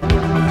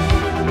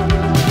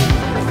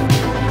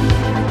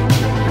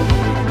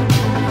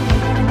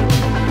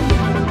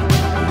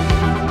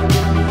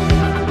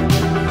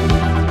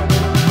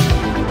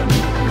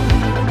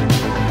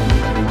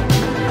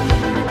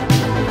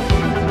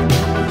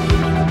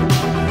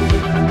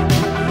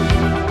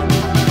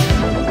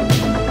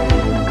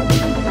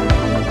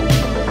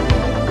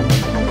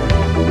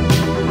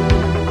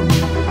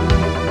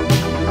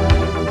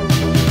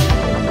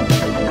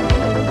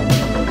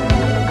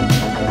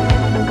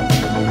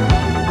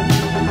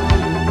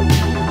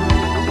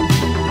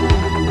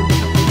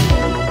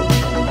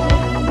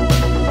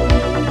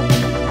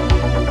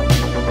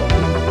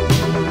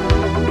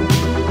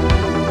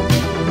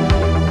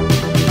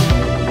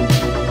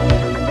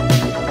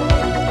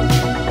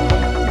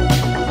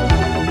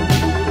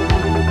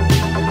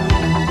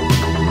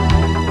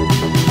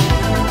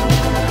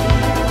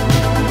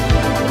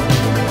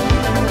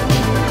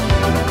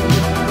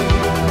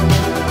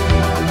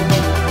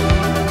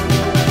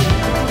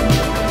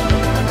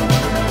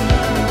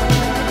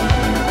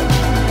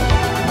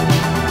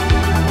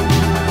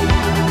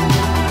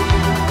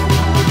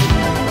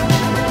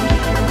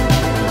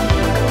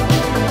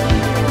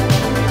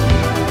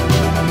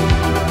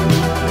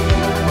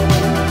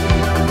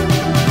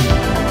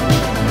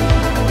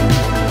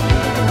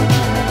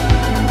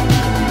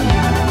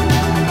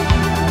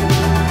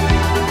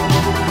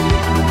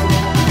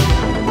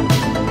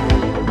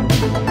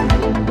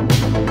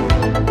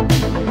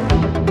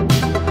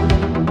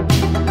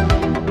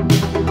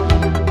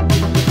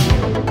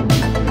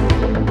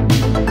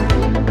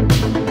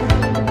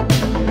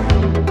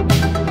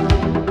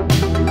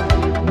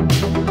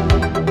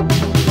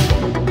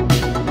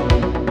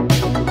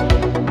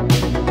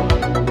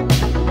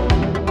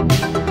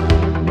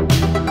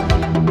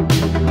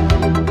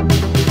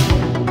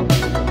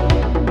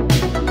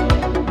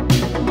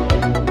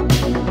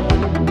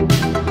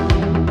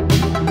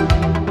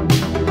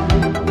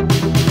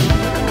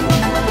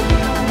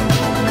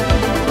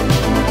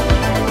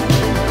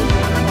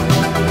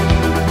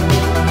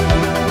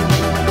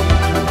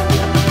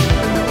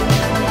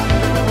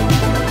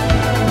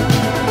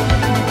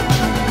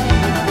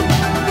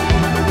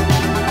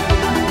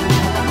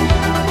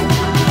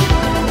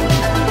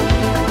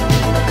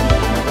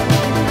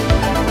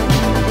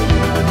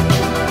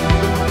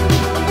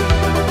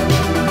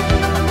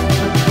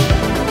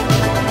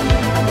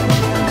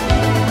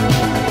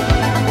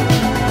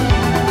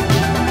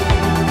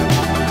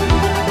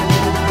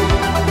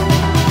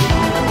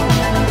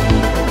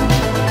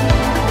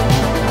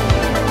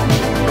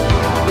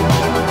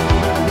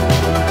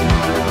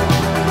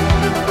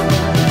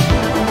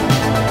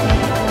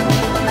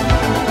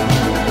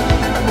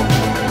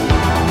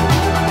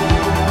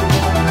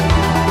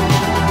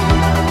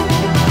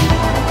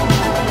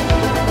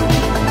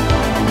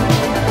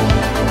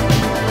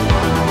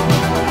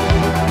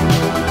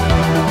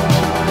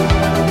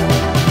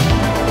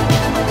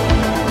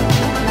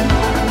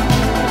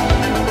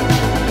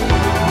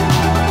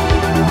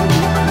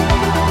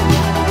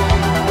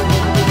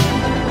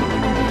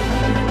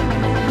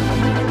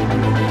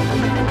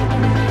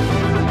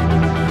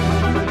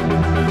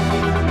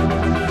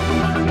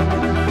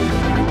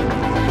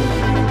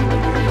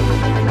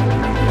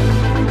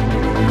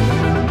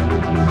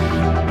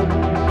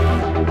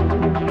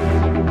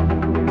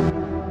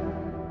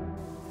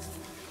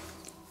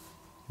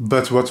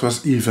 But what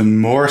was even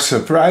more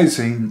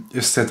surprising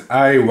is that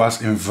I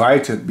was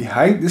invited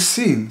behind the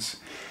scenes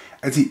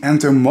at the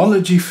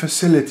entomology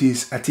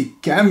facilities at the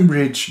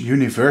Cambridge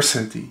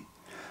University.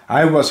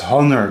 I was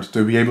honored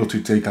to be able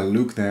to take a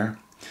look there.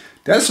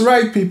 That's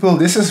right, people,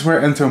 this is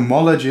where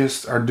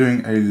entomologists are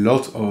doing a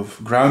lot of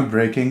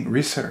groundbreaking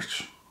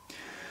research.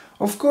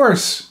 Of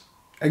course,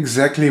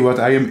 exactly what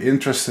I am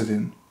interested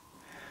in.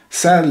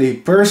 Sadly,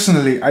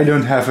 personally, I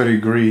don't have a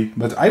degree,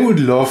 but I would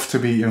love to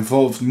be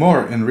involved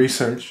more in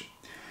research.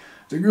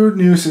 The good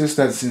news is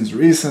that since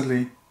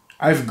recently,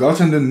 I've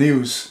gotten the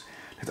news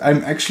that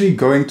I'm actually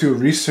going to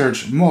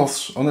research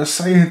moths on a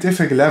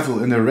scientific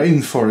level in the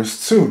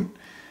rainforest soon.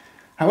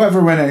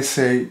 However, when I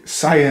say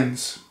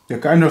science, the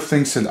kind of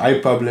things that I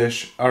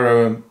publish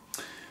are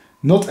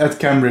not at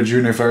Cambridge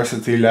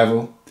University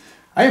level.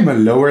 I am a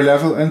lower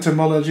level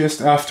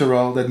entomologist after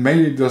all that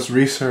mainly does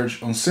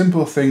research on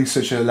simple things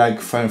such as like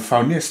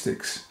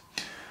faunistics.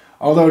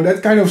 Although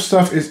that kind of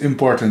stuff is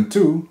important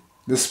too,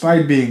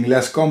 despite being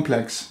less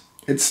complex,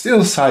 it's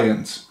still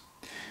science.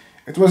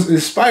 It was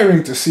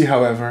inspiring to see,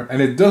 however,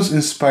 and it does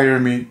inspire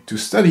me to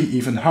study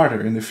even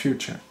harder in the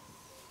future.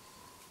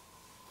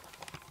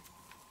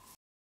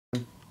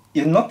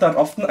 Yeah, not that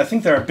often. I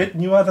think they're a bit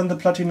newer than the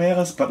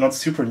Platimeres, but not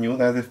super new.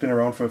 They've been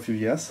around for a few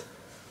years.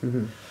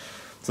 Mm-hmm.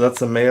 So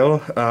that's a male.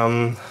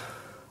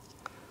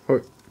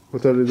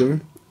 What are they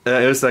doing?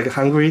 It was like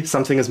hungry,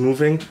 something is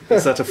moving.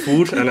 Is that a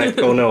food? And like,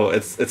 oh no,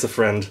 it's a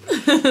friend.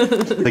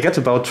 They get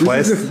about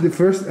twice. This is the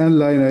first ant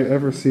lion I've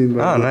ever seen.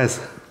 Nice.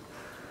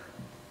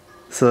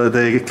 So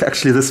they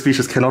actually, this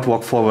species cannot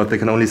walk forward. They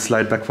can only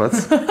slide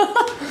backwards.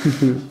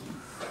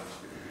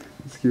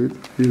 It's cute.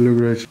 You look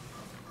rich.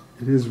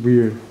 It is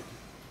weird.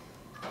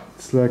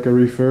 It's like a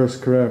reverse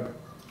crab.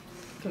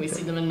 Can we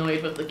see them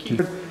annoyed with the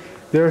cube?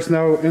 There's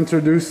now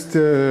introduced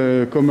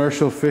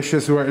commercial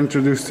fishes who are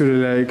introduced to the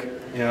lake.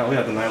 Yeah, oh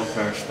yeah, the Nile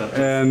perch.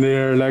 And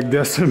they're like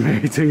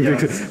decimating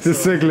the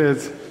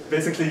cichlids.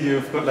 Basically,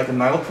 you've got like a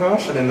Nile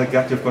perch, and in the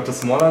gut you've got a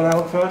smaller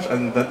Nile perch,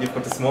 and then you've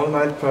got a small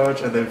Nile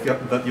perch, and then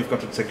you've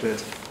got a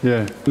cichlid.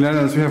 Yeah. In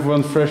Netherlands we have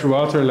one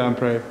freshwater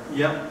lamprey.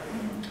 Yeah.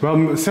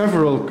 Well,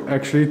 several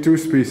actually, 2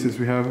 species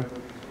we have.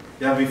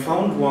 Yeah, we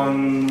found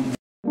one.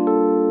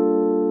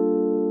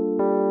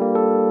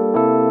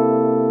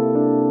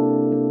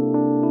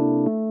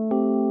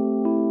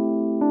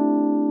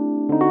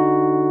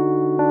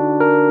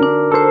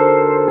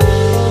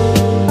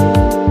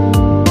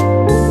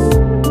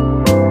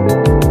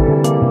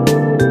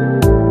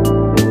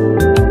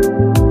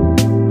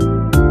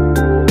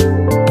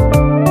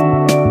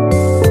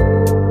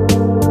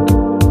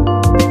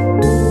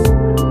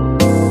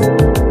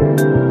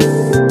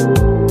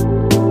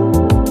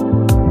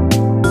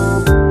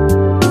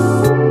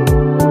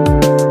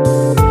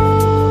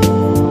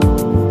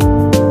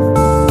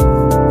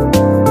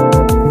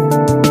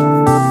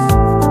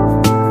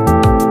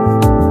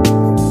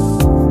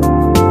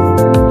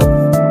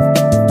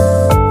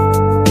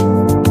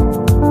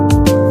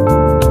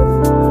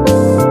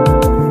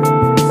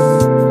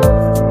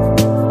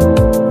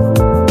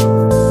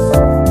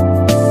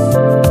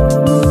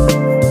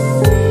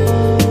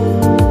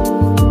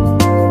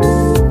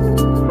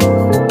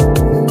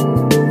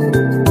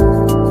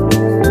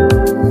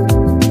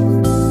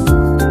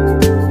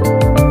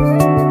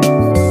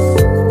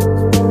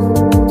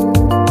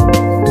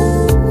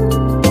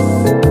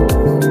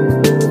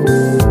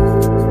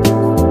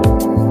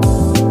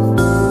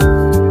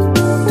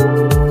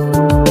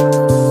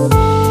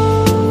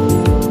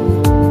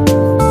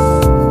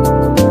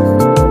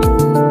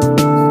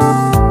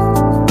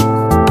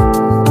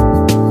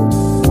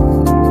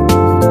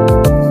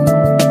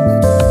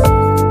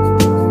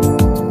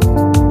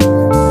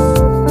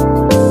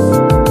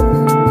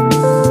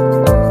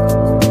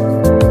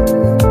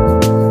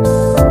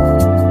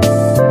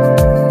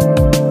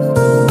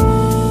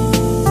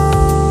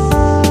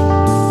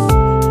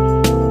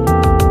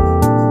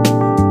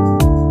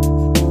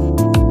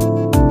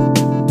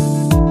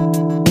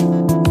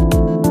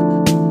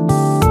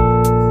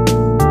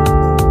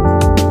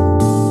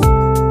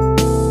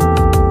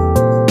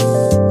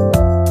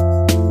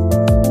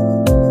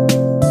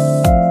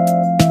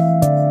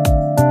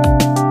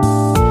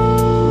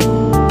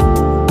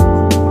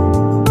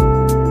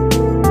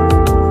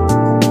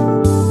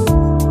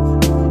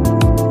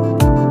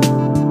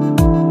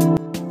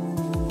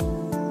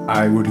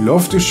 I would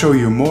love to show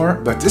you more,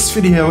 but this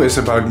video is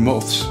about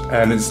moths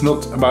and it's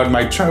not about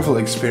my travel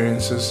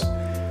experiences.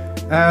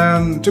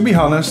 And to be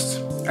honest,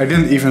 I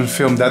didn't even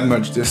film that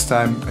much this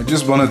time. I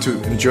just wanted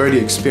to enjoy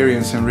the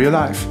experience in real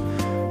life.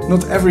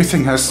 Not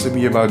everything has to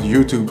be about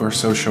YouTube or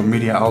social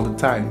media all the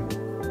time.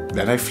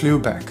 Then I flew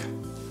back.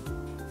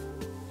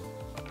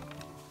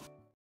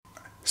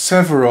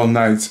 Several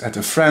nights at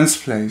a friend's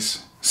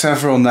place,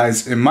 several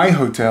nights in my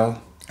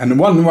hotel, and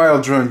one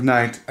wild drunk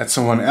night at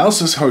someone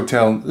else's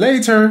hotel.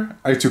 Later,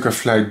 I took a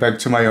flight back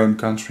to my own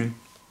country.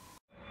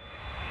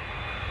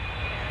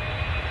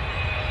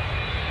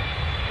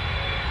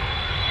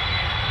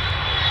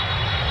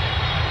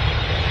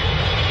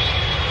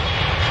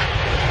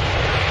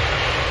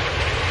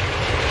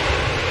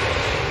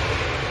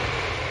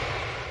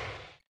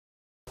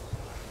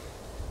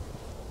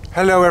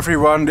 Hello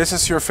everyone, this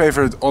is your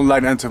favorite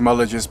online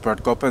entomologist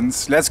Bart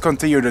Coppens. Let's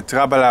continue the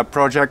Trabala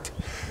project.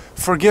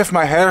 Forgive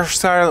my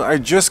hairstyle, I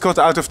just got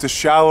out of the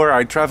shower,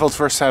 I traveled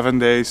for 7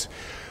 days.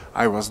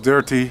 I was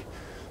dirty.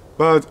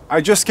 But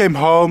I just came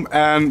home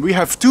and we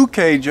have 2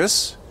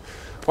 cages.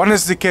 One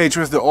is the cage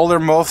with the older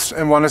moths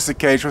and one is the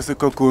cage with the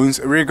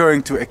cocoons. We're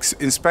going to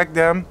inspect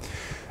them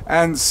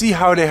and see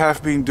how they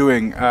have been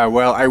doing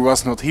while I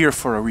was not here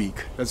for a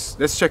week.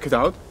 Let's check it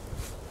out.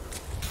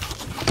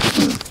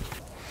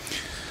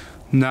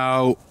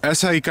 Now,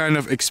 as I kind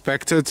of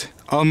expected,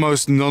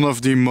 almost none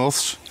of the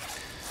moths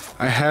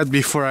I had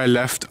before I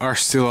left are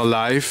still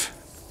alive.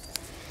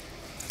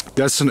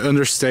 That's an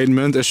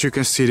understatement. As you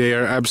can see, they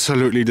are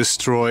absolutely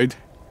destroyed.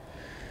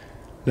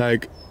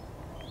 Like,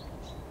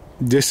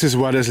 this is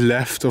what is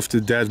left of the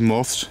dead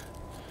moths.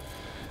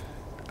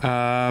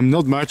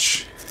 Not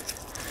much.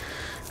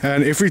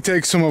 And if we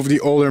take some of the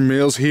older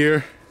males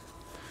here,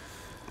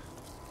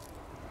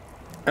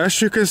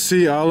 as you can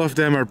see, all of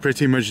them are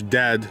pretty much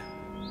dead.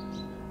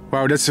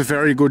 Wow, that's a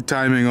very good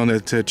timing on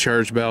that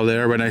church bell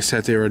there when I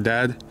said they were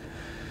dead.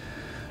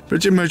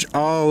 Pretty much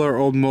all our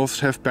old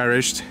moths have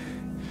perished.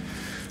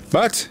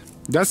 But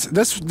that's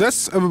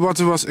what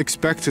was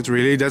expected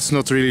really. That's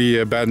not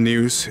really bad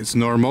news, it's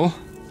normal.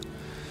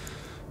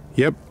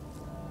 Yep,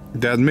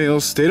 dead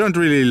males, they don't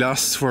really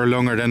last for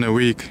longer than a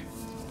week.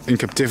 In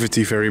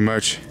captivity very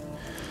much.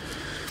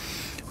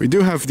 We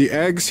do have the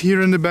eggs here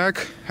in the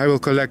back. I will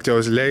collect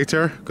those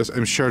later, because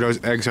I'm sure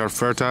those eggs are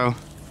fertile.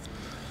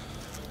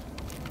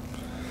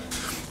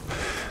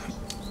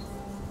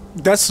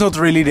 That's not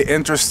really the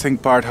interesting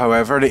part,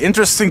 however. The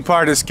interesting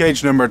part is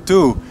cage number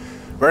 2,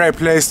 where I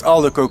placed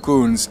all the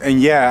cocoons. And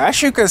yeah,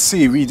 as you can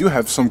see, we do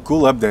have some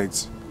cool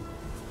updates.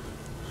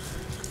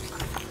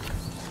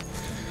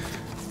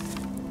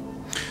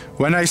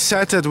 When I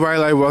said that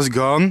while I was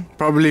gone,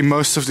 probably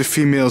most of the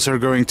females are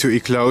going to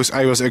eclose,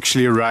 I was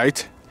actually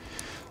right.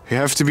 You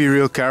have to be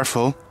real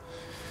careful,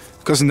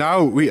 because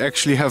now we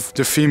actually have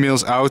the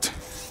females out.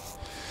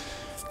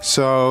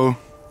 So,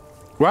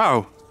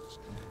 wow.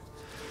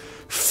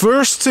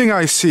 First thing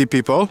I see,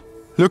 people,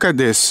 look at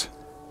this.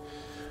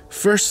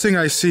 First thing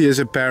I see is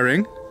a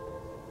pairing.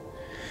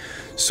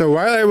 So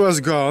while I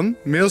was gone,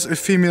 males and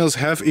females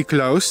have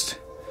eclosed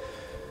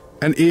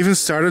and even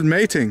started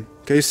mating.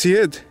 Can you see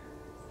it?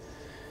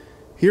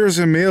 Here's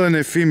a male and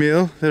a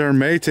female that are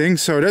mating,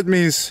 so that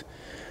means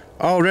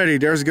already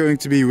there's going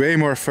to be way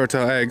more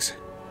fertile eggs.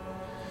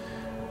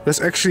 That's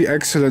actually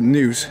excellent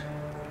news.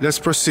 Let's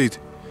proceed.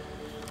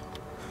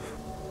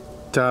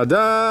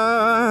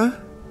 Ta-da!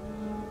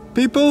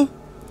 People,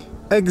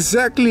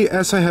 exactly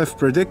as I have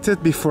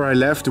predicted before I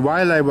left,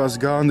 while I was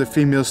gone the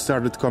females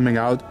started coming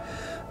out.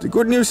 The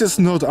good news is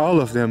not all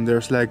of them.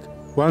 There's like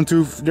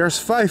there's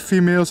 5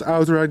 females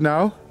out right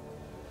now.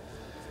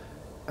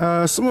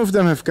 Some of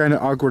them have kind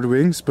of awkward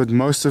wings, but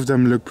most of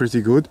them look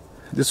pretty good.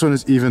 This one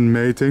is even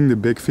mating, the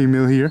big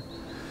female here.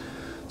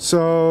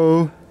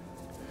 So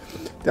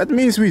that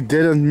means we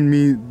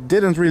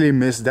didn't really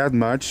miss that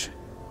much.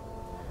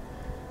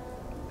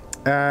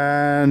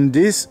 And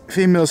these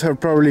females are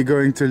probably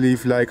going to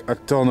leave like a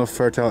ton of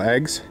fertile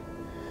eggs,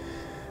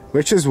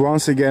 which is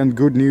once again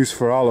good news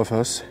for all of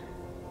us.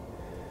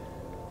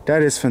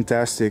 That is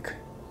fantastic.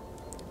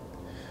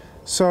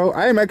 So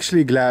I'm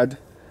actually glad.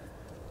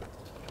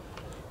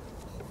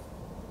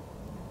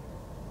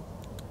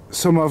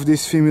 Some of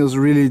these females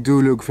really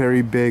do look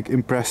very big,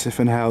 impressive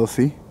and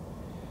healthy,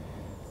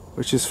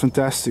 which is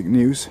fantastic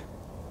news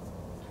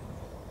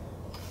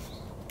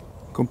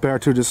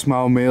compared to the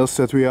small males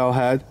that we all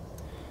had.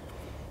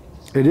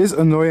 It is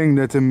annoying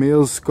that the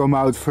males come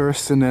out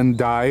first and then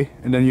die,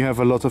 and then you have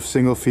a lot of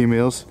single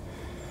females.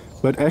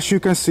 But as you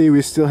can see,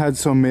 we still had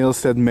some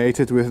males that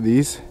mated with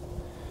these.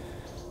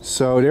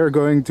 So they're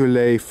going to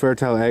lay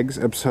fertile eggs,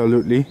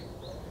 absolutely.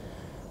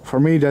 For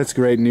me that's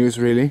great news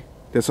really.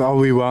 That's all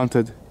we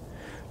wanted.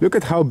 Look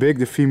at how big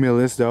the female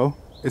is though.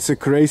 It's a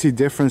crazy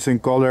difference in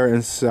color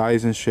and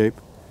size and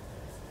shape.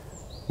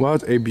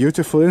 What a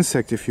beautiful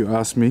insect if you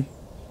ask me.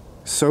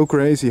 So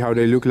crazy how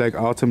they look like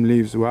autumn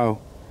leaves, wow.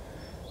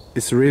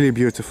 It's really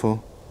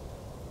beautiful.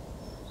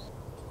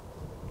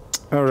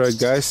 Alright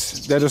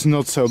guys, that is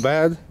not so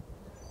bad.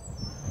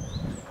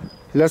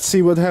 Let's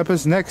see what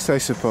happens next, I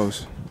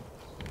suppose.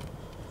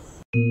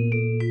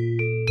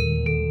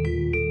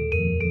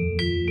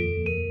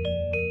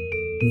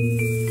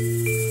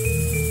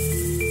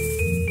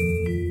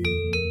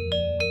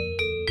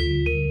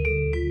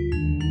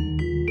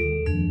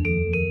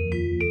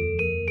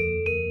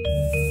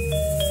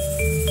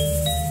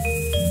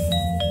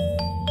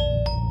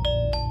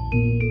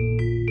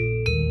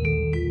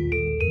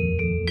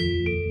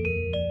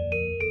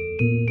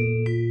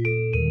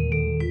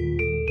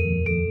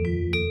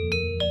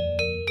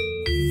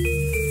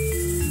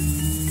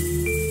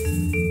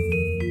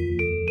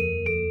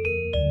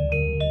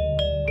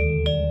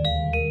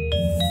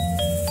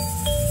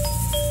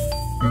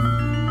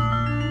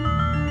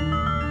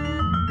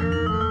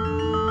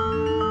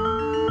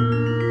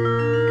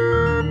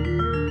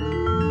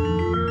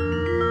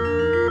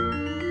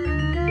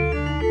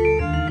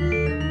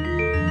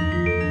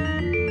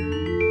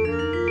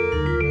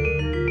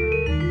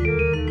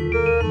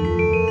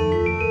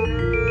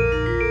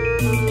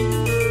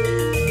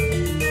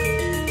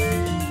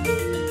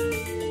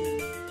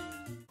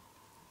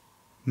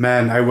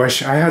 Man, I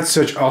wish I had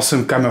such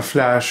awesome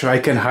camouflage so I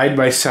can hide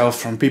myself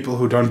from people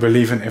who don't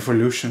believe in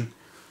evolution.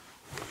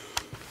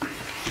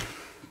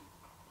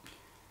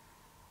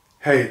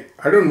 Hey,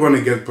 I don't want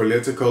to get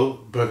political,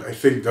 but I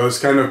think those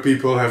kind of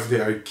people have the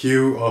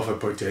IQ of a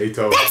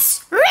potato.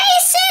 That's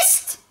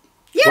racist!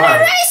 You're Why?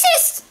 a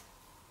racist!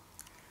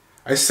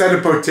 I said a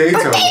potato.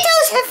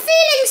 Potatoes have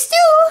feelings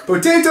too!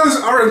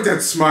 Potatoes aren't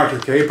that smart,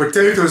 okay?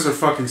 Potatoes are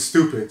fucking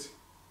stupid.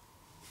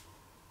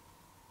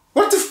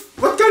 What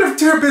kind of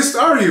therapist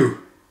are you?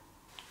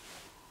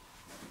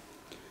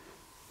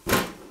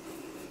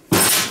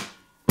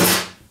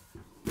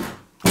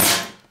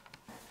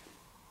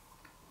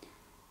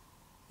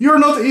 You're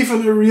not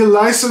even a real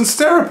licensed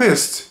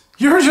therapist.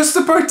 You're just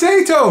a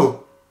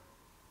potato.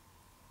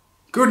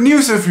 Good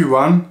news,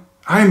 everyone.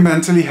 I'm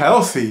mentally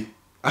healthy.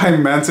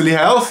 I'm mentally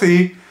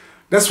healthy.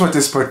 That's what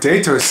this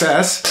potato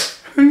says.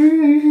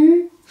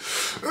 No,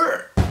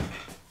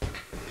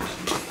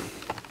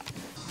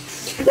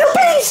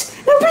 please!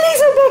 No,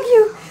 please, I beg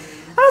you!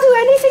 I'll do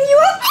anything you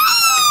want.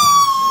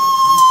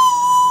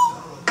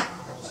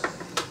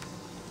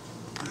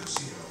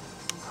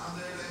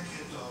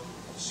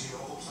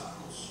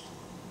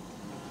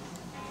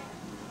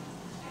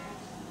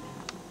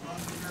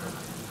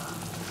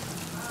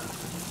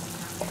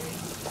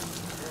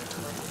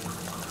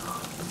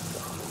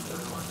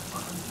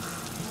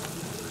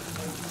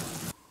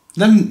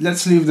 Then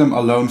let's leave them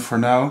alone for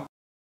now.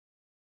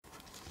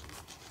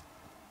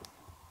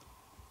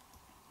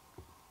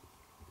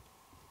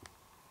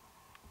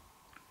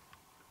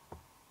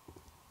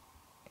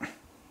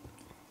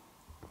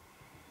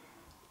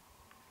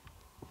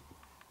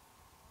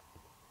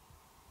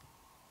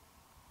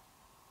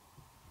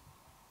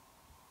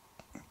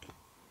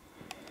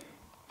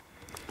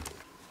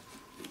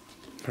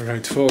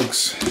 Alright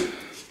folks,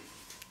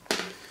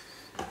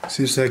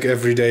 seems like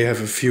every day I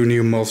have a few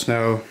new moths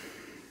now.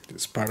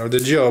 It's part of the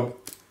job.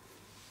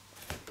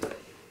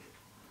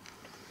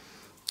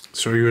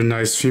 So you're a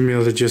nice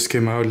female that just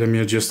came out. Let me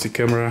adjust the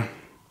camera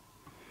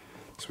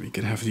so we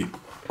can have the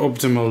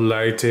optimal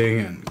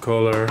lighting and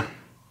color.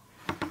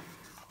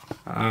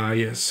 Ah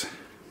yes,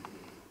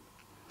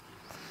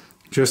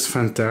 just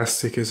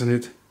fantastic, isn't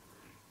it?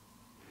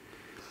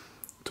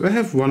 Do I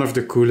have one of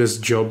the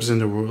coolest jobs in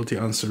the world? The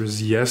answer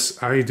is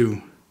yes, I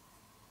do.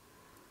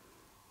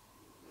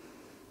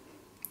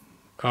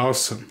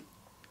 Awesome.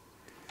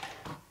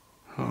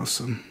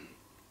 Awesome.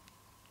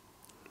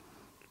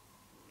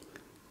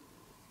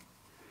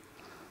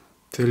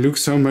 They look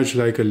so much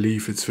like a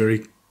leaf, it's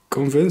very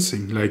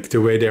convincing, like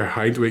the way their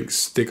hind wings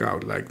stick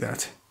out like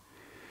that.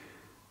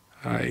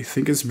 I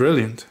think it's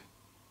brilliant.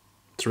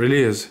 It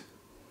really is.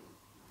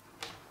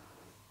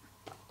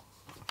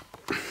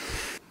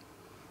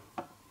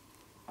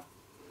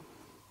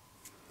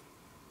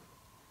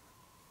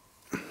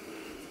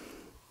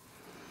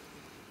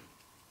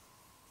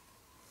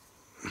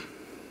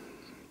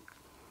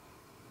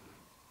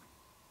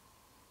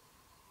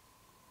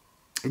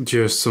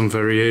 Just some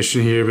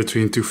variation here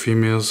between two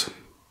females.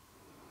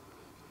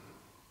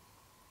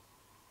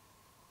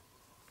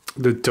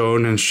 The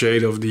tone and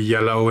shade of the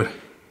yellow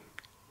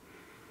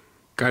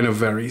kind of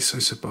varies, I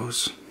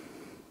suppose.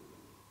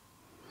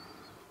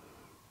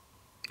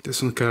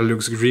 This one kind of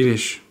looks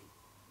greenish,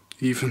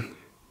 even.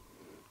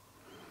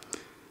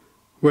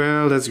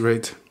 Well, that's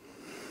great.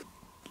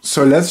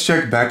 So let's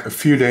check back a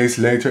few days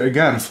later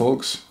again,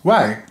 folks.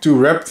 Why? To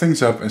wrap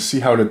things up and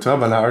see how the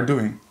Trabala are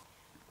doing.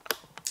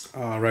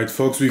 Alright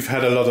folks, we've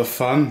had a lot of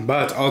fun,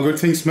 but all good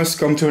things must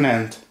come to an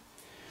end.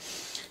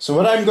 So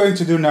what I'm going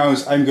to do now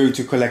is I'm going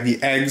to collect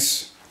the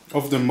eggs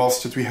of the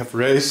moths that we have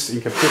raised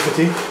in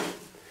captivity.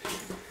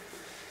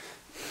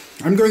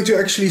 I'm going to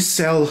actually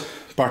sell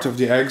part of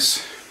the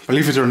eggs,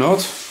 believe it or not.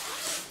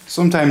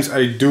 Sometimes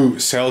I do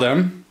sell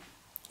them,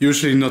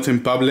 usually not in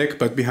public,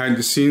 but behind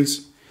the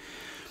scenes,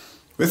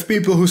 with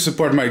people who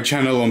support my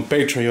channel on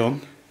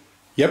Patreon.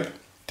 Yep,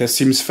 that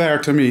seems fair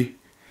to me.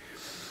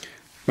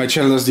 My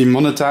channel is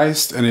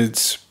demonetized and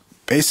it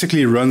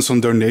basically runs on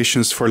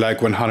donations for like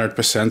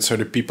 100%, so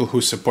the people who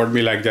support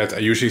me like that, I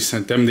usually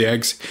send them the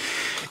eggs.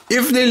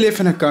 If they live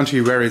in a country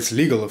where it's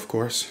legal, of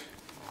course.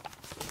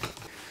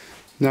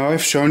 Now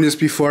I've shown this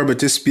before, but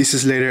this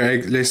species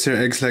lays their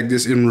eggs like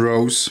this in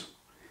rows.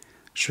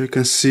 So you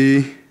can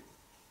see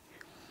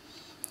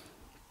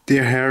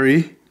they're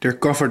hairy, they're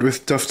covered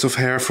with tufts of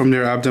hair from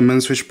their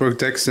abdomens which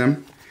protects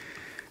them.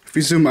 If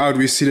we zoom out,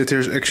 we see that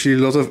there's actually a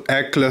lot of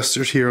egg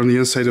clusters here on the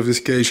inside of this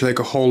cage, like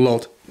a whole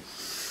lot.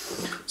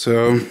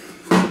 So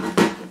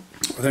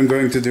what I'm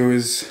going to do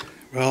is,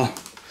 well,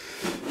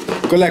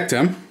 collect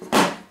them.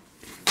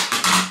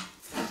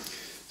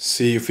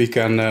 See if we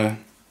can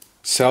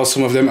sell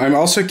some of them. I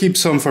also keep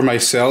some for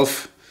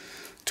myself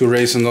to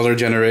raise another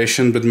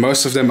generation, but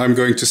most of them I'm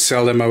going to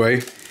sell them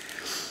away.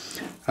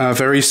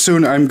 Very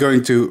soon I'm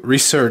going to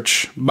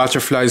research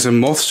butterflies and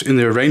moths in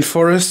the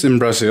rainforest in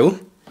Brazil.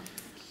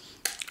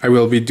 I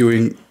will be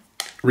doing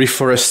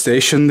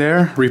reforestation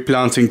there,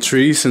 replanting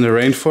trees in the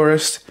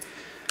rainforest,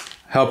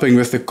 helping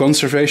with the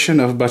conservation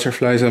of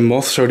butterflies and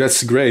moths, so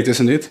that's great,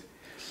 isn't it?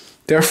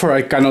 Therefore,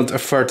 I cannot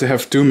afford to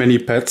have too many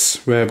pets,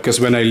 because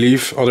when I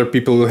leave, other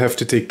people will have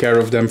to take care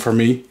of them for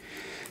me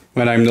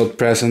when I'm not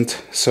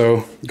present. So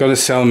I'm gonna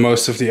sell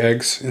most of the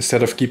eggs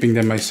instead of keeping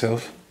them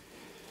myself.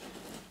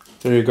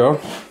 There you go.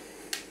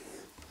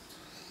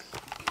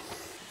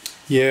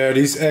 Yeah,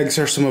 these eggs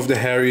are some of the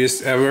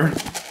hairiest ever.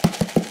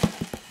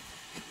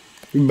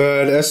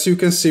 But as you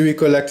can see, we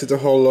collected a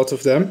whole lot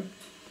of them.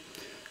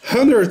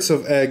 Hundreds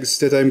of eggs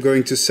that I'm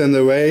going to send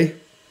away.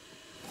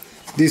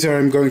 These are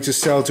I'm going to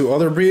sell to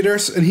other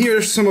breeders. And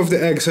here's some of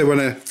the eggs I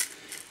want to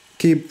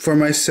keep for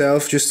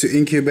myself, just to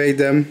incubate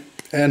them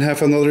and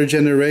have another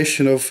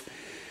generation of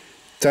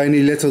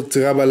tiny little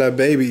Trabala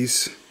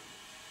babies.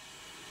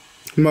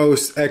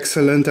 Most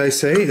excellent, I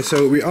say.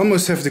 So we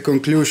almost have the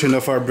conclusion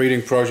of our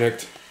breeding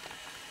project.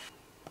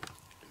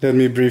 Let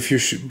me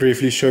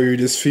briefly show you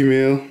this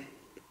female,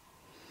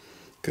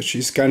 because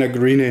she's kind of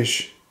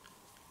greenish.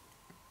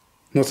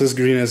 Not as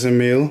green as a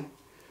male,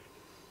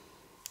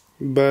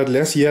 but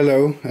less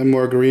yellow and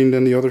more green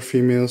than the other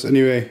females.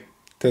 Anyway,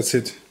 that's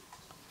it.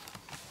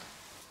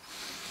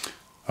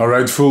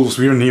 Alright fools,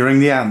 we're nearing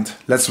the end.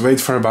 Let's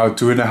wait for about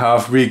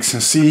 2.5 weeks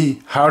and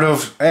see how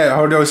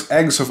those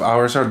eggs of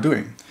ours are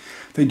doing.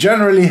 They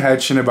generally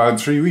hatch in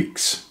about 3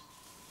 weeks.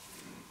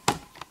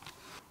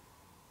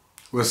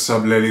 What's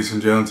up, ladies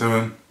and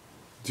gentlemen?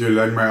 Do you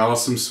like my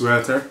awesome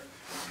sweater?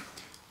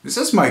 This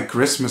is my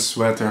Christmas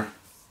sweater.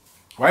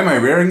 Why am I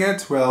wearing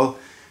it? Well,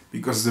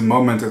 because the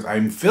moment that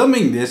I'm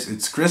filming this,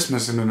 it's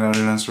Christmas in the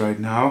Netherlands right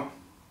now.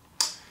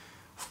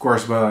 Of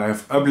course, while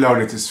I've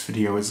uploaded this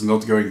video, it's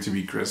not going to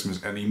be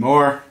Christmas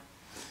anymore.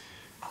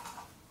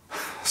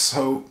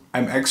 So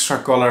I'm extra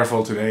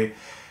colorful today.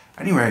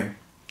 Anyway,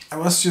 I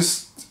was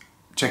just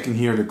checking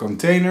here the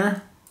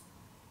container,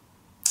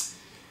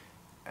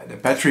 the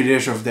petri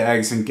dish of the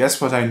eggs, and guess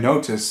what I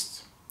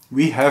noticed?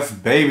 We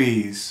have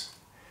babies.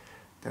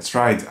 That's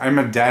right, I'm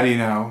a daddy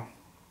now.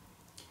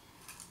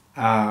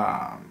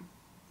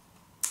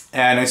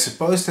 And I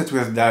suppose that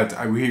with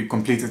that we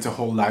completed the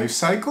whole life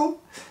cycle.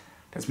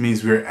 That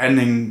means we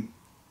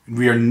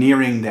are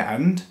nearing the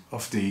end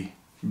of the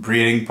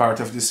breeding part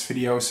of this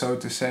video, so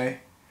to say.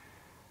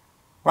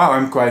 Wow,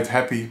 I'm quite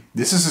happy.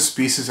 This is a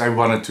species I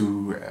wanted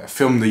to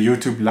film the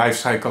YouTube life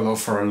cycle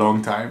of for a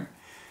long time.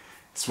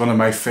 It's one of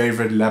my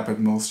favorite lappet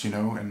moths, you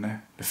know, and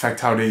the fact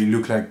how they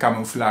look like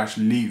camouflage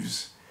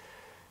leaves.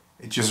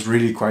 It just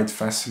really quite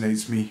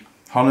fascinates me.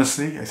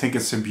 Honestly, I think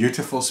it's a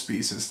beautiful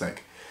species.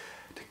 Like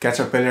the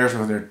caterpillars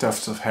with their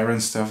tufts of hair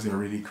and stuff, they're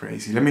really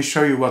crazy. Let me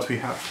show you what we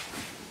have.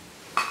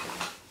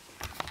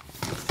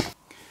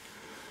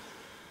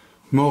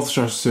 Moths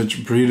are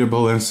such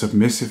breedable and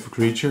submissive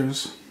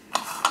creatures.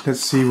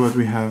 Let's see what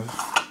we have.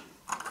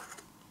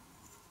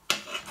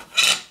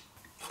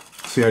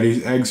 So yeah,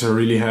 these eggs are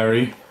really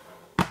hairy.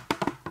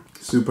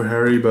 Super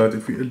hairy, but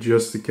if we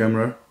adjust the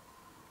camera...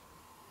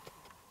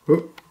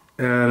 Oh,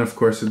 and of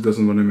course it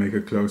doesn't want to make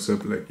a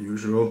close-up like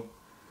usual.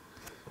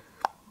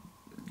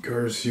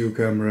 Curse you,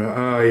 camera.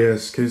 Ah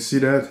yes, can you see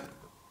that?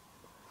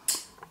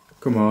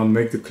 Come on,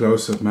 make the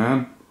close-up,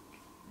 man.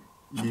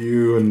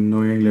 You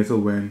annoying little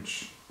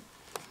wench.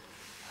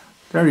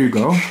 There you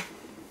go.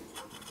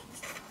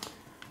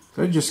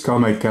 Did I just call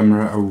my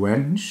camera a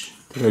wench?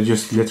 Did I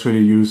just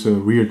literally use a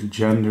weird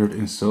gendered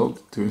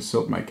insult to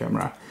insult my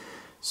camera?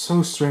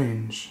 So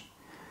strange.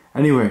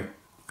 Anyway,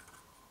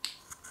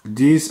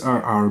 these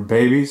are our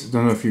babies. I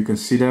don't know if you can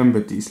see them,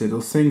 but these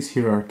little things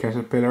here are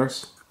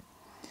caterpillars.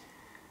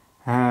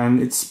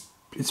 And it's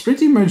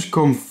pretty much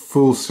come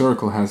full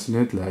circle, hasn't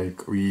it?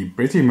 Like, we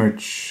pretty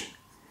much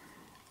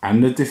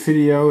ended the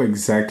video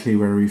exactly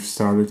where we've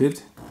started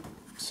it.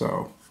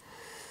 So,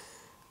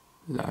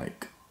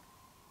 like,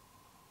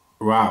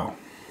 wow.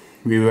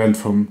 We went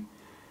from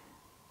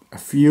a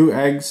few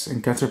eggs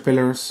and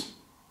caterpillars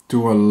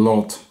to a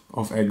lot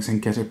of eggs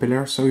and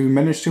caterpillars, so we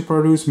managed to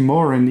produce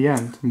more in the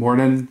end, more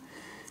than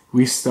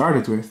we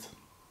started with.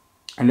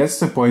 And that's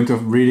the point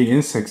of breeding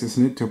insects,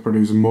 isn't it? To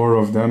produce more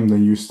of them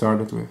than you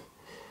started with.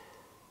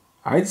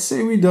 I'd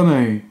say we've done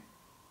a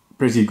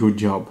pretty good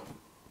job.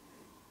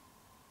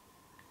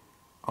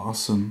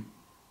 Awesome.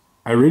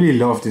 I really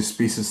love this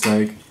species,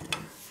 like,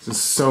 this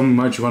is so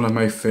much one of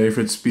my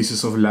favorite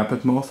species of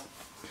lappet moth.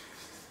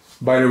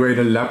 By the way,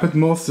 the lappet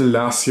moths, the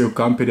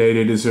Lasiocampidae,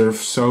 they deserve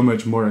so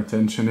much more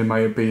attention in my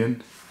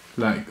opinion.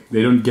 Like,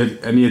 they don't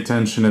get any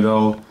attention at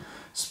all,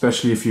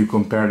 especially if you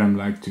compare them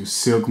like to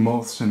silk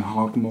moths and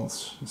hawk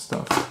moths and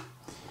stuff.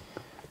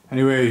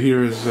 Anyway,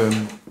 here is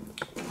a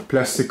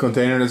plastic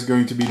container that's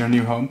going to be their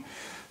new home.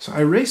 So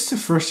I raised the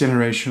first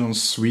generation on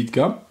sweet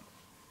gum,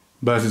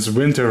 but it's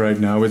winter right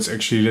now, it's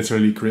actually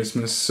literally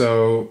Christmas.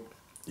 So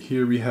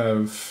here we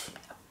have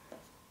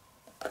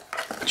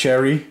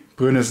cherry,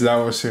 Prunus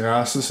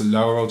laurocerasus, a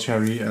laurel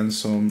cherry, and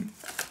some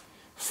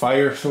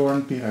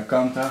firethorn,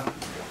 piracantha.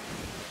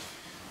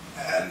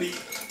 And the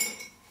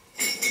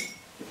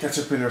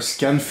caterpillars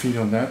can feed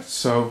on that,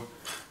 so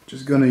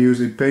just gonna use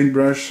a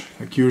paintbrush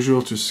like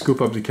usual to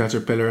scoop up the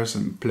caterpillars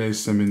and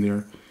place them in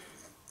their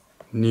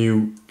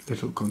new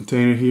little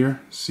container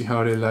here. See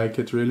how they like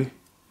it, really.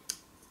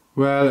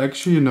 Well,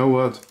 actually, you know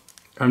what?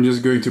 I'm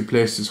just going to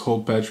place this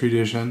whole petri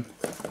dish in.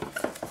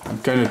 I'm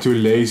kind of too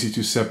lazy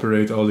to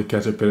separate all the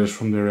caterpillars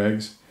from their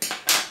eggs.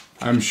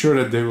 I'm sure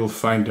that they will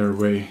find their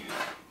way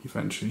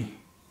eventually.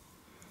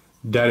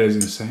 That is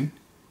insane.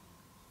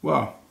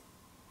 Wow.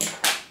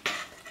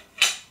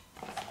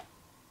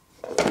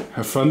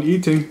 Have fun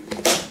eating.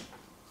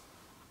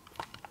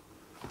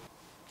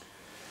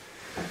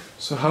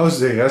 So how's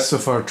the rest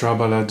of our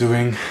Trabala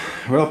doing?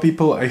 Well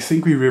people, I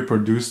think we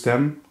reproduced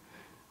them.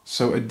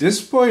 So at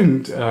this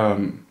point,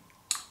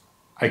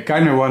 I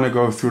kind of want to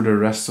go through the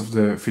rest of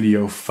the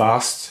video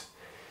fast.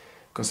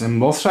 Because the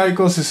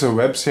MothCycles is a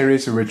web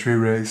series in which we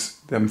raise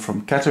them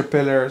from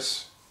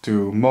caterpillars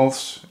to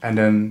moths and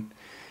then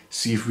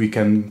see if we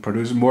can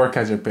produce more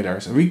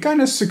caterpillars. And we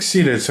kind of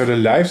succeeded, so the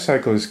life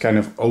cycle is kind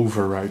of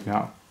over right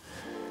now.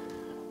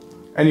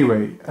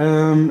 Anyway,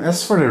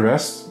 as for the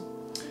rest,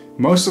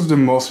 most of the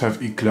moths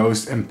have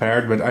eclosed and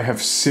paired, but I have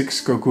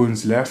 6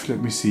 cocoons left. Let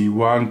me see,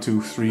 1,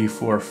 2, 3,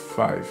 4,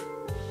 5.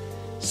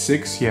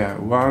 6, yeah,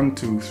 1,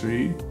 2,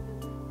 3,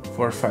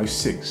 4, 5,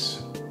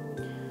 6.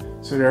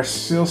 So there are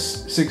still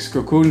 6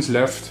 cocoons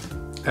left,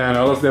 and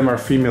all of them are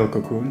female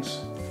cocoons.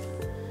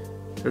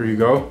 There you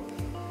go.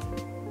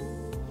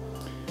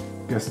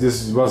 Guess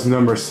this was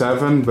number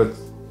 7, but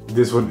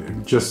this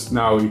one just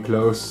now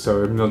eclosed,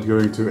 so I'm not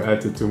going to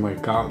add it to my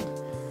count.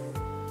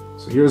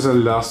 So here's a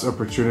last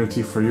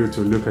opportunity for you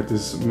to look at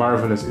this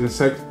marvelous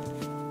insect.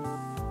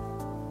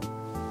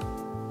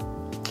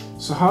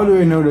 So how do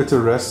I know that the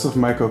rest of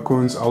my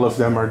cocoons, all of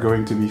them are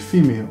going to be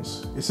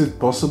females? Is it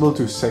possible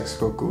to sex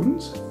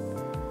cocoons?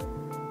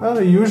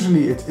 Well,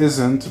 usually it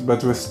isn't,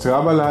 but with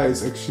Trabala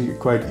it's actually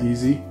quite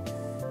easy.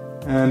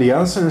 And the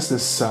answer is the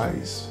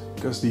size,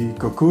 because the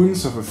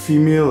cocoons of a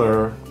female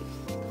are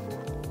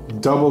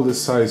double the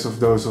size of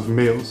those of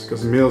males,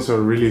 because males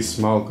are really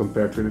small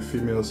compared to the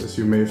females, as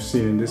you may have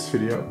seen in this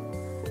video.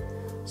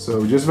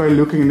 So just by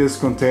looking in this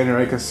container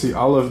I can see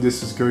all of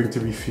this is going to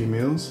be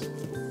females.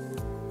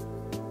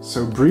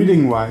 So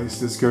breeding wise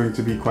this is going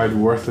to be quite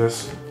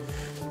worthless.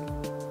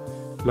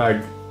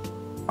 Like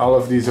all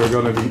of these are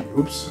gonna be,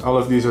 all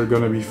of these are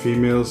gonna be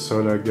females,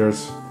 so like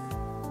there's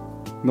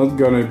not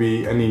gonna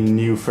be any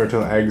new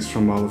fertile eggs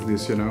from all of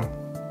this, you know.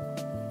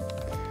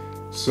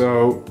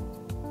 So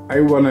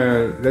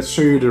let's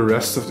show you the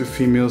rest of the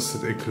females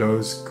that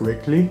eclose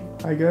quickly,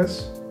 I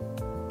guess.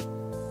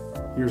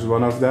 Here's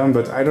one of them,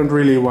 but I don't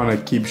really want to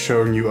keep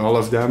showing you all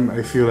of them.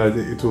 I feel that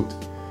it would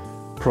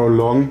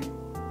prolong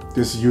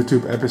this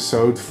YouTube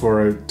episode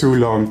for a too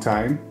long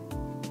time.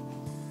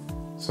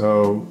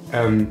 So,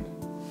 and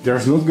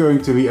there's not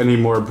going to be any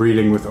more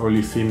breeding with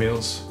only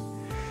females.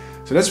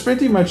 So that's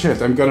pretty much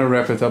it. I'm gonna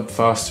wrap it up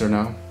faster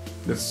now.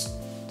 Let's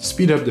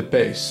speed up the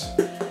pace.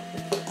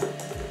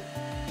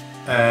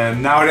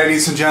 And now,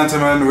 ladies and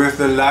gentlemen, with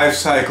the life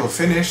cycle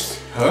finished...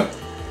 Huh?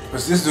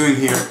 What's this doing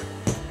here?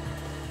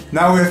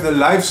 Now with the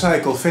life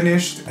cycle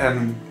finished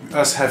and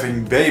us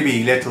having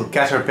baby little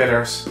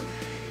caterpillars,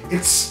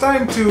 it's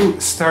time to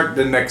start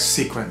the next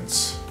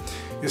sequence.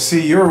 You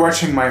see, you're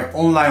watching my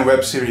online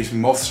web series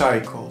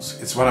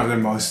MothCycles. It's one of the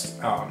most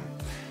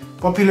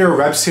popular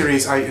web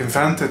series I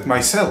invented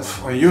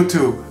myself on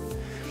YouTube.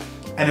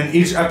 And in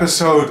each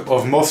episode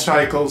of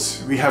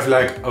MothCycles we have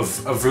like a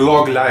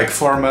vlog-like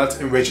format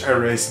in which I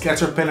raise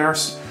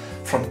caterpillars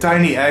from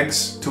tiny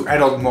eggs to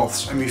adult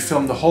moths, and we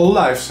film the whole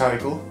life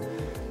cycle,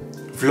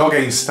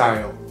 vlogging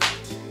style.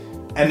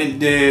 And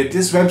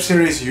this web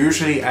series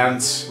usually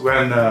ends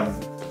when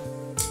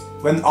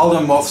all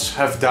the moths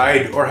have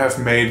died or have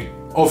made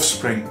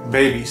offspring,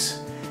 babies.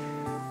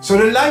 So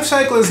the life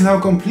cycle is now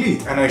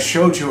complete and I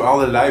showed you all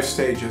the life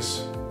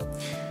stages.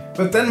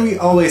 But then we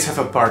always have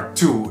a part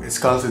 2, it's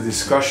called a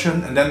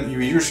discussion, and then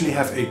we usually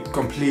have a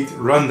complete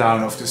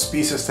rundown of the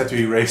species that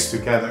we raise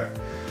together.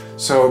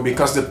 So,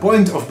 because the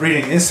point of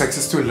breeding insects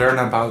is to learn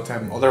about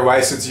them,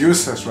 otherwise it's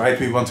useless, right?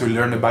 We want to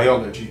learn the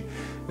biology.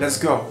 Let's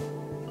go!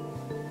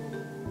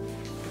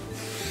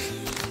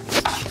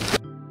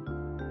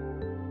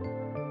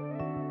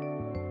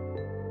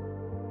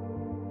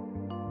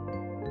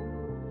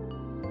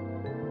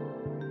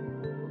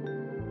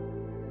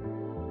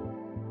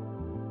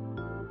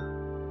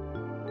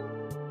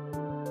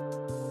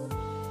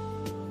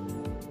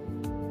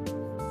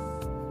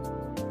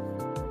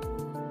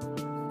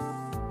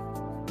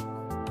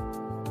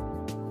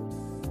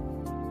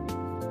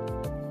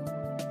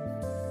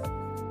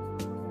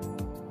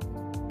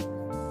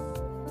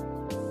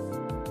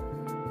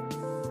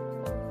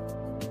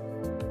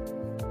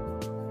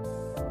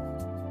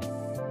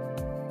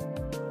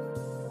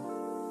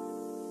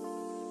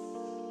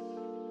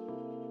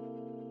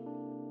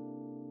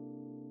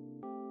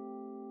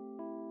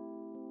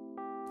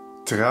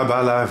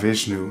 Trabala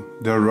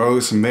Vishnou, the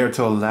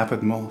Rose-Myrtle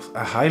Lappet Moth,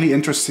 a highly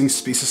interesting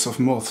species of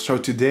moth. So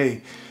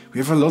today we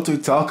have a lot to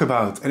talk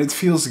about and it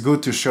feels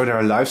good to show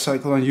their life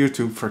cycle on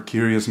YouTube for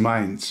curious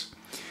minds.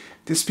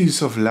 This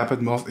species of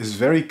Lappet Moth is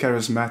very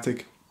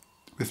charismatic,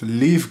 with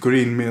leaf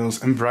green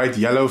males and bright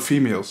yellow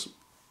females.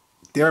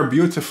 They are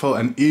beautiful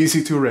and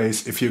easy to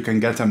raise if you can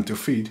get them to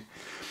feed.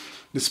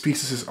 The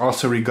species is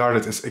also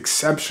regarded as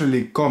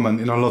exceptionally common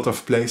in a lot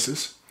of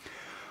places.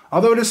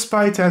 Although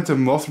despite that the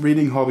moth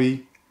breeding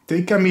hobby,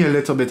 they can be a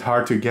little bit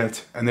hard to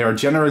get and they are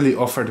generally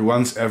offered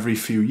once every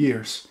few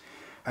years.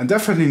 And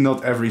definitely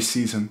not every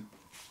season.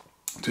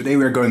 Today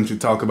we are going to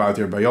talk about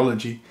their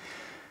biology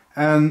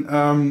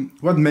and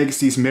what makes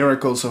these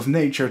miracles of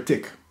nature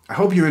tick. I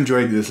hope you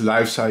enjoyed this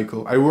life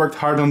cycle. I worked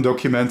hard on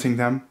documenting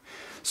them.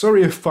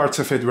 Sorry if parts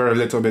of it were a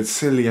little bit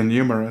silly and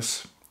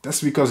humorous.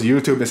 That's because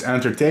YouTube is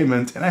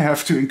entertainment and I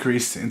have to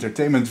increase the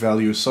entertainment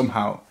value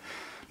somehow.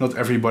 Not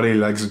everybody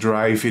likes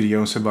dry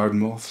videos about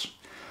moths.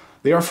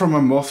 They are from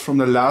a moth from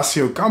the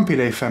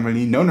Lasiocampidae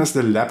family known as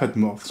the Lappet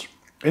Moths.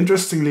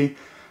 Interestingly,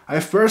 I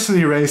have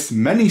personally raised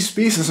many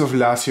species of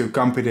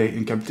Lasiocampidae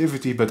in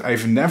captivity, but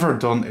I've never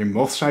done a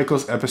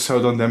MothCycles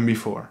episode on them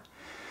before.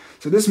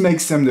 So this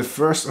makes them the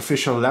first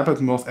official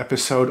Lappet Moth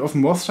episode of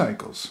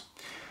MothCycles.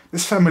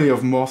 This family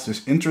of moths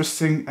is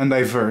interesting and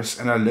diverse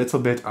and a little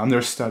bit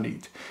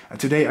understudied. And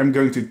today I'm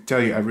going to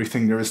tell you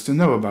everything there is to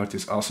know about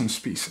this awesome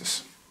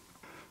species.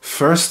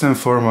 First and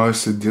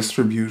foremost, the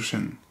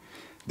distribution.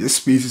 This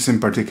species in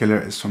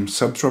particular is from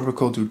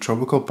subtropical to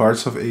tropical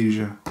parts of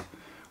Asia.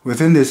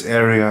 Within this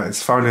area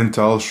it's found in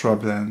tall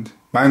shrubland,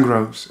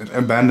 mangroves and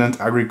abandoned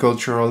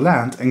agricultural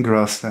land and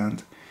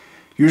grassland,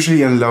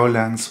 usually in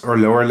lowlands or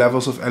lower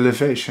levels of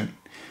elevation.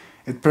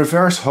 It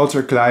prefers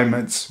hotter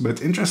climates,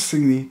 but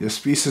interestingly the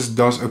species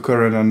does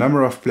occur in a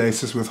number of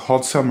places with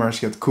hot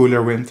summers yet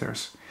cooler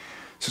winters,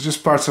 such as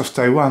parts of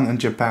Taiwan and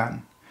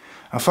Japan.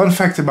 A fun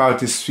fact about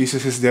this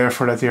species is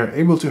therefore that they are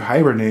able to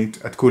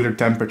hibernate at cooler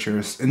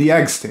temperatures in the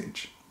egg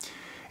stage.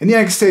 In the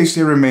egg stage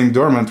they remain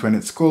dormant when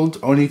it's cold,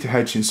 only to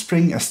hatch in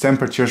spring as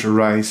temperatures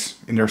rise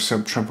in their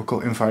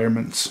subtropical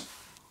environments.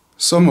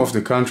 Some of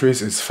the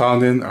countries it's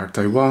found in are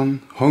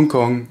Taiwan, Hong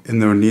Kong,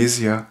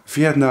 Indonesia,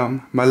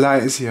 Vietnam,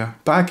 Malaysia,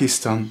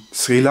 Pakistan,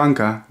 Sri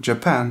Lanka,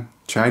 Japan,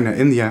 China,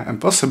 India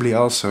and possibly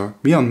also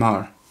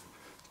Myanmar.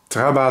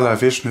 Trabala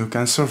Vishnou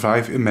can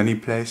survive in many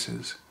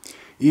places,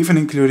 even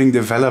including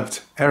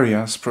developed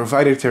areas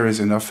provided there is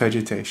enough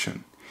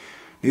vegetation.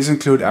 These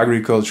include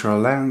agricultural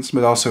lands,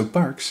 but also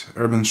parks,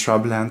 urban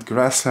shrubland,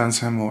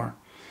 grasslands and more.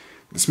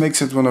 This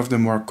makes it one of the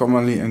more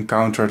commonly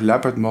encountered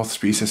lappet moth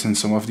species in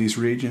some of these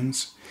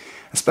regions,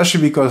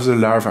 especially because the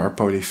larvae are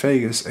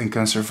polyphagous and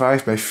can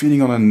survive by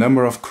feeding on a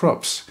number of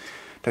crops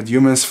that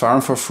humans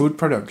farm for food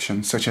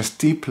production, such as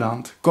tea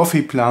plant,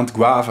 coffee plant,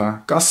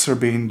 guava, castor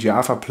bean,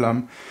 java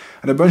plum,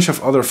 and a bunch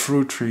of other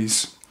fruit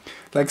trees,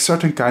 like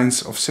certain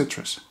kinds of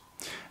citrus.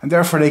 And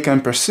therefore they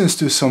can persist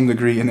to some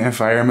degree in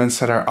environments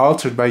that are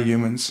altered by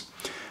humans,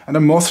 and the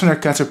moths and their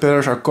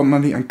caterpillars are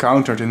commonly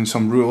encountered in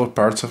some rural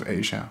parts of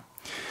Asia.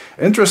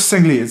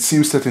 Interestingly, it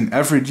seems that in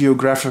every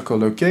geographical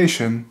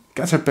location,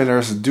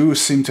 caterpillars do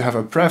seem to have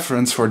a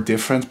preference for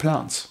different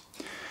plants.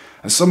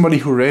 As somebody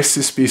who raised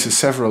this species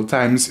several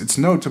times, it's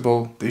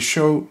notable they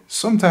show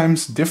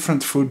sometimes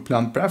different food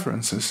plant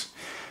preferences,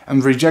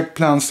 and reject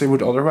plants they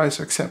would otherwise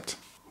accept.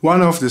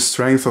 One of the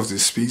strengths of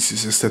this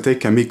species is that they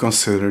can be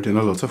considered in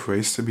a lot of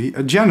ways to be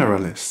a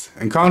generalist.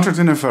 Encountered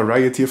in a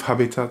variety of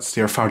habitats,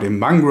 they are found in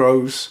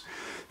mangroves,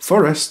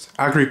 forests,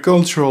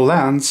 agricultural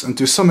lands, and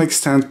to some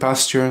extent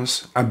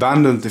pastures,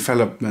 abandoned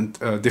developed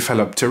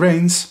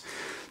terrains,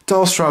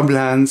 tall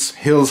shrublands,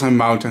 hills and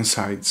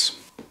mountainsides.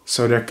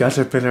 So their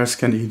caterpillars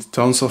can eat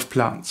tons of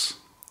plants.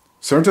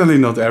 Certainly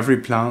not every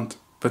plant,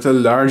 but a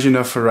large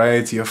enough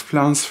variety of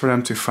plants for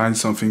them to find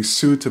something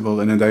suitable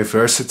in a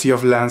diversity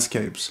of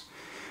landscapes.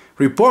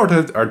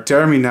 Reported are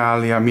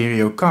Terminalia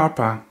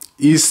myriocarpa,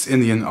 East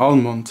Indian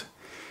almond,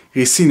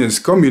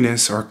 Ricinus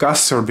communis or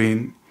castor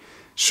bean,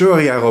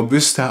 Shoria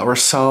robusta or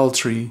sal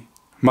tree,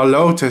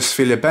 Malotus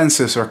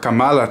philippensis or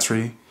kamala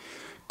tree,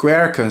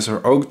 Quercus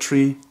or oak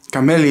tree,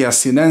 Camellia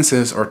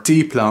sinensis or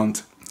tea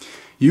plant,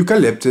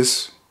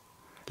 Eucalyptus,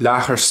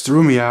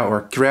 Lagerstrumia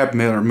or crab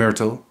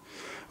myrtle,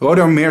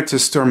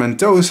 Rhodomyrtus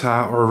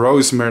tomentosa or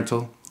rose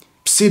myrtle,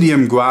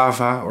 Psidium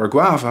guava or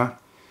guava,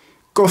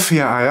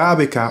 Coffea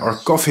arabica or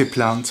coffee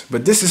plant,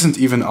 but this isn't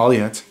even all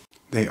yet.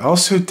 They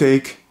also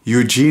take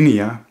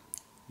Eugenia,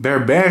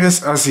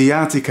 Berberis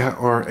asiatica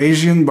or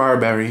Asian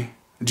barberry,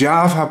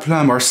 Java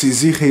plum or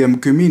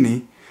Syzygium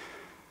cumini,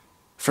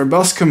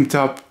 Verbascum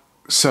top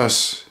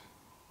sus,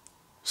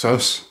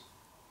 sussy,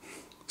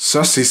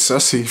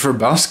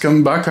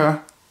 Verbascum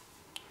bacca.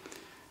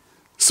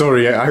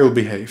 Sorry, I will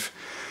behave.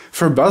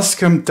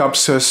 Verbascum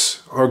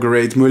tapsus or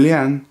great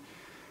mullein,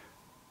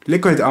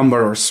 liquid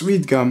amber or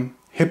sweet gum,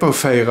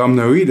 Hippophae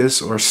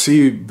rhamnoides or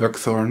sea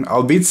buckthorn,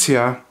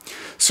 Albizia,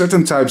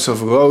 certain types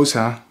of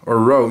rosa or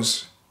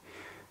rose,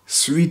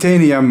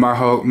 Swietenia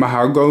mahagonia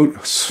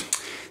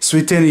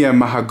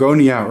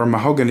or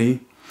mahogany,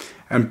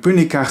 and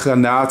Punica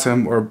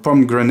granatum or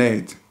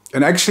pomegranate,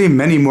 and actually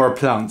many more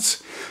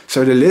plants.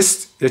 So the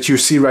list that you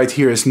see right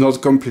here is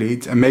not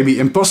complete and maybe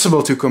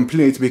impossible to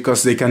complete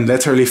because they can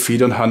literally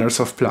feed on hundreds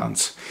of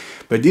plants.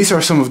 But these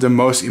are some of the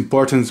most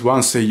important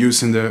ones they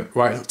use in the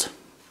wild.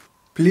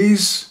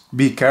 Please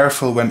be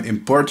careful when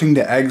importing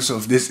the eggs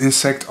of this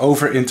insect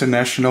over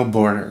international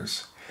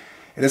borders.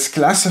 It is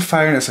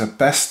classified as a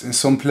pest in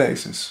some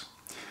places.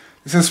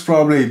 This is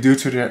probably due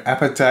to their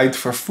appetite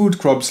for food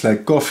crops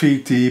like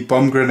coffee, tea,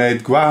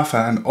 pomegranate,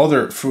 guava and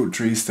other fruit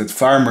trees that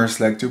farmers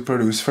like to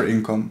produce for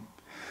income.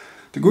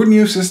 The good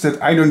news is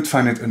that I don't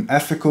find it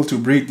unethical to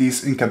breed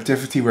these in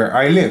captivity where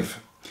I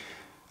live.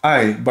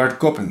 I, Bart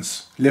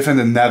Coppens, live in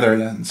the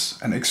Netherlands,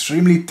 an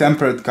extremely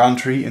temperate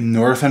country in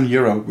northern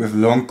Europe with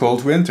long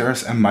cold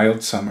winters and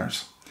mild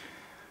summers.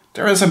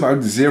 There is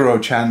about zero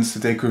chance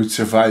that they could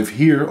survive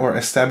here or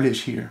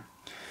establish here.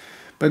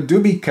 But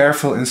do be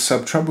careful in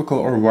subtropical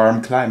or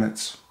warm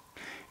climates.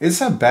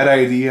 It's a bad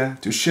idea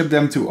to ship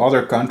them to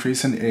other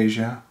countries in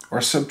Asia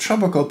or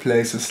subtropical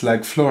places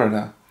like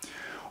Florida,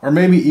 or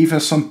maybe even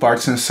some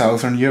parts in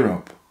southern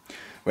Europe.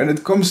 When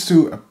it comes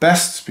to a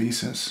pest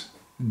species,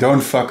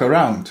 don't fuck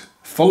around,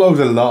 follow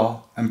the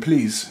law, and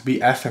please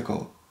be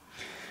ethical.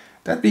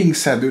 That being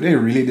said, do they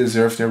really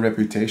deserve their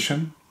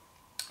reputation?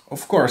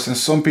 Of course, and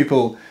some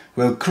people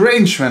will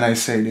cringe when I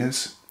say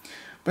this,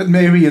 but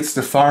maybe it's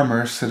the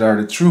farmers that are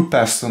the true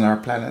pests on our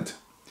planet.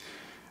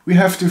 We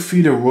have to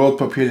feed a world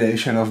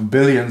population of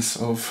billions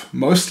of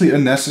mostly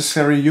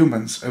unnecessary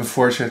humans,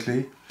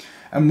 unfortunately,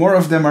 and more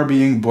of them are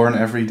being born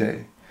every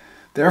day.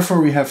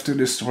 Therefore we have to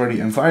destroy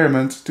the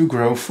environment to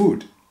grow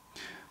food.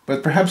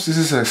 But perhaps this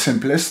is a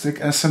simplistic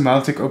and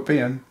semantic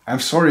opinion. I'm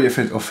sorry if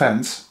it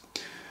offends.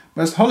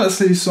 But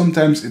honestly,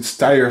 sometimes it's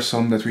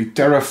tiresome that we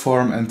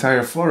terraform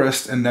entire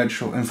forests and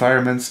natural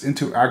environments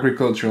into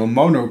agricultural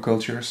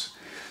monocultures,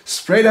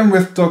 spray them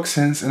with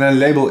toxins and then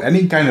label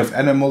any kind of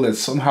animal that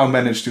somehow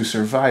managed to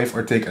survive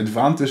or take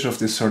advantage of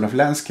this sort of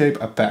landscape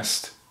a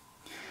pest.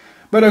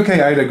 But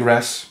okay, I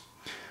digress.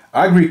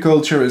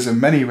 Agriculture is in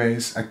many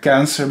ways a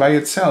cancer by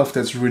itself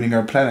that's ruining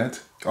our planet,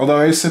 although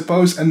I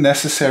suppose a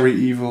necessary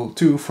evil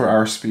too for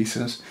our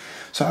species,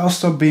 so I'll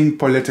stop being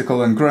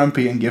political and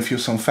grumpy and give you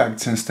some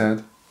facts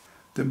instead.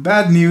 The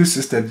bad news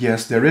is that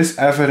yes, there is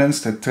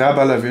evidence that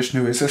Trabala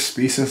Vishnou is a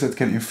species that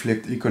can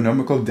inflict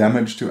economical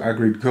damage to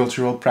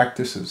agricultural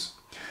practices.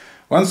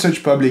 One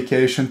such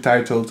publication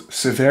titled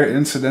Severe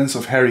Incidence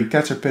of Hairy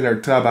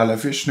Caterpillar Trabala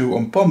Vishnou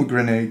on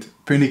Pomegranate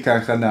Punica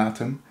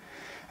granatum,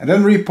 and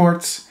then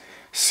reports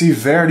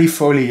severe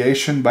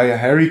defoliation by a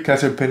hairy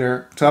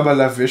caterpillar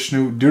Trabala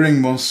Vishnou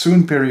during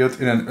monsoon period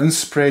in an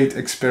unsprayed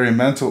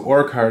experimental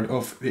orchard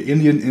of the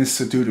Indian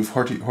Institute of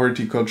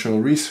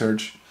Horticultural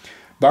Research,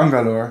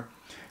 Bangalore,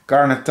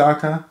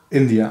 Karnataka,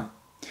 India.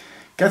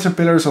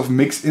 Caterpillars of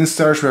mixed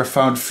instars were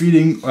found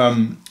feeding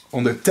on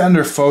the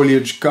tender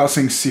foliage,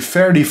 causing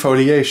severe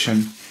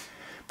defoliation.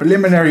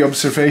 Preliminary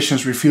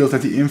observations revealed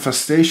that the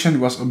infestation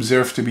was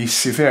observed to be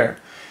severe,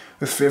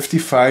 with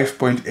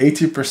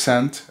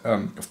 55.80%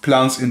 of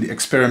plants in the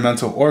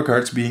experimental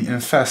orchards being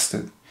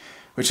infested,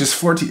 which is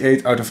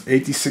 48 out of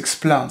 86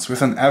 plants,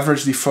 with an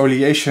average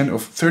defoliation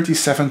of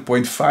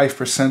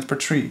 37.5% per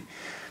tree.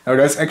 Now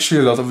that's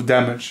actually a lot of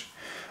damage.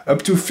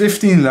 Up to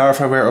 15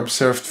 larvae were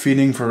observed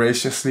feeding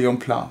voraciously on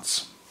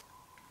plants.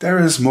 There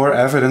is more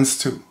evidence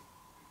too.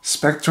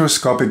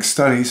 Spectroscopic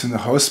studies in the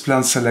host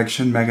plant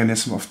selection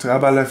mechanism of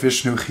Trabala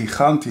Vishnou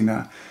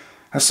gigantina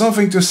has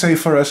something to say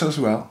for us as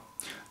well.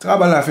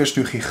 Trabala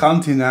Vishnou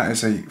gigantina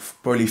is a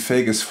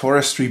polyphagous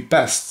forestry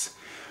pest,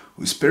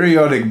 whose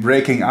periodic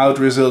breaking out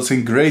results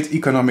in great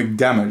economic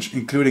damage,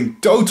 including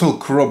total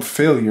crop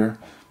failure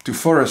to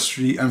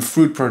forestry and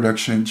fruit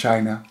production in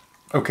China.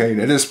 Okay,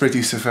 that is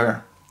pretty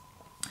severe.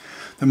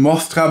 The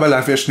moth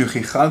Trabala Vishnou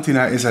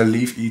gigantina is a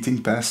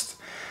leaf-eating pest,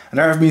 and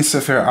there have been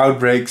severe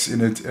outbreaks in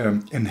it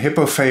in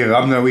Hippophae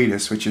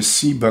rhamnoides, which is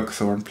sea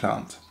buckthorn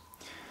plant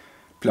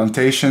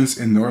plantations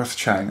in North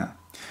China.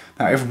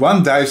 Now, if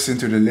one dives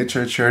into the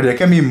literature, there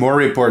can be more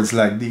reports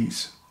like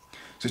these,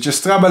 such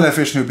as Trabala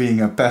Vishnou being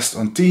a pest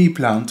on tea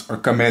plant or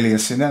Camellia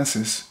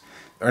sinensis,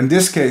 or in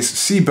this case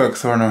sea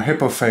buckthorn or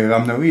Hippophae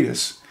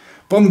rhamnoides,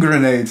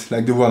 pomegranate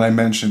like the one I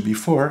mentioned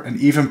before, and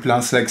even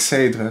plants like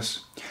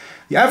cedrus.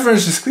 The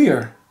average is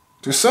clear.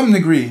 To some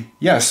degree,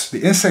 yes,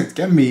 the insect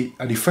can be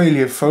a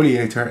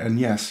defoliator and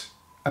yes,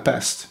 a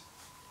pest.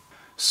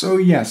 So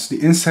yes, the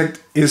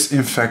insect is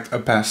in fact a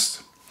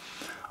pest.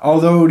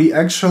 Although the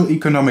actual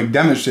economic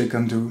damage they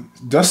can do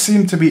does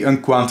seem to be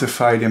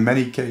unquantified in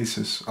many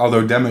cases,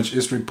 although damage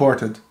is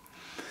reported.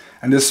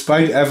 And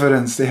despite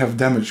evidence they have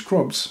damaged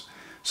crops,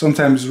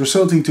 sometimes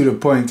resulting to the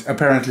point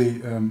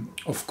apparently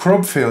of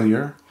crop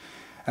failure,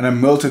 and a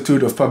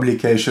multitude of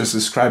publications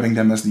describing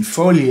them as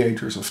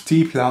defoliators of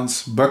tea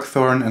plants,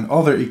 buckthorn and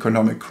other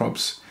economic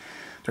crops,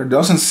 there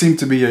doesn't seem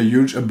to be a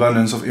huge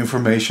abundance of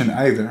information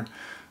either,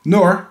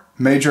 nor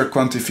major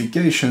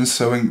quantifications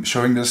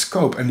showing the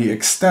scope and the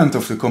extent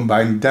of the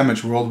combined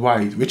damage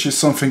worldwide, which is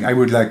something I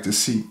would like to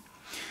see.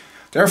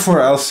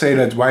 Therefore I'll say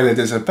that while it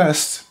is a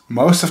pest,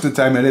 most of the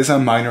time it is a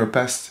minor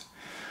pest.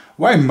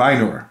 Why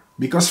minor?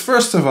 Because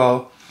first of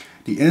all,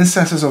 the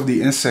instances of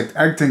the insect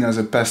acting as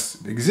a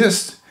pest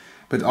exist,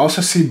 but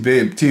also seem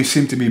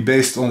to be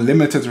based on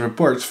limited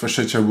reports for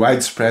such a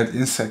widespread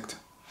insect.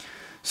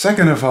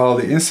 Second of all,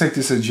 the insect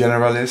is a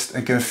generalist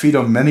and can feed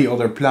on many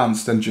other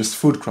plants than just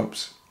food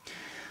crops.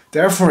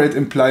 Therefore, it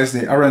implies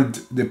they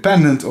aren't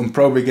dependent on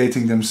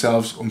propagating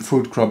themselves on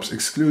food crops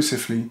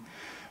exclusively,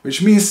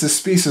 which means the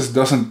species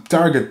doesn't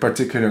target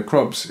particular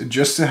crops, it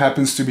just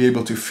happens to be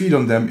able to feed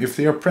on them if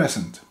they are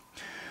present.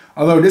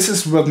 Although this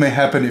is what may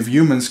happen if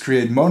humans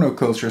create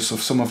monocultures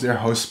of some of their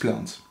host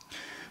plants.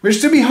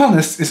 Which, to be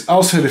honest, is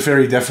also the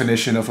very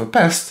definition of a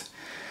pest,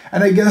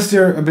 and I guess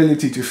their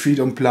ability to feed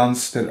on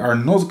plants that are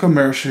not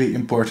commercially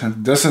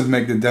important doesn't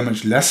make the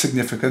damage less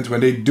significant when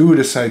they do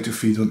decide to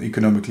feed on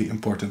economically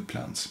important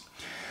plants.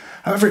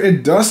 However,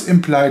 it does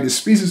imply the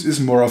species is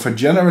more of a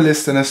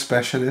generalist than a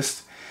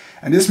specialist,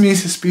 and this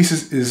means the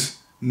species is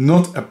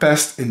not a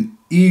pest in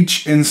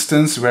each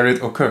instance where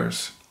it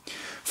occurs.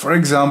 For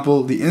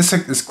example, the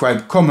insect is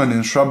quite common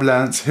in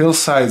shrublands,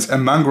 hillsides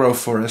and mangrove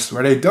forests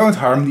where they don't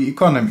harm the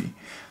economy,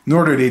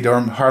 nor do they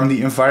harm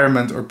the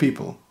environment or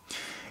people.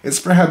 It's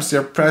perhaps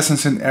their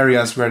presence in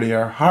areas where they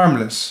are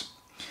harmless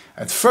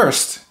at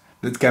first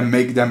that can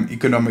make them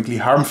economically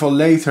harmful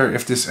later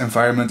if this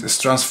environment is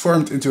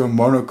transformed into a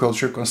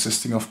monoculture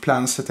consisting of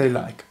plants that they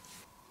like.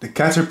 The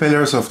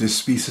caterpillars of this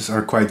species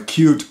are quite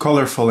cute,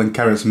 colorful and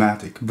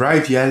charismatic,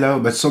 bright yellow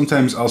but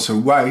sometimes also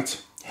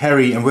white,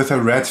 hairy and with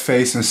a red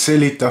face and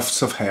silly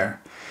tufts of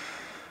hair.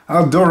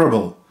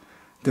 Adorable!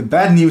 The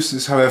bad news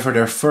is, however,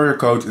 their fur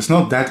coat is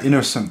not that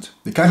innocent.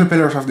 The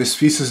caterpillars of this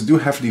species do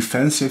have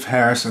defensive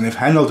hairs, and if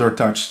handled or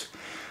touched,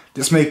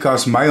 this may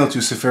cause mild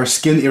to severe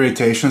skin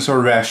irritations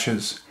or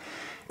rashes.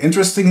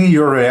 Interestingly,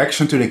 your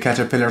reaction to the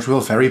caterpillars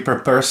will vary per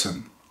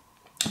person.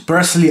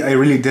 Personally, I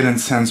really didn't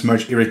sense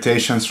much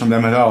irritations from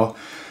them at all,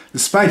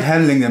 despite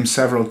handling them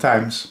several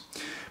times.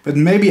 But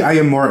maybe I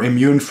am more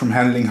immune from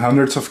handling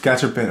hundreds of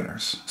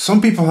caterpillars. Some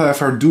people,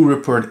 however, do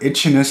report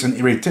itchiness and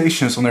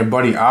irritations on their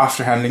body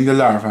after handling the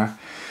larvae.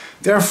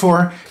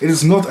 Therefore, it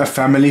is not a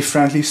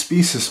family-friendly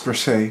species per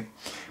se.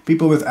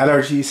 People with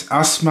allergies,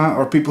 asthma,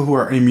 or people who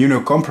are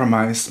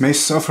immunocompromised may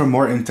suffer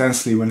more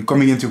intensely when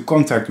coming into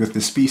contact with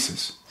the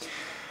species.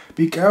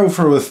 Be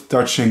careful with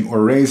touching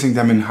or raising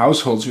them in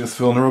households with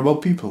vulnerable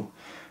people.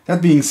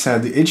 That being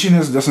said, the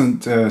itchiness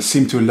doesn't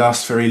seem to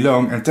last very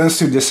long and tends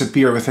to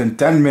disappear within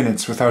 10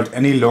 minutes without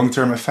any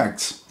long-term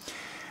effects.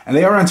 And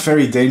they aren't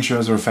very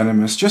dangerous or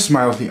venomous, just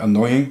mildly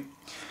annoying.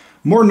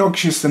 More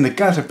noxious than the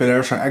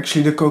caterpillars are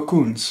actually the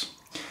cocoons.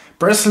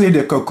 Personally,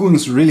 the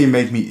cocoons really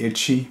made me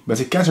itchy, but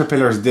the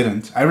caterpillars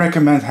didn't. I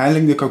recommend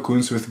handling the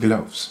cocoons with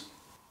gloves.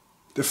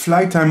 The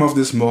flight time of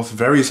this moth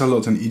varies a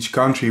lot in each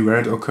country where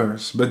it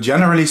occurs, but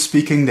generally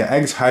speaking the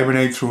eggs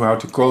hibernate throughout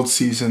the cold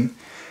season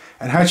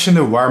and hatch in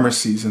the warmer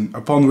season,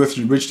 upon which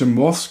the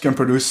moths can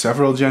produce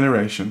several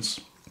generations.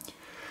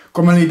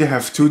 Commonly they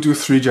have 2 to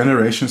 3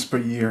 generations per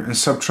year in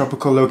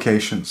subtropical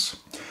locations.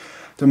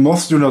 The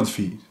moths do not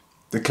feed.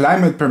 The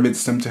climate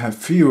permits them to have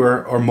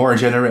fewer or more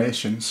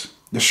generations.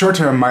 The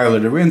shorter and milder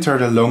the winter,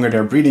 the longer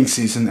their breeding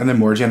season and the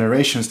more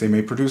generations they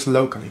may produce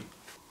locally.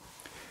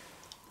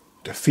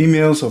 The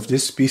females of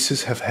this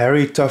species have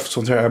hairy tufts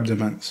on their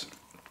abdomens.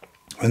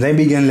 When they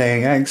begin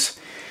laying eggs,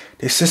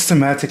 they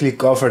systematically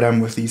cover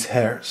them with these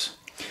hairs.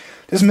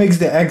 This makes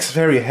the eggs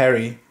very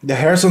hairy. The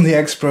hairs on the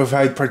eggs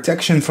provide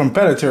protection from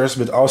predators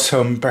but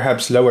also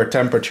perhaps lower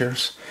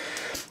temperatures.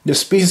 The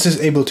species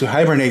is able to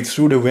hibernate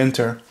through the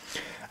winter,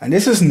 and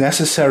this is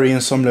necessary in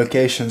some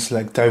locations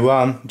like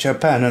Taiwan,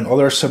 Japan and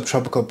other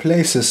subtropical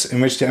places in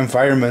which the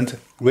environment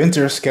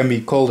winters can be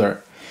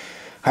colder.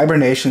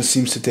 Hibernation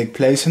seems to take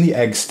place in the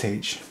egg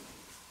stage.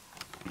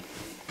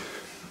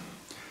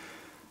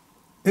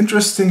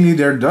 Interestingly,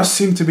 there does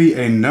seem to be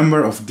a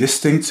number of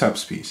distinct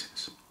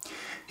subspecies.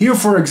 Here,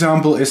 for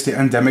example, is the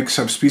endemic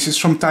subspecies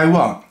from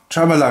Taiwan,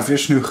 Trabala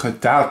Vishnou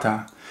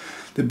guttata.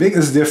 The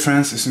biggest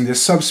difference is in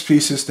this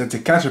subspecies that the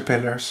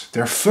caterpillars,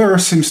 their fur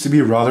seems to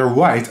be rather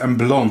white and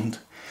blonde,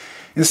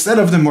 instead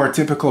of the more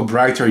typical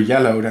brighter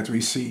yellow that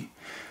we see.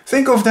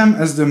 Think of them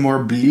as the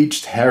more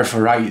bleached hair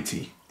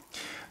variety.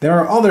 There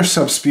are other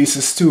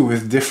subspecies too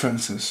with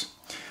differences,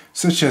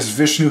 such as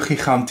Vishnou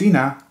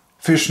gigantina,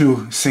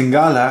 Vishnou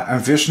singala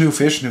and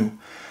Vishnou.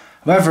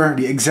 However,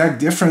 the exact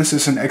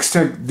differences and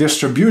exact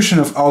distribution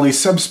of all these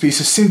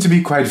subspecies seem to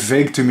be quite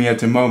vague to me at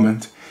the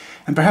moment,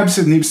 and perhaps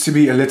it needs to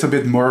be a little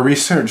bit more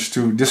research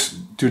to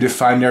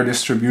define their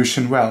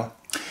distribution well.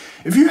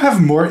 If you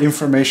have more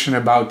information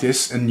about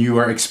this and you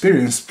are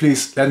experienced,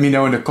 please let me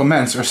know in the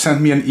comments or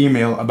send me an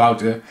email about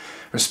the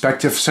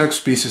respective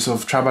subspecies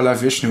of Trabala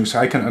Vishnou so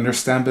I can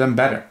understand them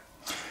better.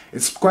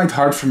 It's quite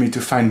hard for me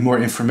to find more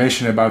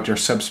information about their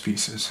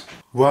subspecies.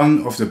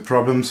 One of the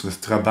problems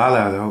with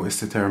Trabala though is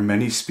that there are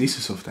many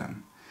species of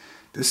them.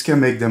 This can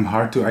make them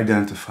hard to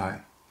identify.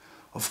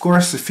 Of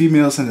course, the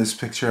females in this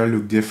picture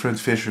look different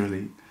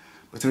visually,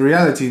 but in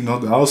reality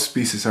not all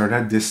species are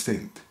that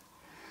distinct.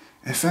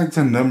 In fact,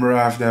 a number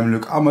of them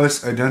look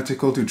almost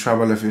identical to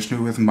Trabala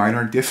Vishnou with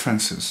minor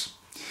differences.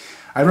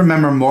 I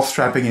remember moth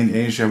trapping in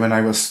Asia when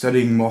I was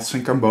studying moths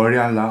in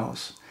Cambodia and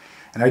Laos,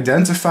 and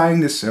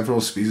identifying the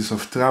several species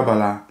of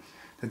Trabala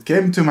that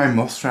came to my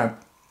moth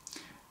trap,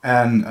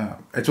 and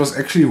it was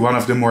actually one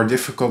of the more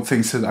difficult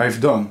things that I've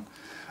done.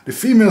 The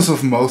females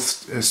of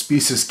most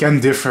species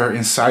can differ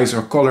in size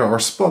or color or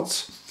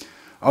spots,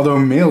 although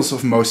males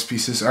of most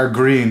species are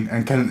green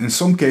and can in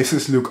some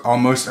cases look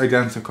almost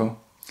identical.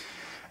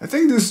 I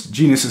think this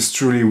genus is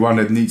truly one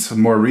that needs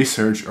some more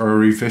research or a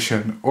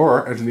revision,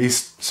 or at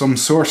least some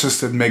sources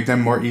that make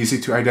them more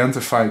easy to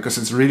identify, because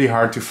it's really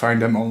hard to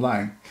find them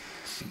online.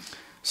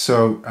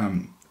 So,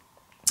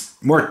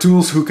 more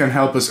tools who can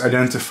help us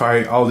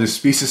identify all the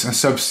species and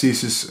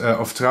subspecies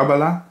of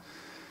Trabala,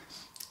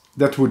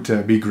 that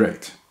would be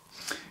great.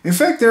 In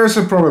fact, there is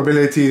a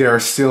probability there are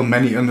still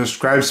many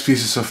undescribed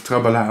species of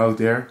Trabala out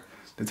there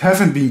that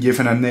haven't been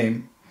given a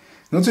name.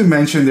 Not to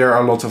mention there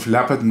are a lot of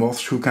lappet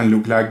moths who can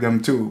look like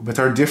them too, but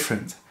are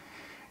different.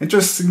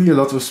 Interestingly, a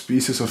lot of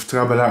species of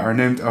Trabala are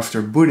named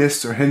after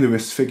Buddhist or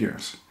Hinduist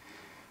figures,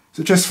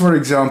 such as for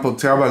example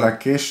Trabala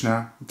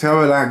Krishna,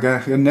 Trabala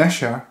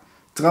Ganesha,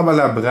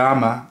 Trabala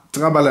Brahma,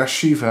 Trabala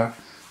Shiva,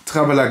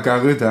 Trabala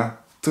Garuda,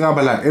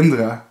 Trabala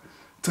Indra,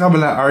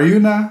 Trabala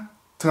Arjuna,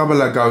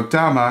 Trabala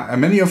Gautama,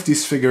 and many of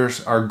these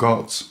figures are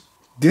gods.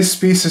 This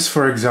species,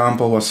 for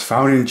example, was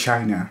found in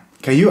China.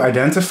 Can you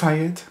identify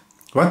it?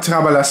 What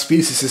Trabala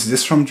species is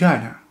this from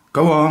China?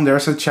 Go on,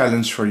 there's a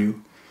challenge for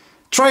you.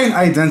 Try and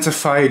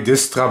identify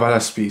this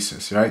Trabala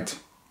species, right?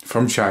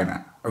 From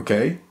China,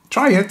 okay?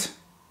 Try it.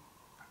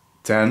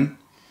 10,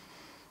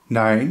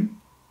 9,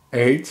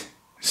 8,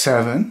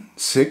 7,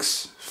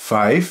 6,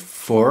 5,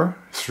 4,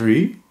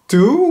 3,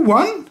 2,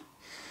 1.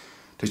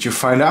 Did you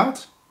find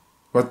out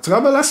what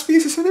Trabala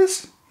species it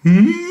is?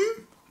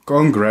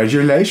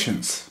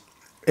 Congratulations!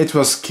 It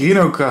was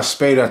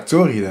Crinograspeda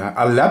torrida,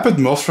 a lappet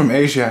moth from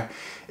Asia.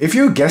 If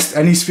you guessed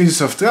any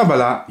species of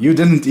Trabala, you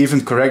didn't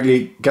even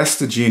correctly guess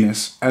the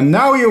genus. And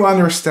now you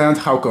understand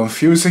how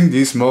confusing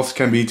these moths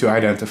can be to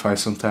identify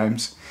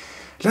sometimes,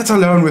 let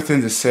alone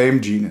within the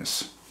same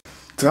genus.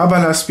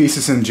 Trabala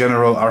species in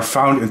general are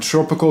found in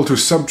tropical to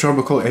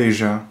subtropical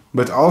Asia,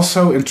 but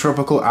also in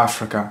tropical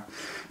Africa.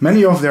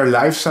 Many of their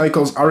life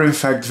cycles are in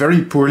fact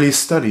very poorly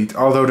studied,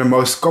 although the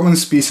most common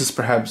species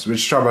perhaps,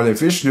 which Trabala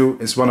Vishnou,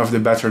 is one of the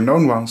better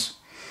known ones.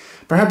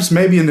 Perhaps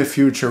maybe in the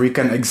future we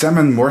can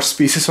examine more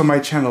species on my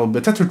channel,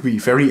 but that would be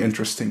very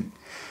interesting.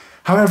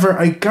 However,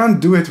 I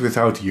can't do it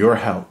without your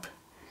help.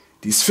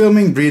 These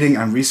filming, breeding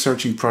and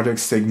researching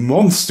projects take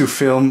months to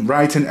film,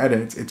 write and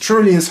edit. It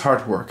truly is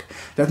hard work.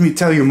 Let me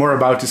tell you more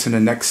about this in the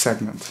next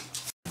segment.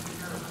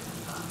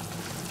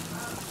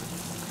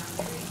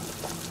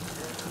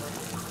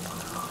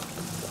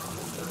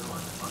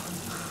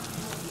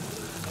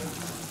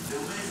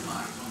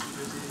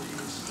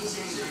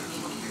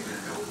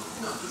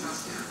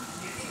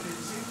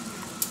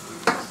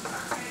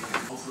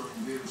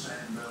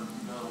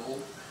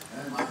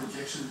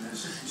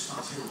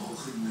 Staat heel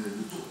hoog in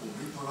de top op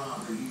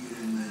hitparade hier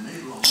in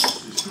Nederland.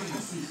 Het is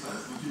een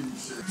vliegtuig met u.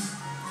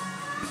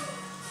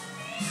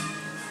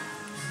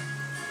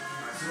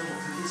 Maar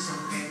het is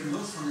ook een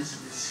lot van is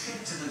een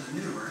schitterend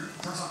nummer.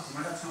 Dat achter,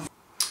 maar dat van.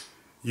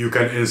 You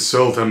can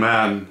insult a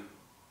man,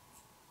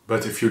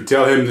 but if you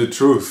tell him the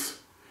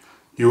truth,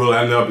 you will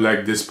end up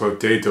like this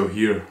potato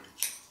here.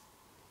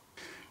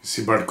 You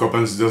see, Bart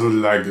Coppens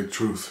doesn't like the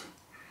truth.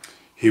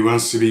 He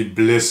wants to be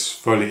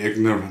blissfully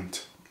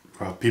ignorant,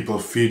 while people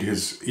feed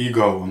his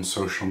ego on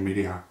social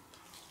media.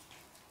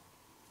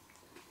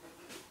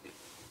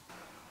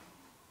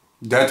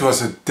 That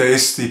was a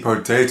tasty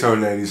potato,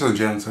 ladies and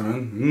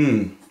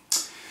gentlemen.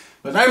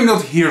 But I'm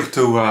not here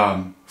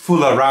to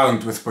fool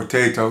around with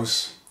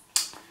potatoes.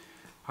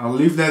 I'll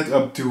leave that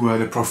up to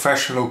the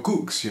professional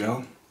cooks, you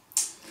know.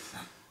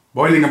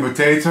 Boiling a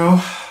potato,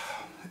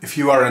 if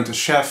you aren't a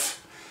chef,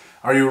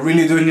 are you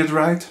really doing it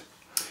right?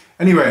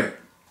 Anyway,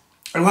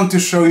 I want to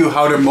show you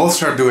how the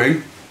moths are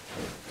doing.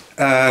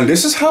 And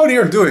this is how they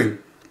are doing.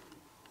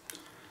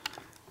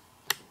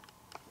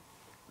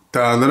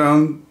 Dun dun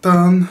dun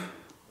dun.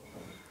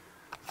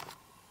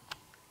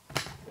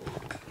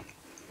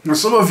 Now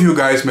some of you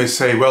guys may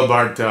say, well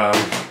Bart,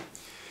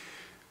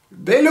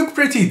 they look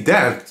pretty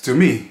dead to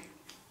me.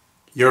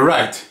 You're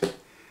right.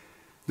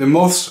 The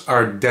moths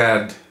are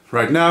dead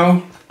right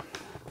now.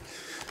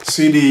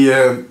 See,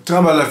 the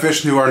Trabala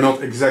Vishnou are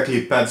not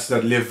exactly pets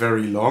that live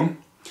very long.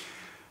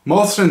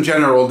 Moths in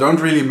general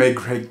don't really make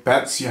great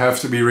pets. You have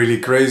to be really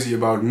crazy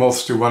about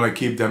moths to want to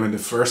keep them in the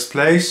first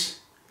place.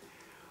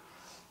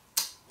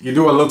 You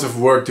do a lot of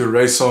work to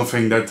raise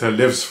something that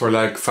lives for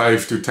like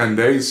 5 to 10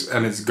 days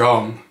and it's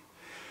gone.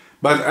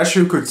 But as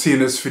you could see in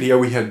this video,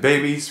 we had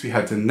babies, we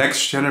had the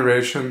next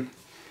generation.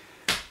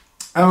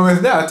 And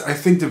with that, I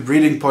think the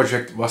breeding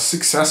project was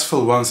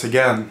successful once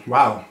again.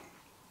 Wow.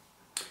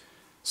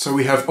 So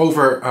we have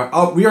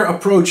we are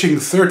approaching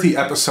 30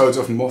 episodes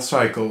of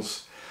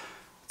MothCycles.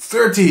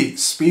 30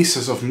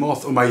 species of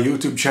moth on my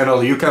YouTube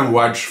channel you can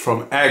watch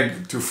from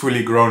egg to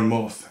fully grown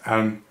moth.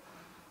 And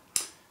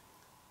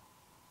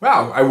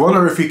wow, I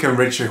wonder if we can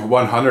reach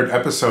 100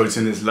 episodes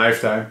in this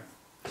lifetime.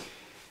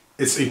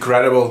 It's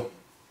incredible.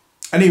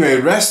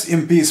 Anyway, rest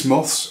in peace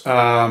moths.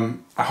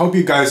 I hope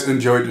you guys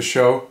enjoyed the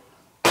show.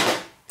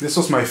 This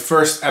was my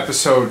first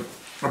episode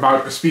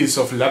about a species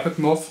of lappet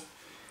moth.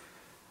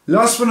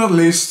 Last but not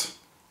least,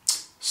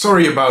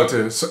 sorry about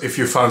if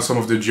you found some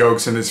of the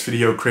jokes in this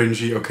video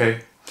cringy,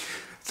 okay?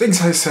 Things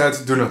I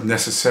said do not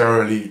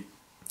necessarily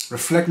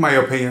reflect my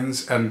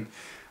opinions, and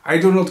I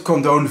do not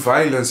condone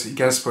violence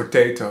against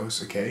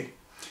potatoes, okay?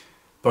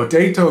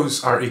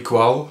 Potatoes are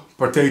equal,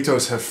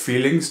 potatoes have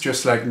feelings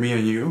just like me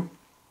and you.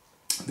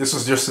 This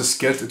was just a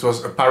skit, it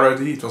was a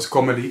parody, it was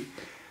comedy.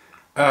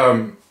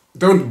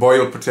 Don't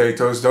boil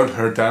potatoes, don't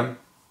hurt them.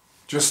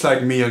 Just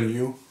like me and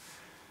you.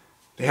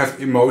 They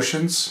have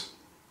emotions.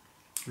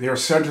 They are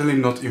certainly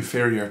not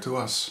inferior to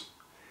us.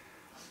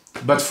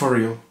 But for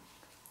real,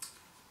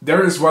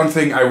 there is one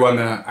thing I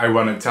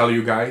wanna tell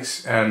you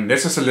guys, and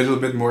this is a little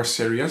bit more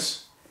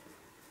serious.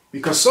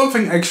 Because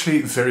something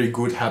actually very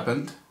good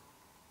happened.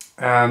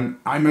 And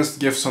I must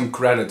give some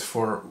credit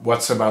for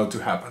what's about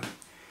to happen.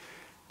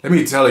 Let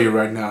me tell you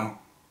right now.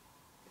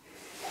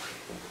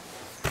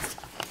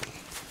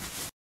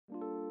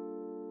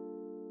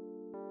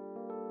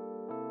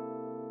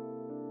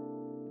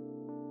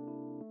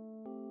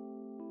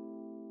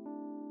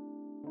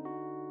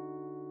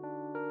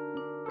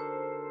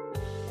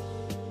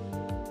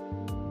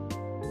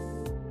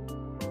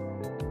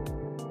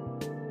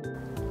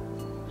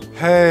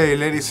 Hey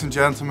ladies and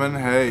gentlemen,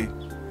 hey.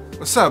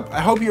 What's up?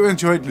 I hope you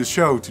enjoyed the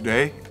show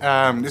today.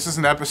 This is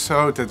an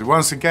episode that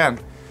once again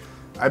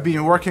I've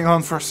been working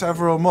on for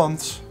several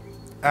months,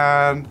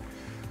 and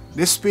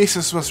this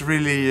species was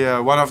really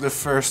one of the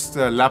first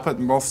lappet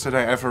moths that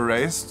I ever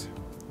raised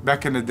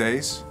back in the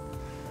days,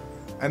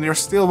 and they're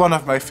still one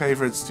of my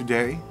favorites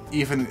today,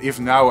 even if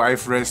now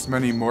I've raised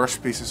many more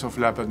species of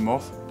lappet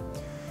moth.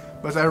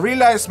 But I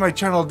realized my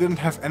channel didn't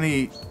have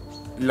any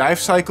life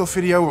cycle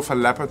video with a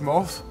lappet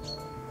moth.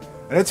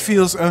 And it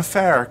feels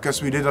unfair,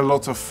 because we did a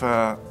lot of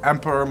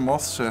emperor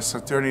moths,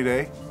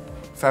 Saturnidae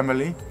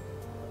family.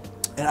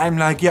 And I'm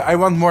like, yeah, I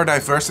want more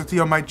diversity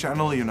on my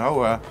channel, you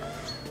know.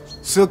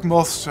 Silk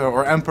moths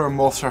or emperor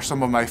moths are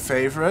some of my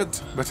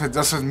favorite, but it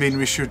doesn't mean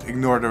we should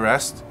ignore the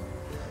rest.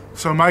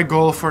 So my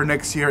goal for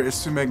next year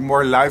is to make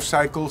more life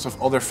cycles of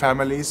other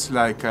families,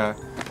 like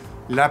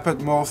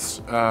lappet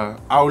moths,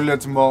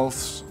 owlet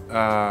moths,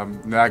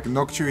 like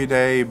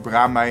Noctuidae,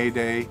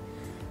 Brahmaidae,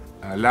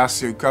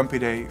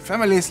 Lasiocampidae,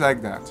 families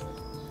like that.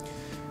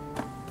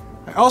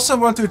 I also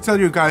want to tell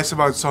you guys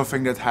about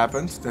something that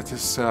happened that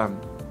is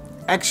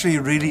actually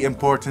really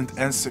important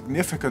and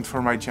significant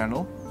for my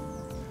channel.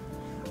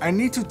 I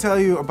need to tell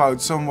you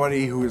about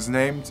somebody who is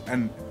named,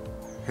 and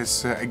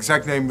his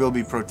exact name will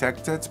be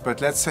protected,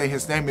 but let's say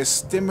his name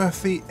is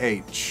Timothy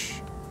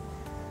H.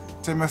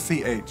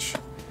 Timothy H.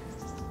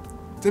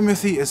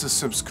 Timothy is a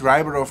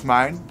subscriber of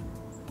mine,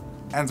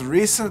 and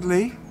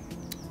recently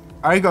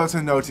I got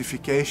a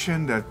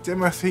notification that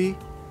Timothy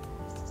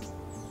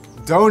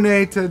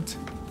donated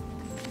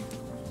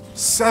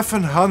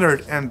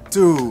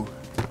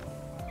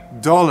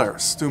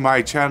 $702 to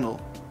my channel.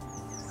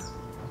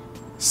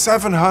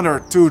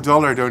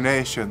 $702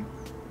 donation.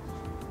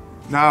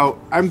 Now,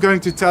 I'm going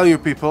to tell you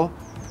people,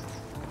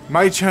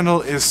 my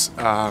channel is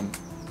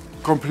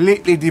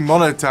completely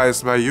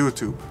demonetized by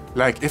YouTube.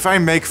 Like, if I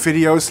make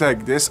videos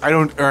like this, I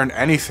don't earn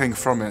anything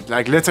from it.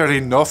 Like,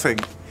 literally nothing.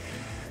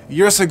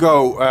 Years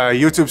ago,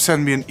 YouTube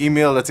sent me an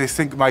email that they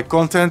think my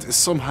content is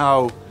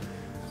somehow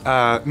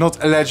not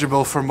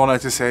eligible for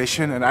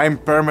monetization, and I'm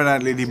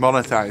permanently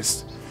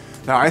demonetized.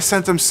 Now, I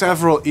sent them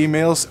several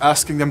emails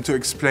asking them to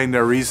explain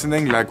their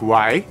reasoning, like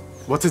why?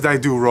 What did I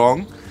do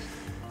wrong?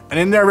 And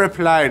in their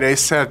reply, they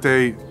said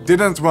they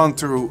didn't want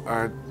to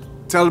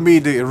tell me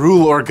the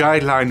rule or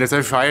guideline that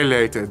I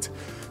violated.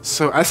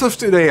 So as of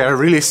today, I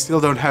really still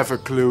don't have a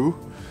clue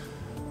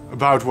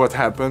about what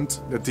happened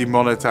that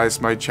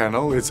demonetized my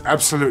channel. It's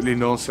absolutely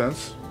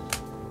nonsense.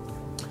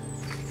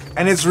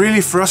 And it's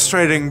really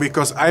frustrating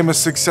because I'm a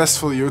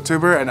successful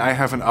YouTuber and I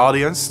have an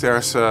audience.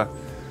 There's I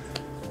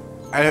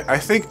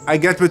think I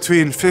get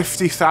between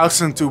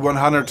 50,000 to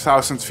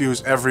 100,000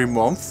 views every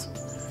month.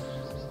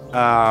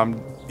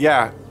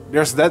 Yeah,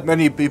 there's that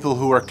many people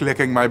who are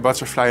clicking my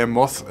butterfly and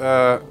moth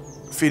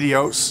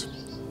videos.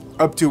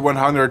 Up to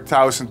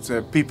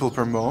 100,000 people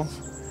per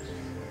month.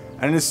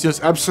 And it's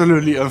just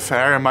absolutely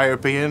unfair, in my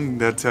opinion,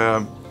 that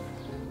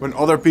when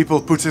other people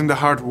put in the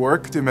hard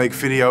work to make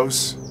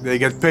videos, they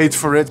get paid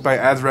for it by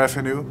ad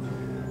revenue.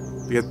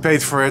 They get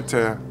paid for it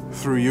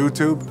through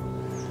YouTube.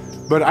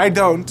 But I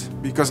don't,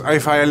 because I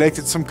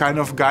violated some kind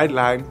of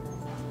guideline.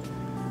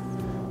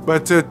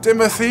 But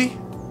Timothy,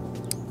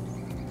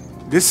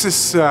 this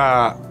is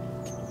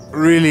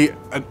really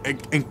an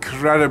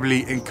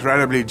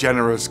incredibly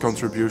generous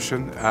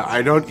contribution.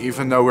 I don't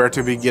even know where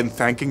to begin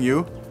thanking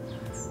you.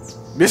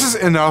 This is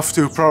enough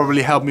to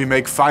probably help me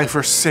make 5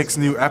 or 6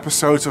 new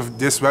episodes of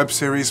this web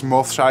series,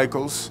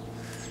 MothCycles.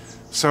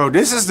 So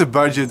this is the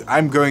budget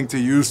I'm going to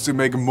use to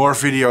make more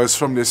videos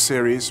from this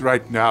series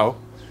right now.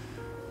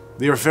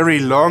 They are very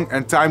long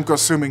and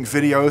time-consuming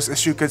videos,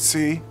 as you can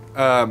see.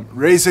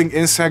 Raising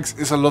insects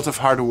is a lot of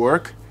hard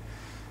work.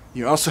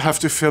 You also have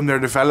to film their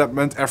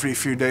development every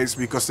few days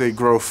because they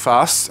grow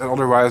fast, and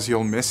otherwise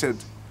you'll miss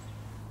it.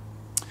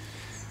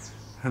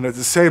 And at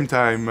the same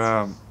time,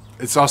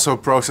 it's also a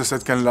process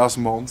that can last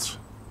months.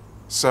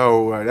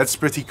 So that's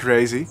pretty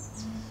crazy.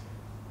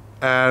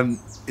 And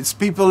It's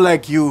people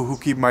like you who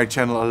keep my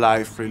channel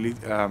alive, really.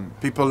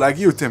 People like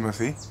you,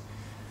 Timothy.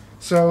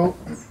 So,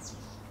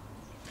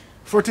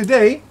 for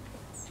today,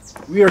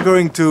 we are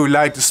going to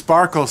light the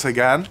sparkles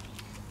again.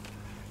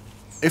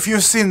 If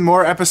you've seen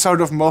more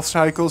episodes of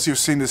MothCycles, you've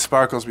seen the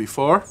sparkles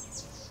before.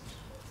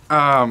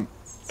 The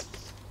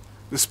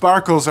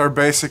sparkles are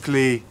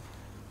basically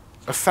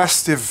a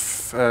festive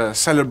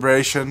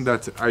celebration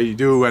that I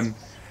do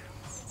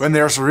when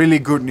there's really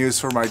good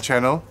news for my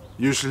channel.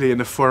 Usually in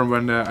the form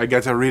when I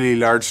get a really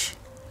large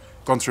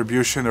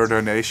contribution or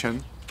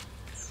donation.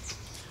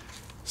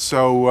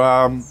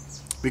 So,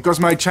 because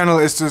my channel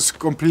is just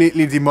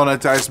completely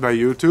demonetized by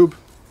YouTube,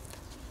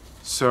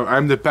 so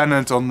I'm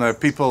dependent on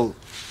people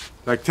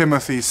like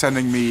Timothy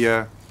sending me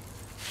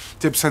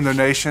tips and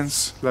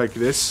donations like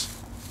this.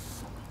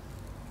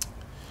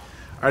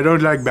 I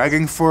don't like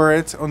begging for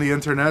it on the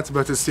internet,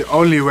 but it's the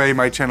only way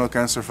my channel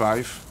can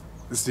survive.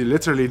 It's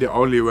literally the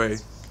only way,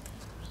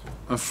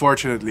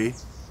 unfortunately.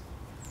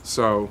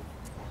 So,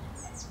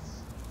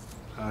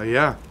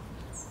 yeah.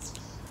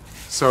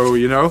 So,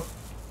 you know,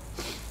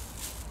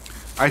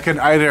 I can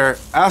either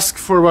ask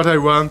for what I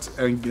want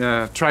and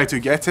try to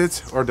get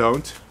it, or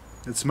don't.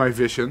 It's my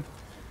vision.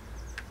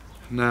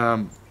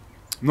 And,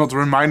 not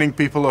reminding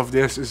people of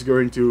this is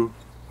going to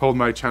hold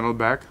my channel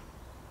back,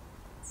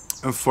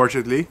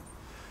 unfortunately.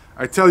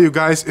 I tell you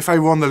guys, if I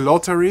won the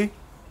lottery,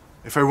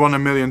 if I won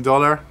 $1 million,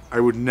 I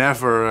would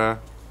never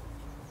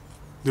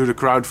do the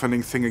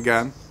crowdfunding thing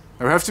again.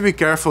 I have to be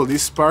careful.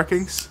 These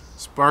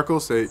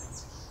sparkles, they...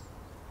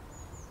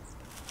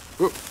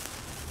 Ooh.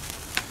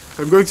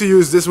 I'm going to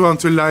use this one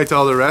to light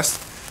all the rest.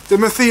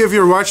 Timothy, if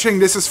you're watching,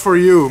 this is for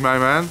you, my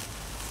man.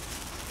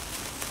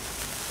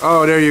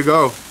 Oh, there you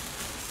go.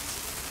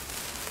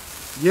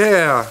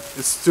 Yeah,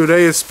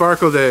 today is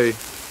Sparkle Day.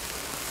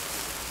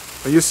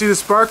 When you see the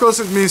sparkles,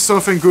 it means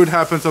something good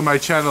happened on my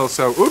channel.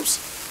 So,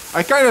 oops,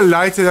 I kind of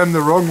lighted them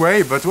the wrong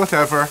way, but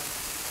whatever.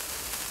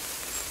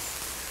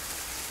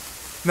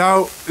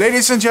 Now,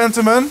 ladies and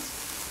gentlemen,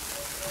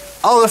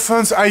 all the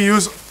funds I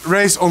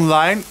raise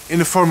online in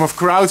the form of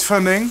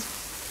crowdfunding,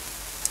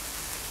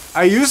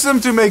 I use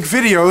them to make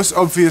videos,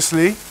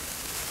 obviously,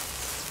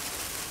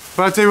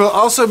 but they will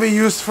also be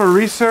used for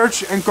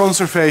research and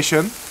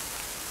conservation.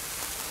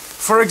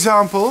 For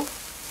example,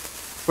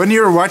 when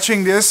you're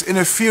watching this, in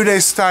a few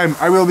days' time,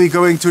 I will be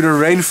going to the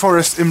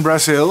rainforest in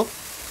Brazil.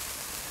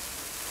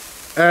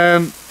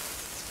 And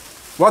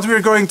what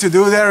we're going to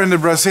do there in the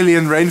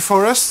Brazilian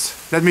rainforest,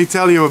 let me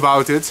tell you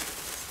about it.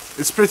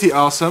 It's pretty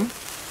awesome.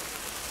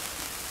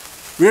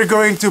 We're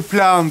going to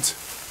plant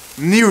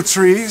new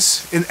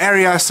trees in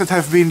areas that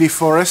have been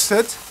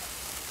deforested.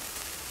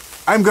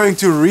 I'm going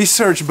to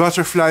research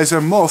butterflies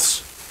and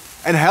moths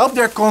and help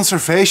their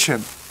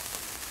conservation.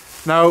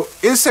 Now,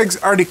 insects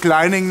are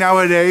declining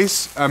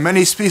nowadays.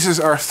 Many species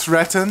are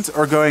threatened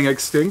or going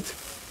extinct.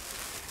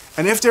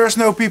 And if there's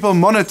no people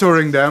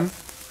monitoring them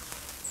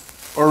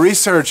or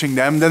researching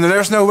them, then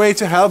there's no way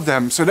to help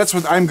them. So that's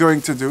what I'm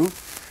going to do.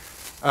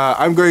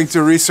 I'm going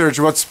to research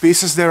what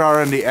species there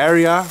are in the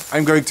area.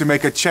 I'm going to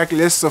make a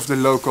checklist of the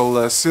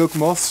local silk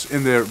moths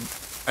in the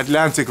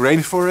Atlantic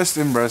rainforest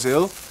in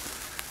Brazil.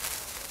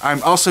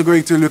 I'm also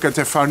going to look at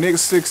their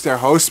faunistics, their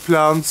host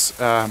plants,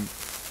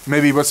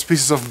 maybe what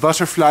species of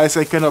butterflies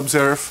I can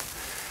observe.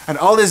 And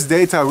all this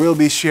data will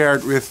be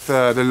shared with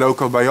the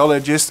local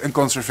biologist and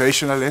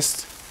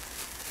conservationalist.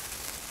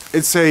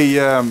 It's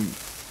a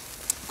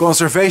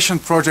conservation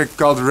project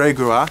called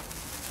Regua.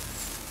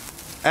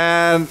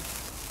 And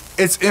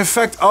it's in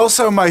fact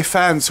also my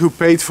fans who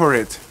paid for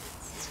it.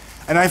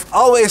 And I've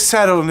always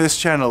said on this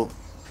channel,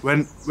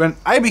 when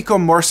I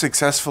become more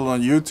successful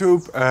on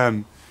YouTube,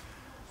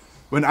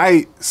 when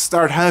I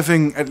start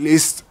having at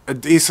least a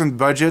decent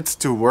budget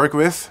to work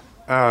with,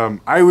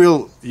 I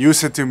will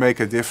use it to make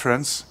a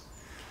difference.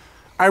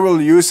 I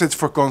will use it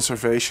for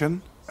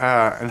conservation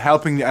and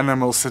helping the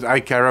animals that I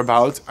care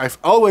about. I've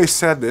always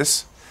said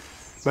this,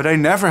 but I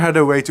never had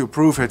a way to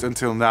prove it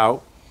until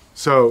now.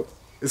 So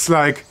it's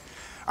like,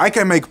 I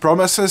can make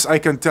promises, I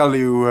can tell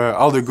you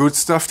all the good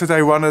stuff that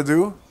I want to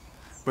do,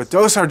 but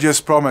those are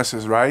just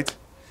promises, right?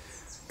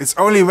 It's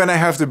only when I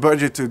have the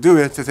budget to do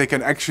it that I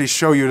can actually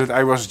show you that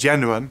I was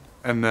genuine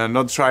and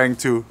not trying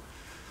to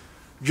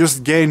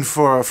just gain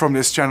from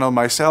this channel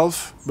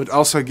myself, but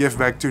also give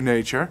back to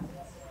nature.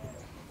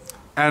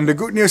 And the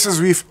good news is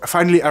we've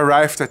finally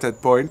arrived at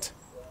that point,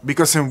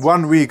 because in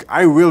 1 week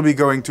I will be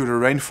going to the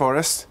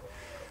rainforest.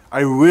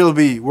 I will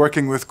be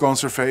working with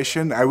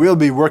conservation. I will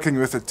be working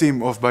with a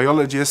team of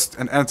biologists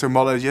and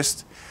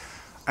entomologists.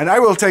 And I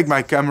will take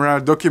my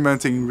camera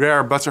documenting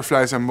rare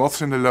butterflies and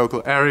moths in the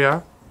local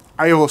area.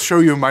 I will show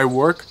you my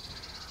work,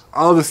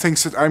 all the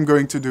things that I'm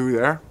going to do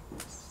there.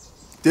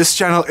 This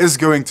channel is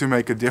going to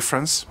make a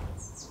difference.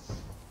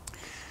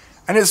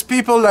 And it's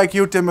people like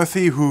you,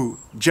 Timothy, who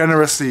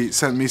generously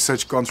send me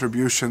such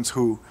contributions,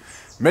 who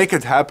make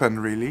it happen,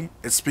 really.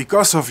 It's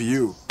because of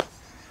you.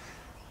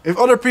 If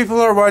other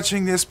people are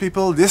watching this,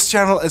 this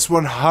channel is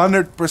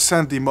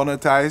 100%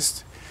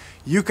 demonetized.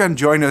 You can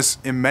join us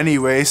in many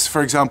ways,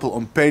 for example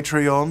on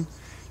Patreon.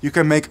 You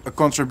can make a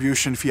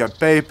contribution via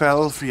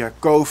PayPal, via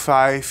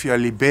Ko-Fi, via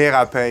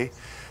LiberaPay.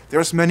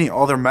 There's many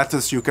other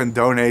methods you can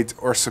donate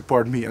or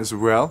support me as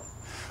well.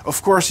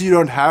 Of course, you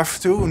don't have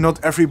to.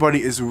 Not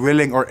everybody is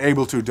willing or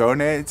able to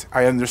donate.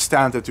 I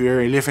understand that we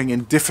are living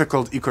in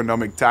difficult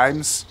economic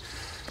times.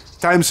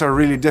 Times are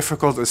really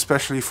difficult,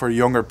 especially for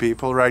younger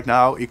people right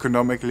now,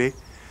 economically.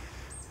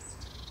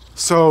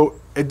 So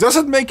it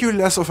doesn't make you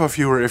less of a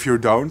viewer if you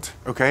don't,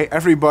 okay?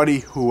 Everybody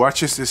who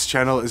watches this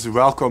channel is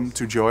welcome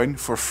to join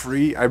for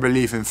free. I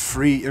believe in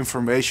free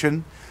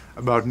information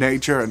about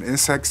nature and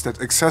insects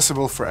that's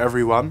accessible for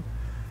everyone.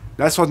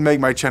 That's what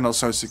makes my channel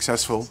so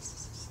successful.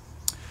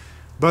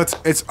 But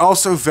it's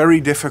also very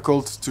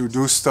difficult to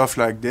do stuff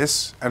like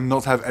this and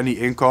not have any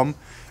income,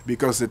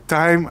 because the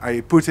time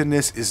I put in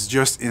this is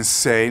just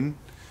insane.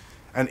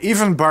 And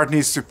even Bart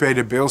needs to pay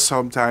the bill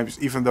sometimes,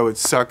 even though it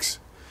sucks.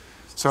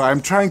 So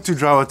I'm trying to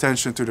draw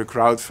attention to the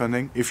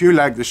crowdfunding. If you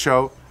like the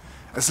show,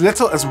 as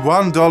little as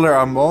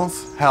 $1 a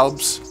month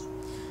helps,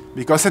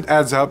 because it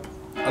adds up.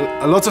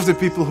 A lot of the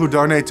people who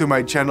donate to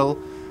my channel,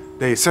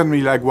 they send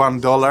me like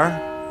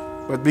 $1.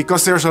 But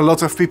because there's a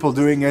lot of people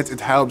doing it,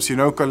 it helps, you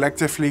know,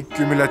 collectively,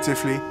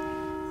 cumulatively.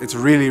 It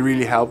really,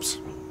 really helps.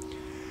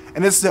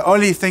 And it's the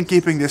only thing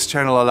keeping this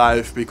channel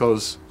alive,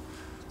 because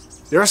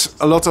there's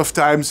a lot of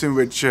times in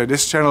which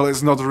this channel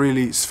is not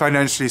really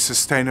financially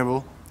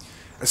sustainable.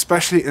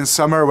 Especially in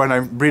summer when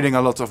I'm breeding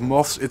a lot of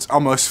moths, it's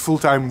almost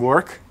full-time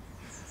work.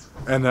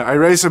 And I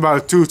raise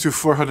about $200 to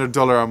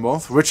 $400 a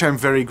month, which I'm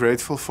very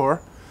grateful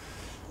for.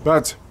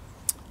 But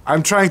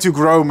I'm trying to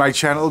grow my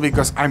channel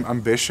because I'm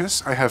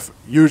ambitious. I have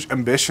huge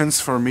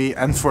ambitions for me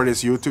and for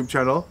this YouTube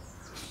channel.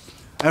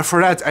 And for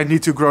that I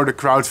need to grow the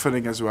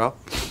crowdfunding as well.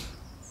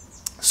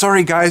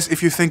 Sorry guys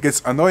if you think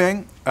it's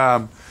annoying.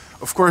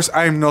 Of course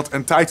I'm not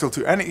entitled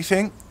to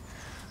anything.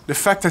 The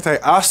fact that I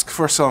ask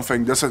for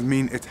something doesn't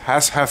mean it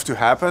have to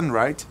happen,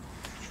 right?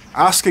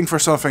 Asking for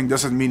something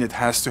doesn't mean it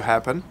has to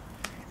happen.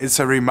 It's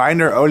a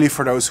reminder only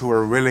for those who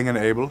are willing and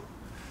able.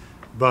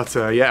 But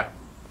yeah.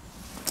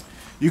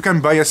 You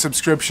can buy a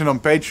subscription on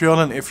Patreon,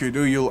 and if you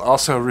do, you'll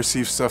also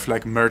receive stuff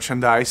like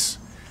merchandise,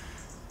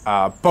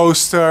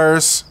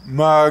 posters,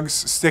 mugs,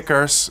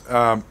 stickers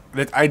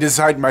that I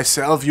designed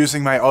myself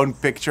using my own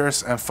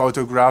pictures and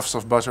photographs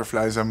of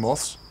butterflies and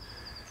moths.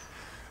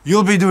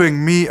 You'll be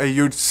doing me a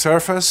huge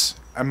service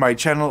and my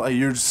channel a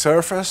huge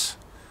service.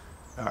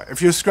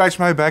 If you scratch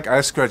my back, I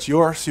scratch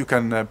yours. You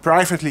can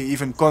privately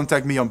even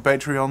contact me on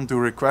Patreon, do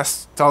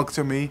requests, talk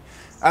to me,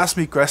 ask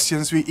me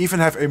questions. We even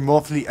have a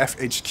monthly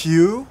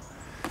FHQ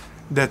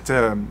that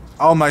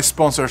all my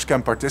sponsors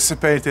can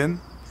participate in.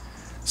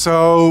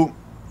 So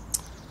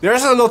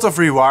there's a lot of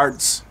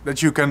rewards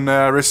that you can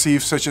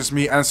receive, such as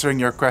me answering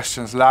your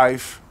questions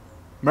live,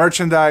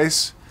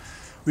 merchandise.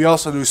 We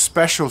also do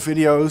special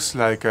videos,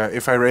 like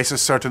if I raise a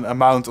certain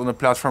amount on a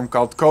platform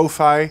called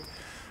Ko-Fi,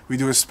 we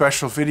do a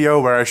special video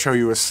where I show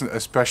you a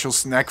special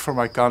snack for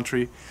my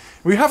country.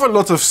 We have a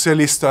lot of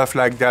silly stuff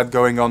like that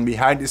going on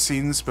behind the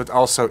scenes, but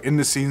also in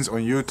the scenes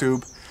on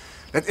YouTube.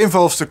 That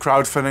involves the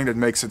crowdfunding, that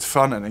makes it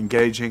fun and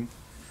engaging.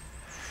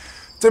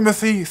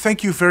 Timothy,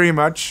 thank you very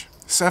much.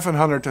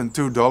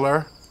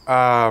 $702.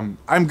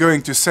 I'm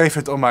going to save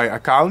it on my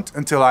account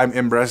until I'm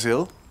in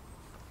Brazil.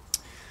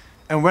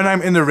 And when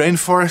I'm in the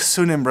rainforest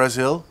soon in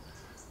Brazil,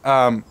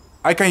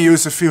 I can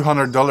use a few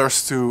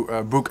 $100s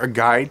to book a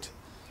guide.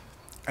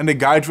 And the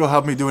guide will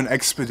help me do an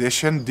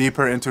expedition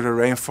deeper into the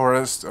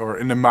rainforest or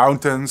in the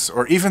mountains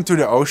or even to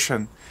the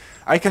ocean.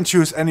 I can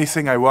choose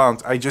anything I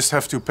want, I just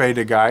have to pay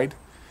the guide.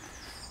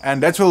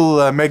 And that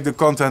will make the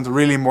content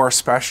really more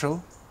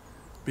special,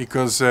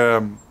 because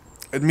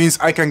it means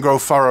I can go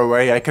far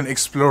away, I can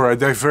explore a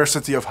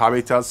diversity of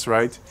habitats,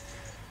 right?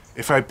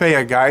 If I pay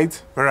a guide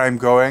where I'm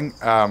going,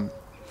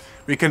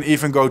 we can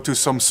even go to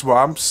some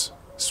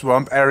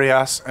swamp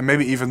areas, and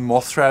maybe even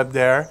moth trap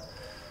there.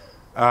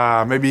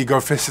 Maybe go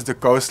visit the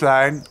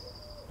coastline.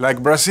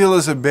 Like, Brazil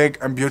is a big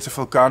and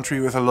beautiful country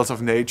with a lot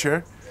of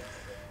nature.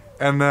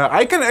 And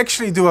I can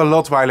actually do a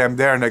lot while I'm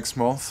there next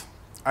month.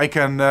 I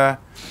can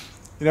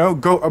you know,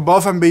 go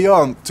above and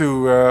beyond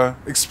to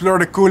explore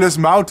the coolest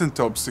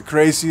mountaintops, the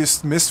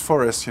craziest mist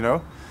forests, you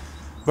know.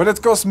 But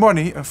it costs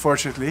money,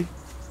 unfortunately.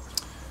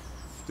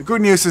 The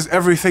good news is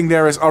everything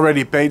there is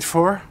already paid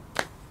for.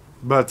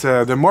 But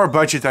the more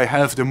budget I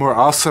have, the more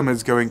awesome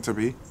it's going to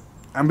be.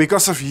 And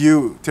because of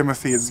you,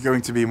 Timothy, it's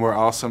going to be more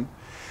awesome.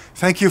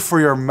 Thank you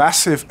for your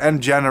massive and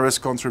generous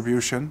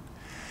contribution.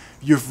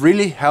 You've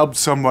really helped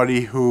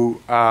somebody who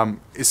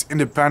is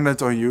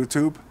independent on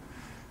YouTube,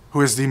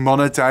 who is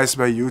demonetized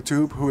by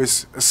YouTube, who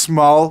is a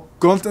small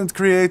content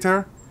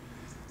creator,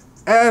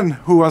 and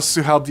who wants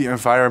to help the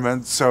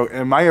environment. So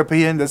in my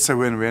opinion, that's a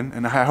win-win,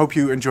 and I hope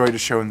you enjoy the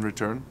show in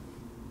return.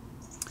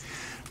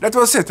 That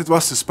was it. It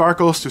was the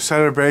sparkles to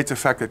celebrate the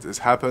fact that this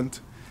happened.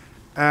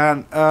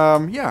 And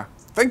yeah,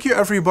 thank you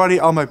everybody,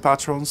 all my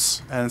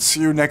patrons, and see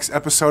you next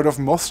episode of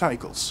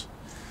MothCycles.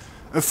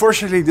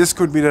 Unfortunately, this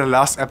could be the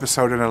last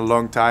episode in a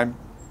long time,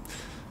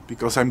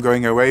 because I'm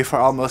going away for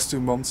almost 2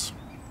 months.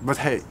 But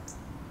hey,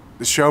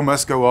 the show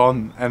must go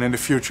on, and in the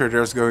future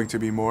there's going to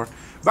be more.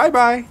 Bye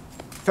bye!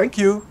 Thank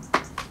you!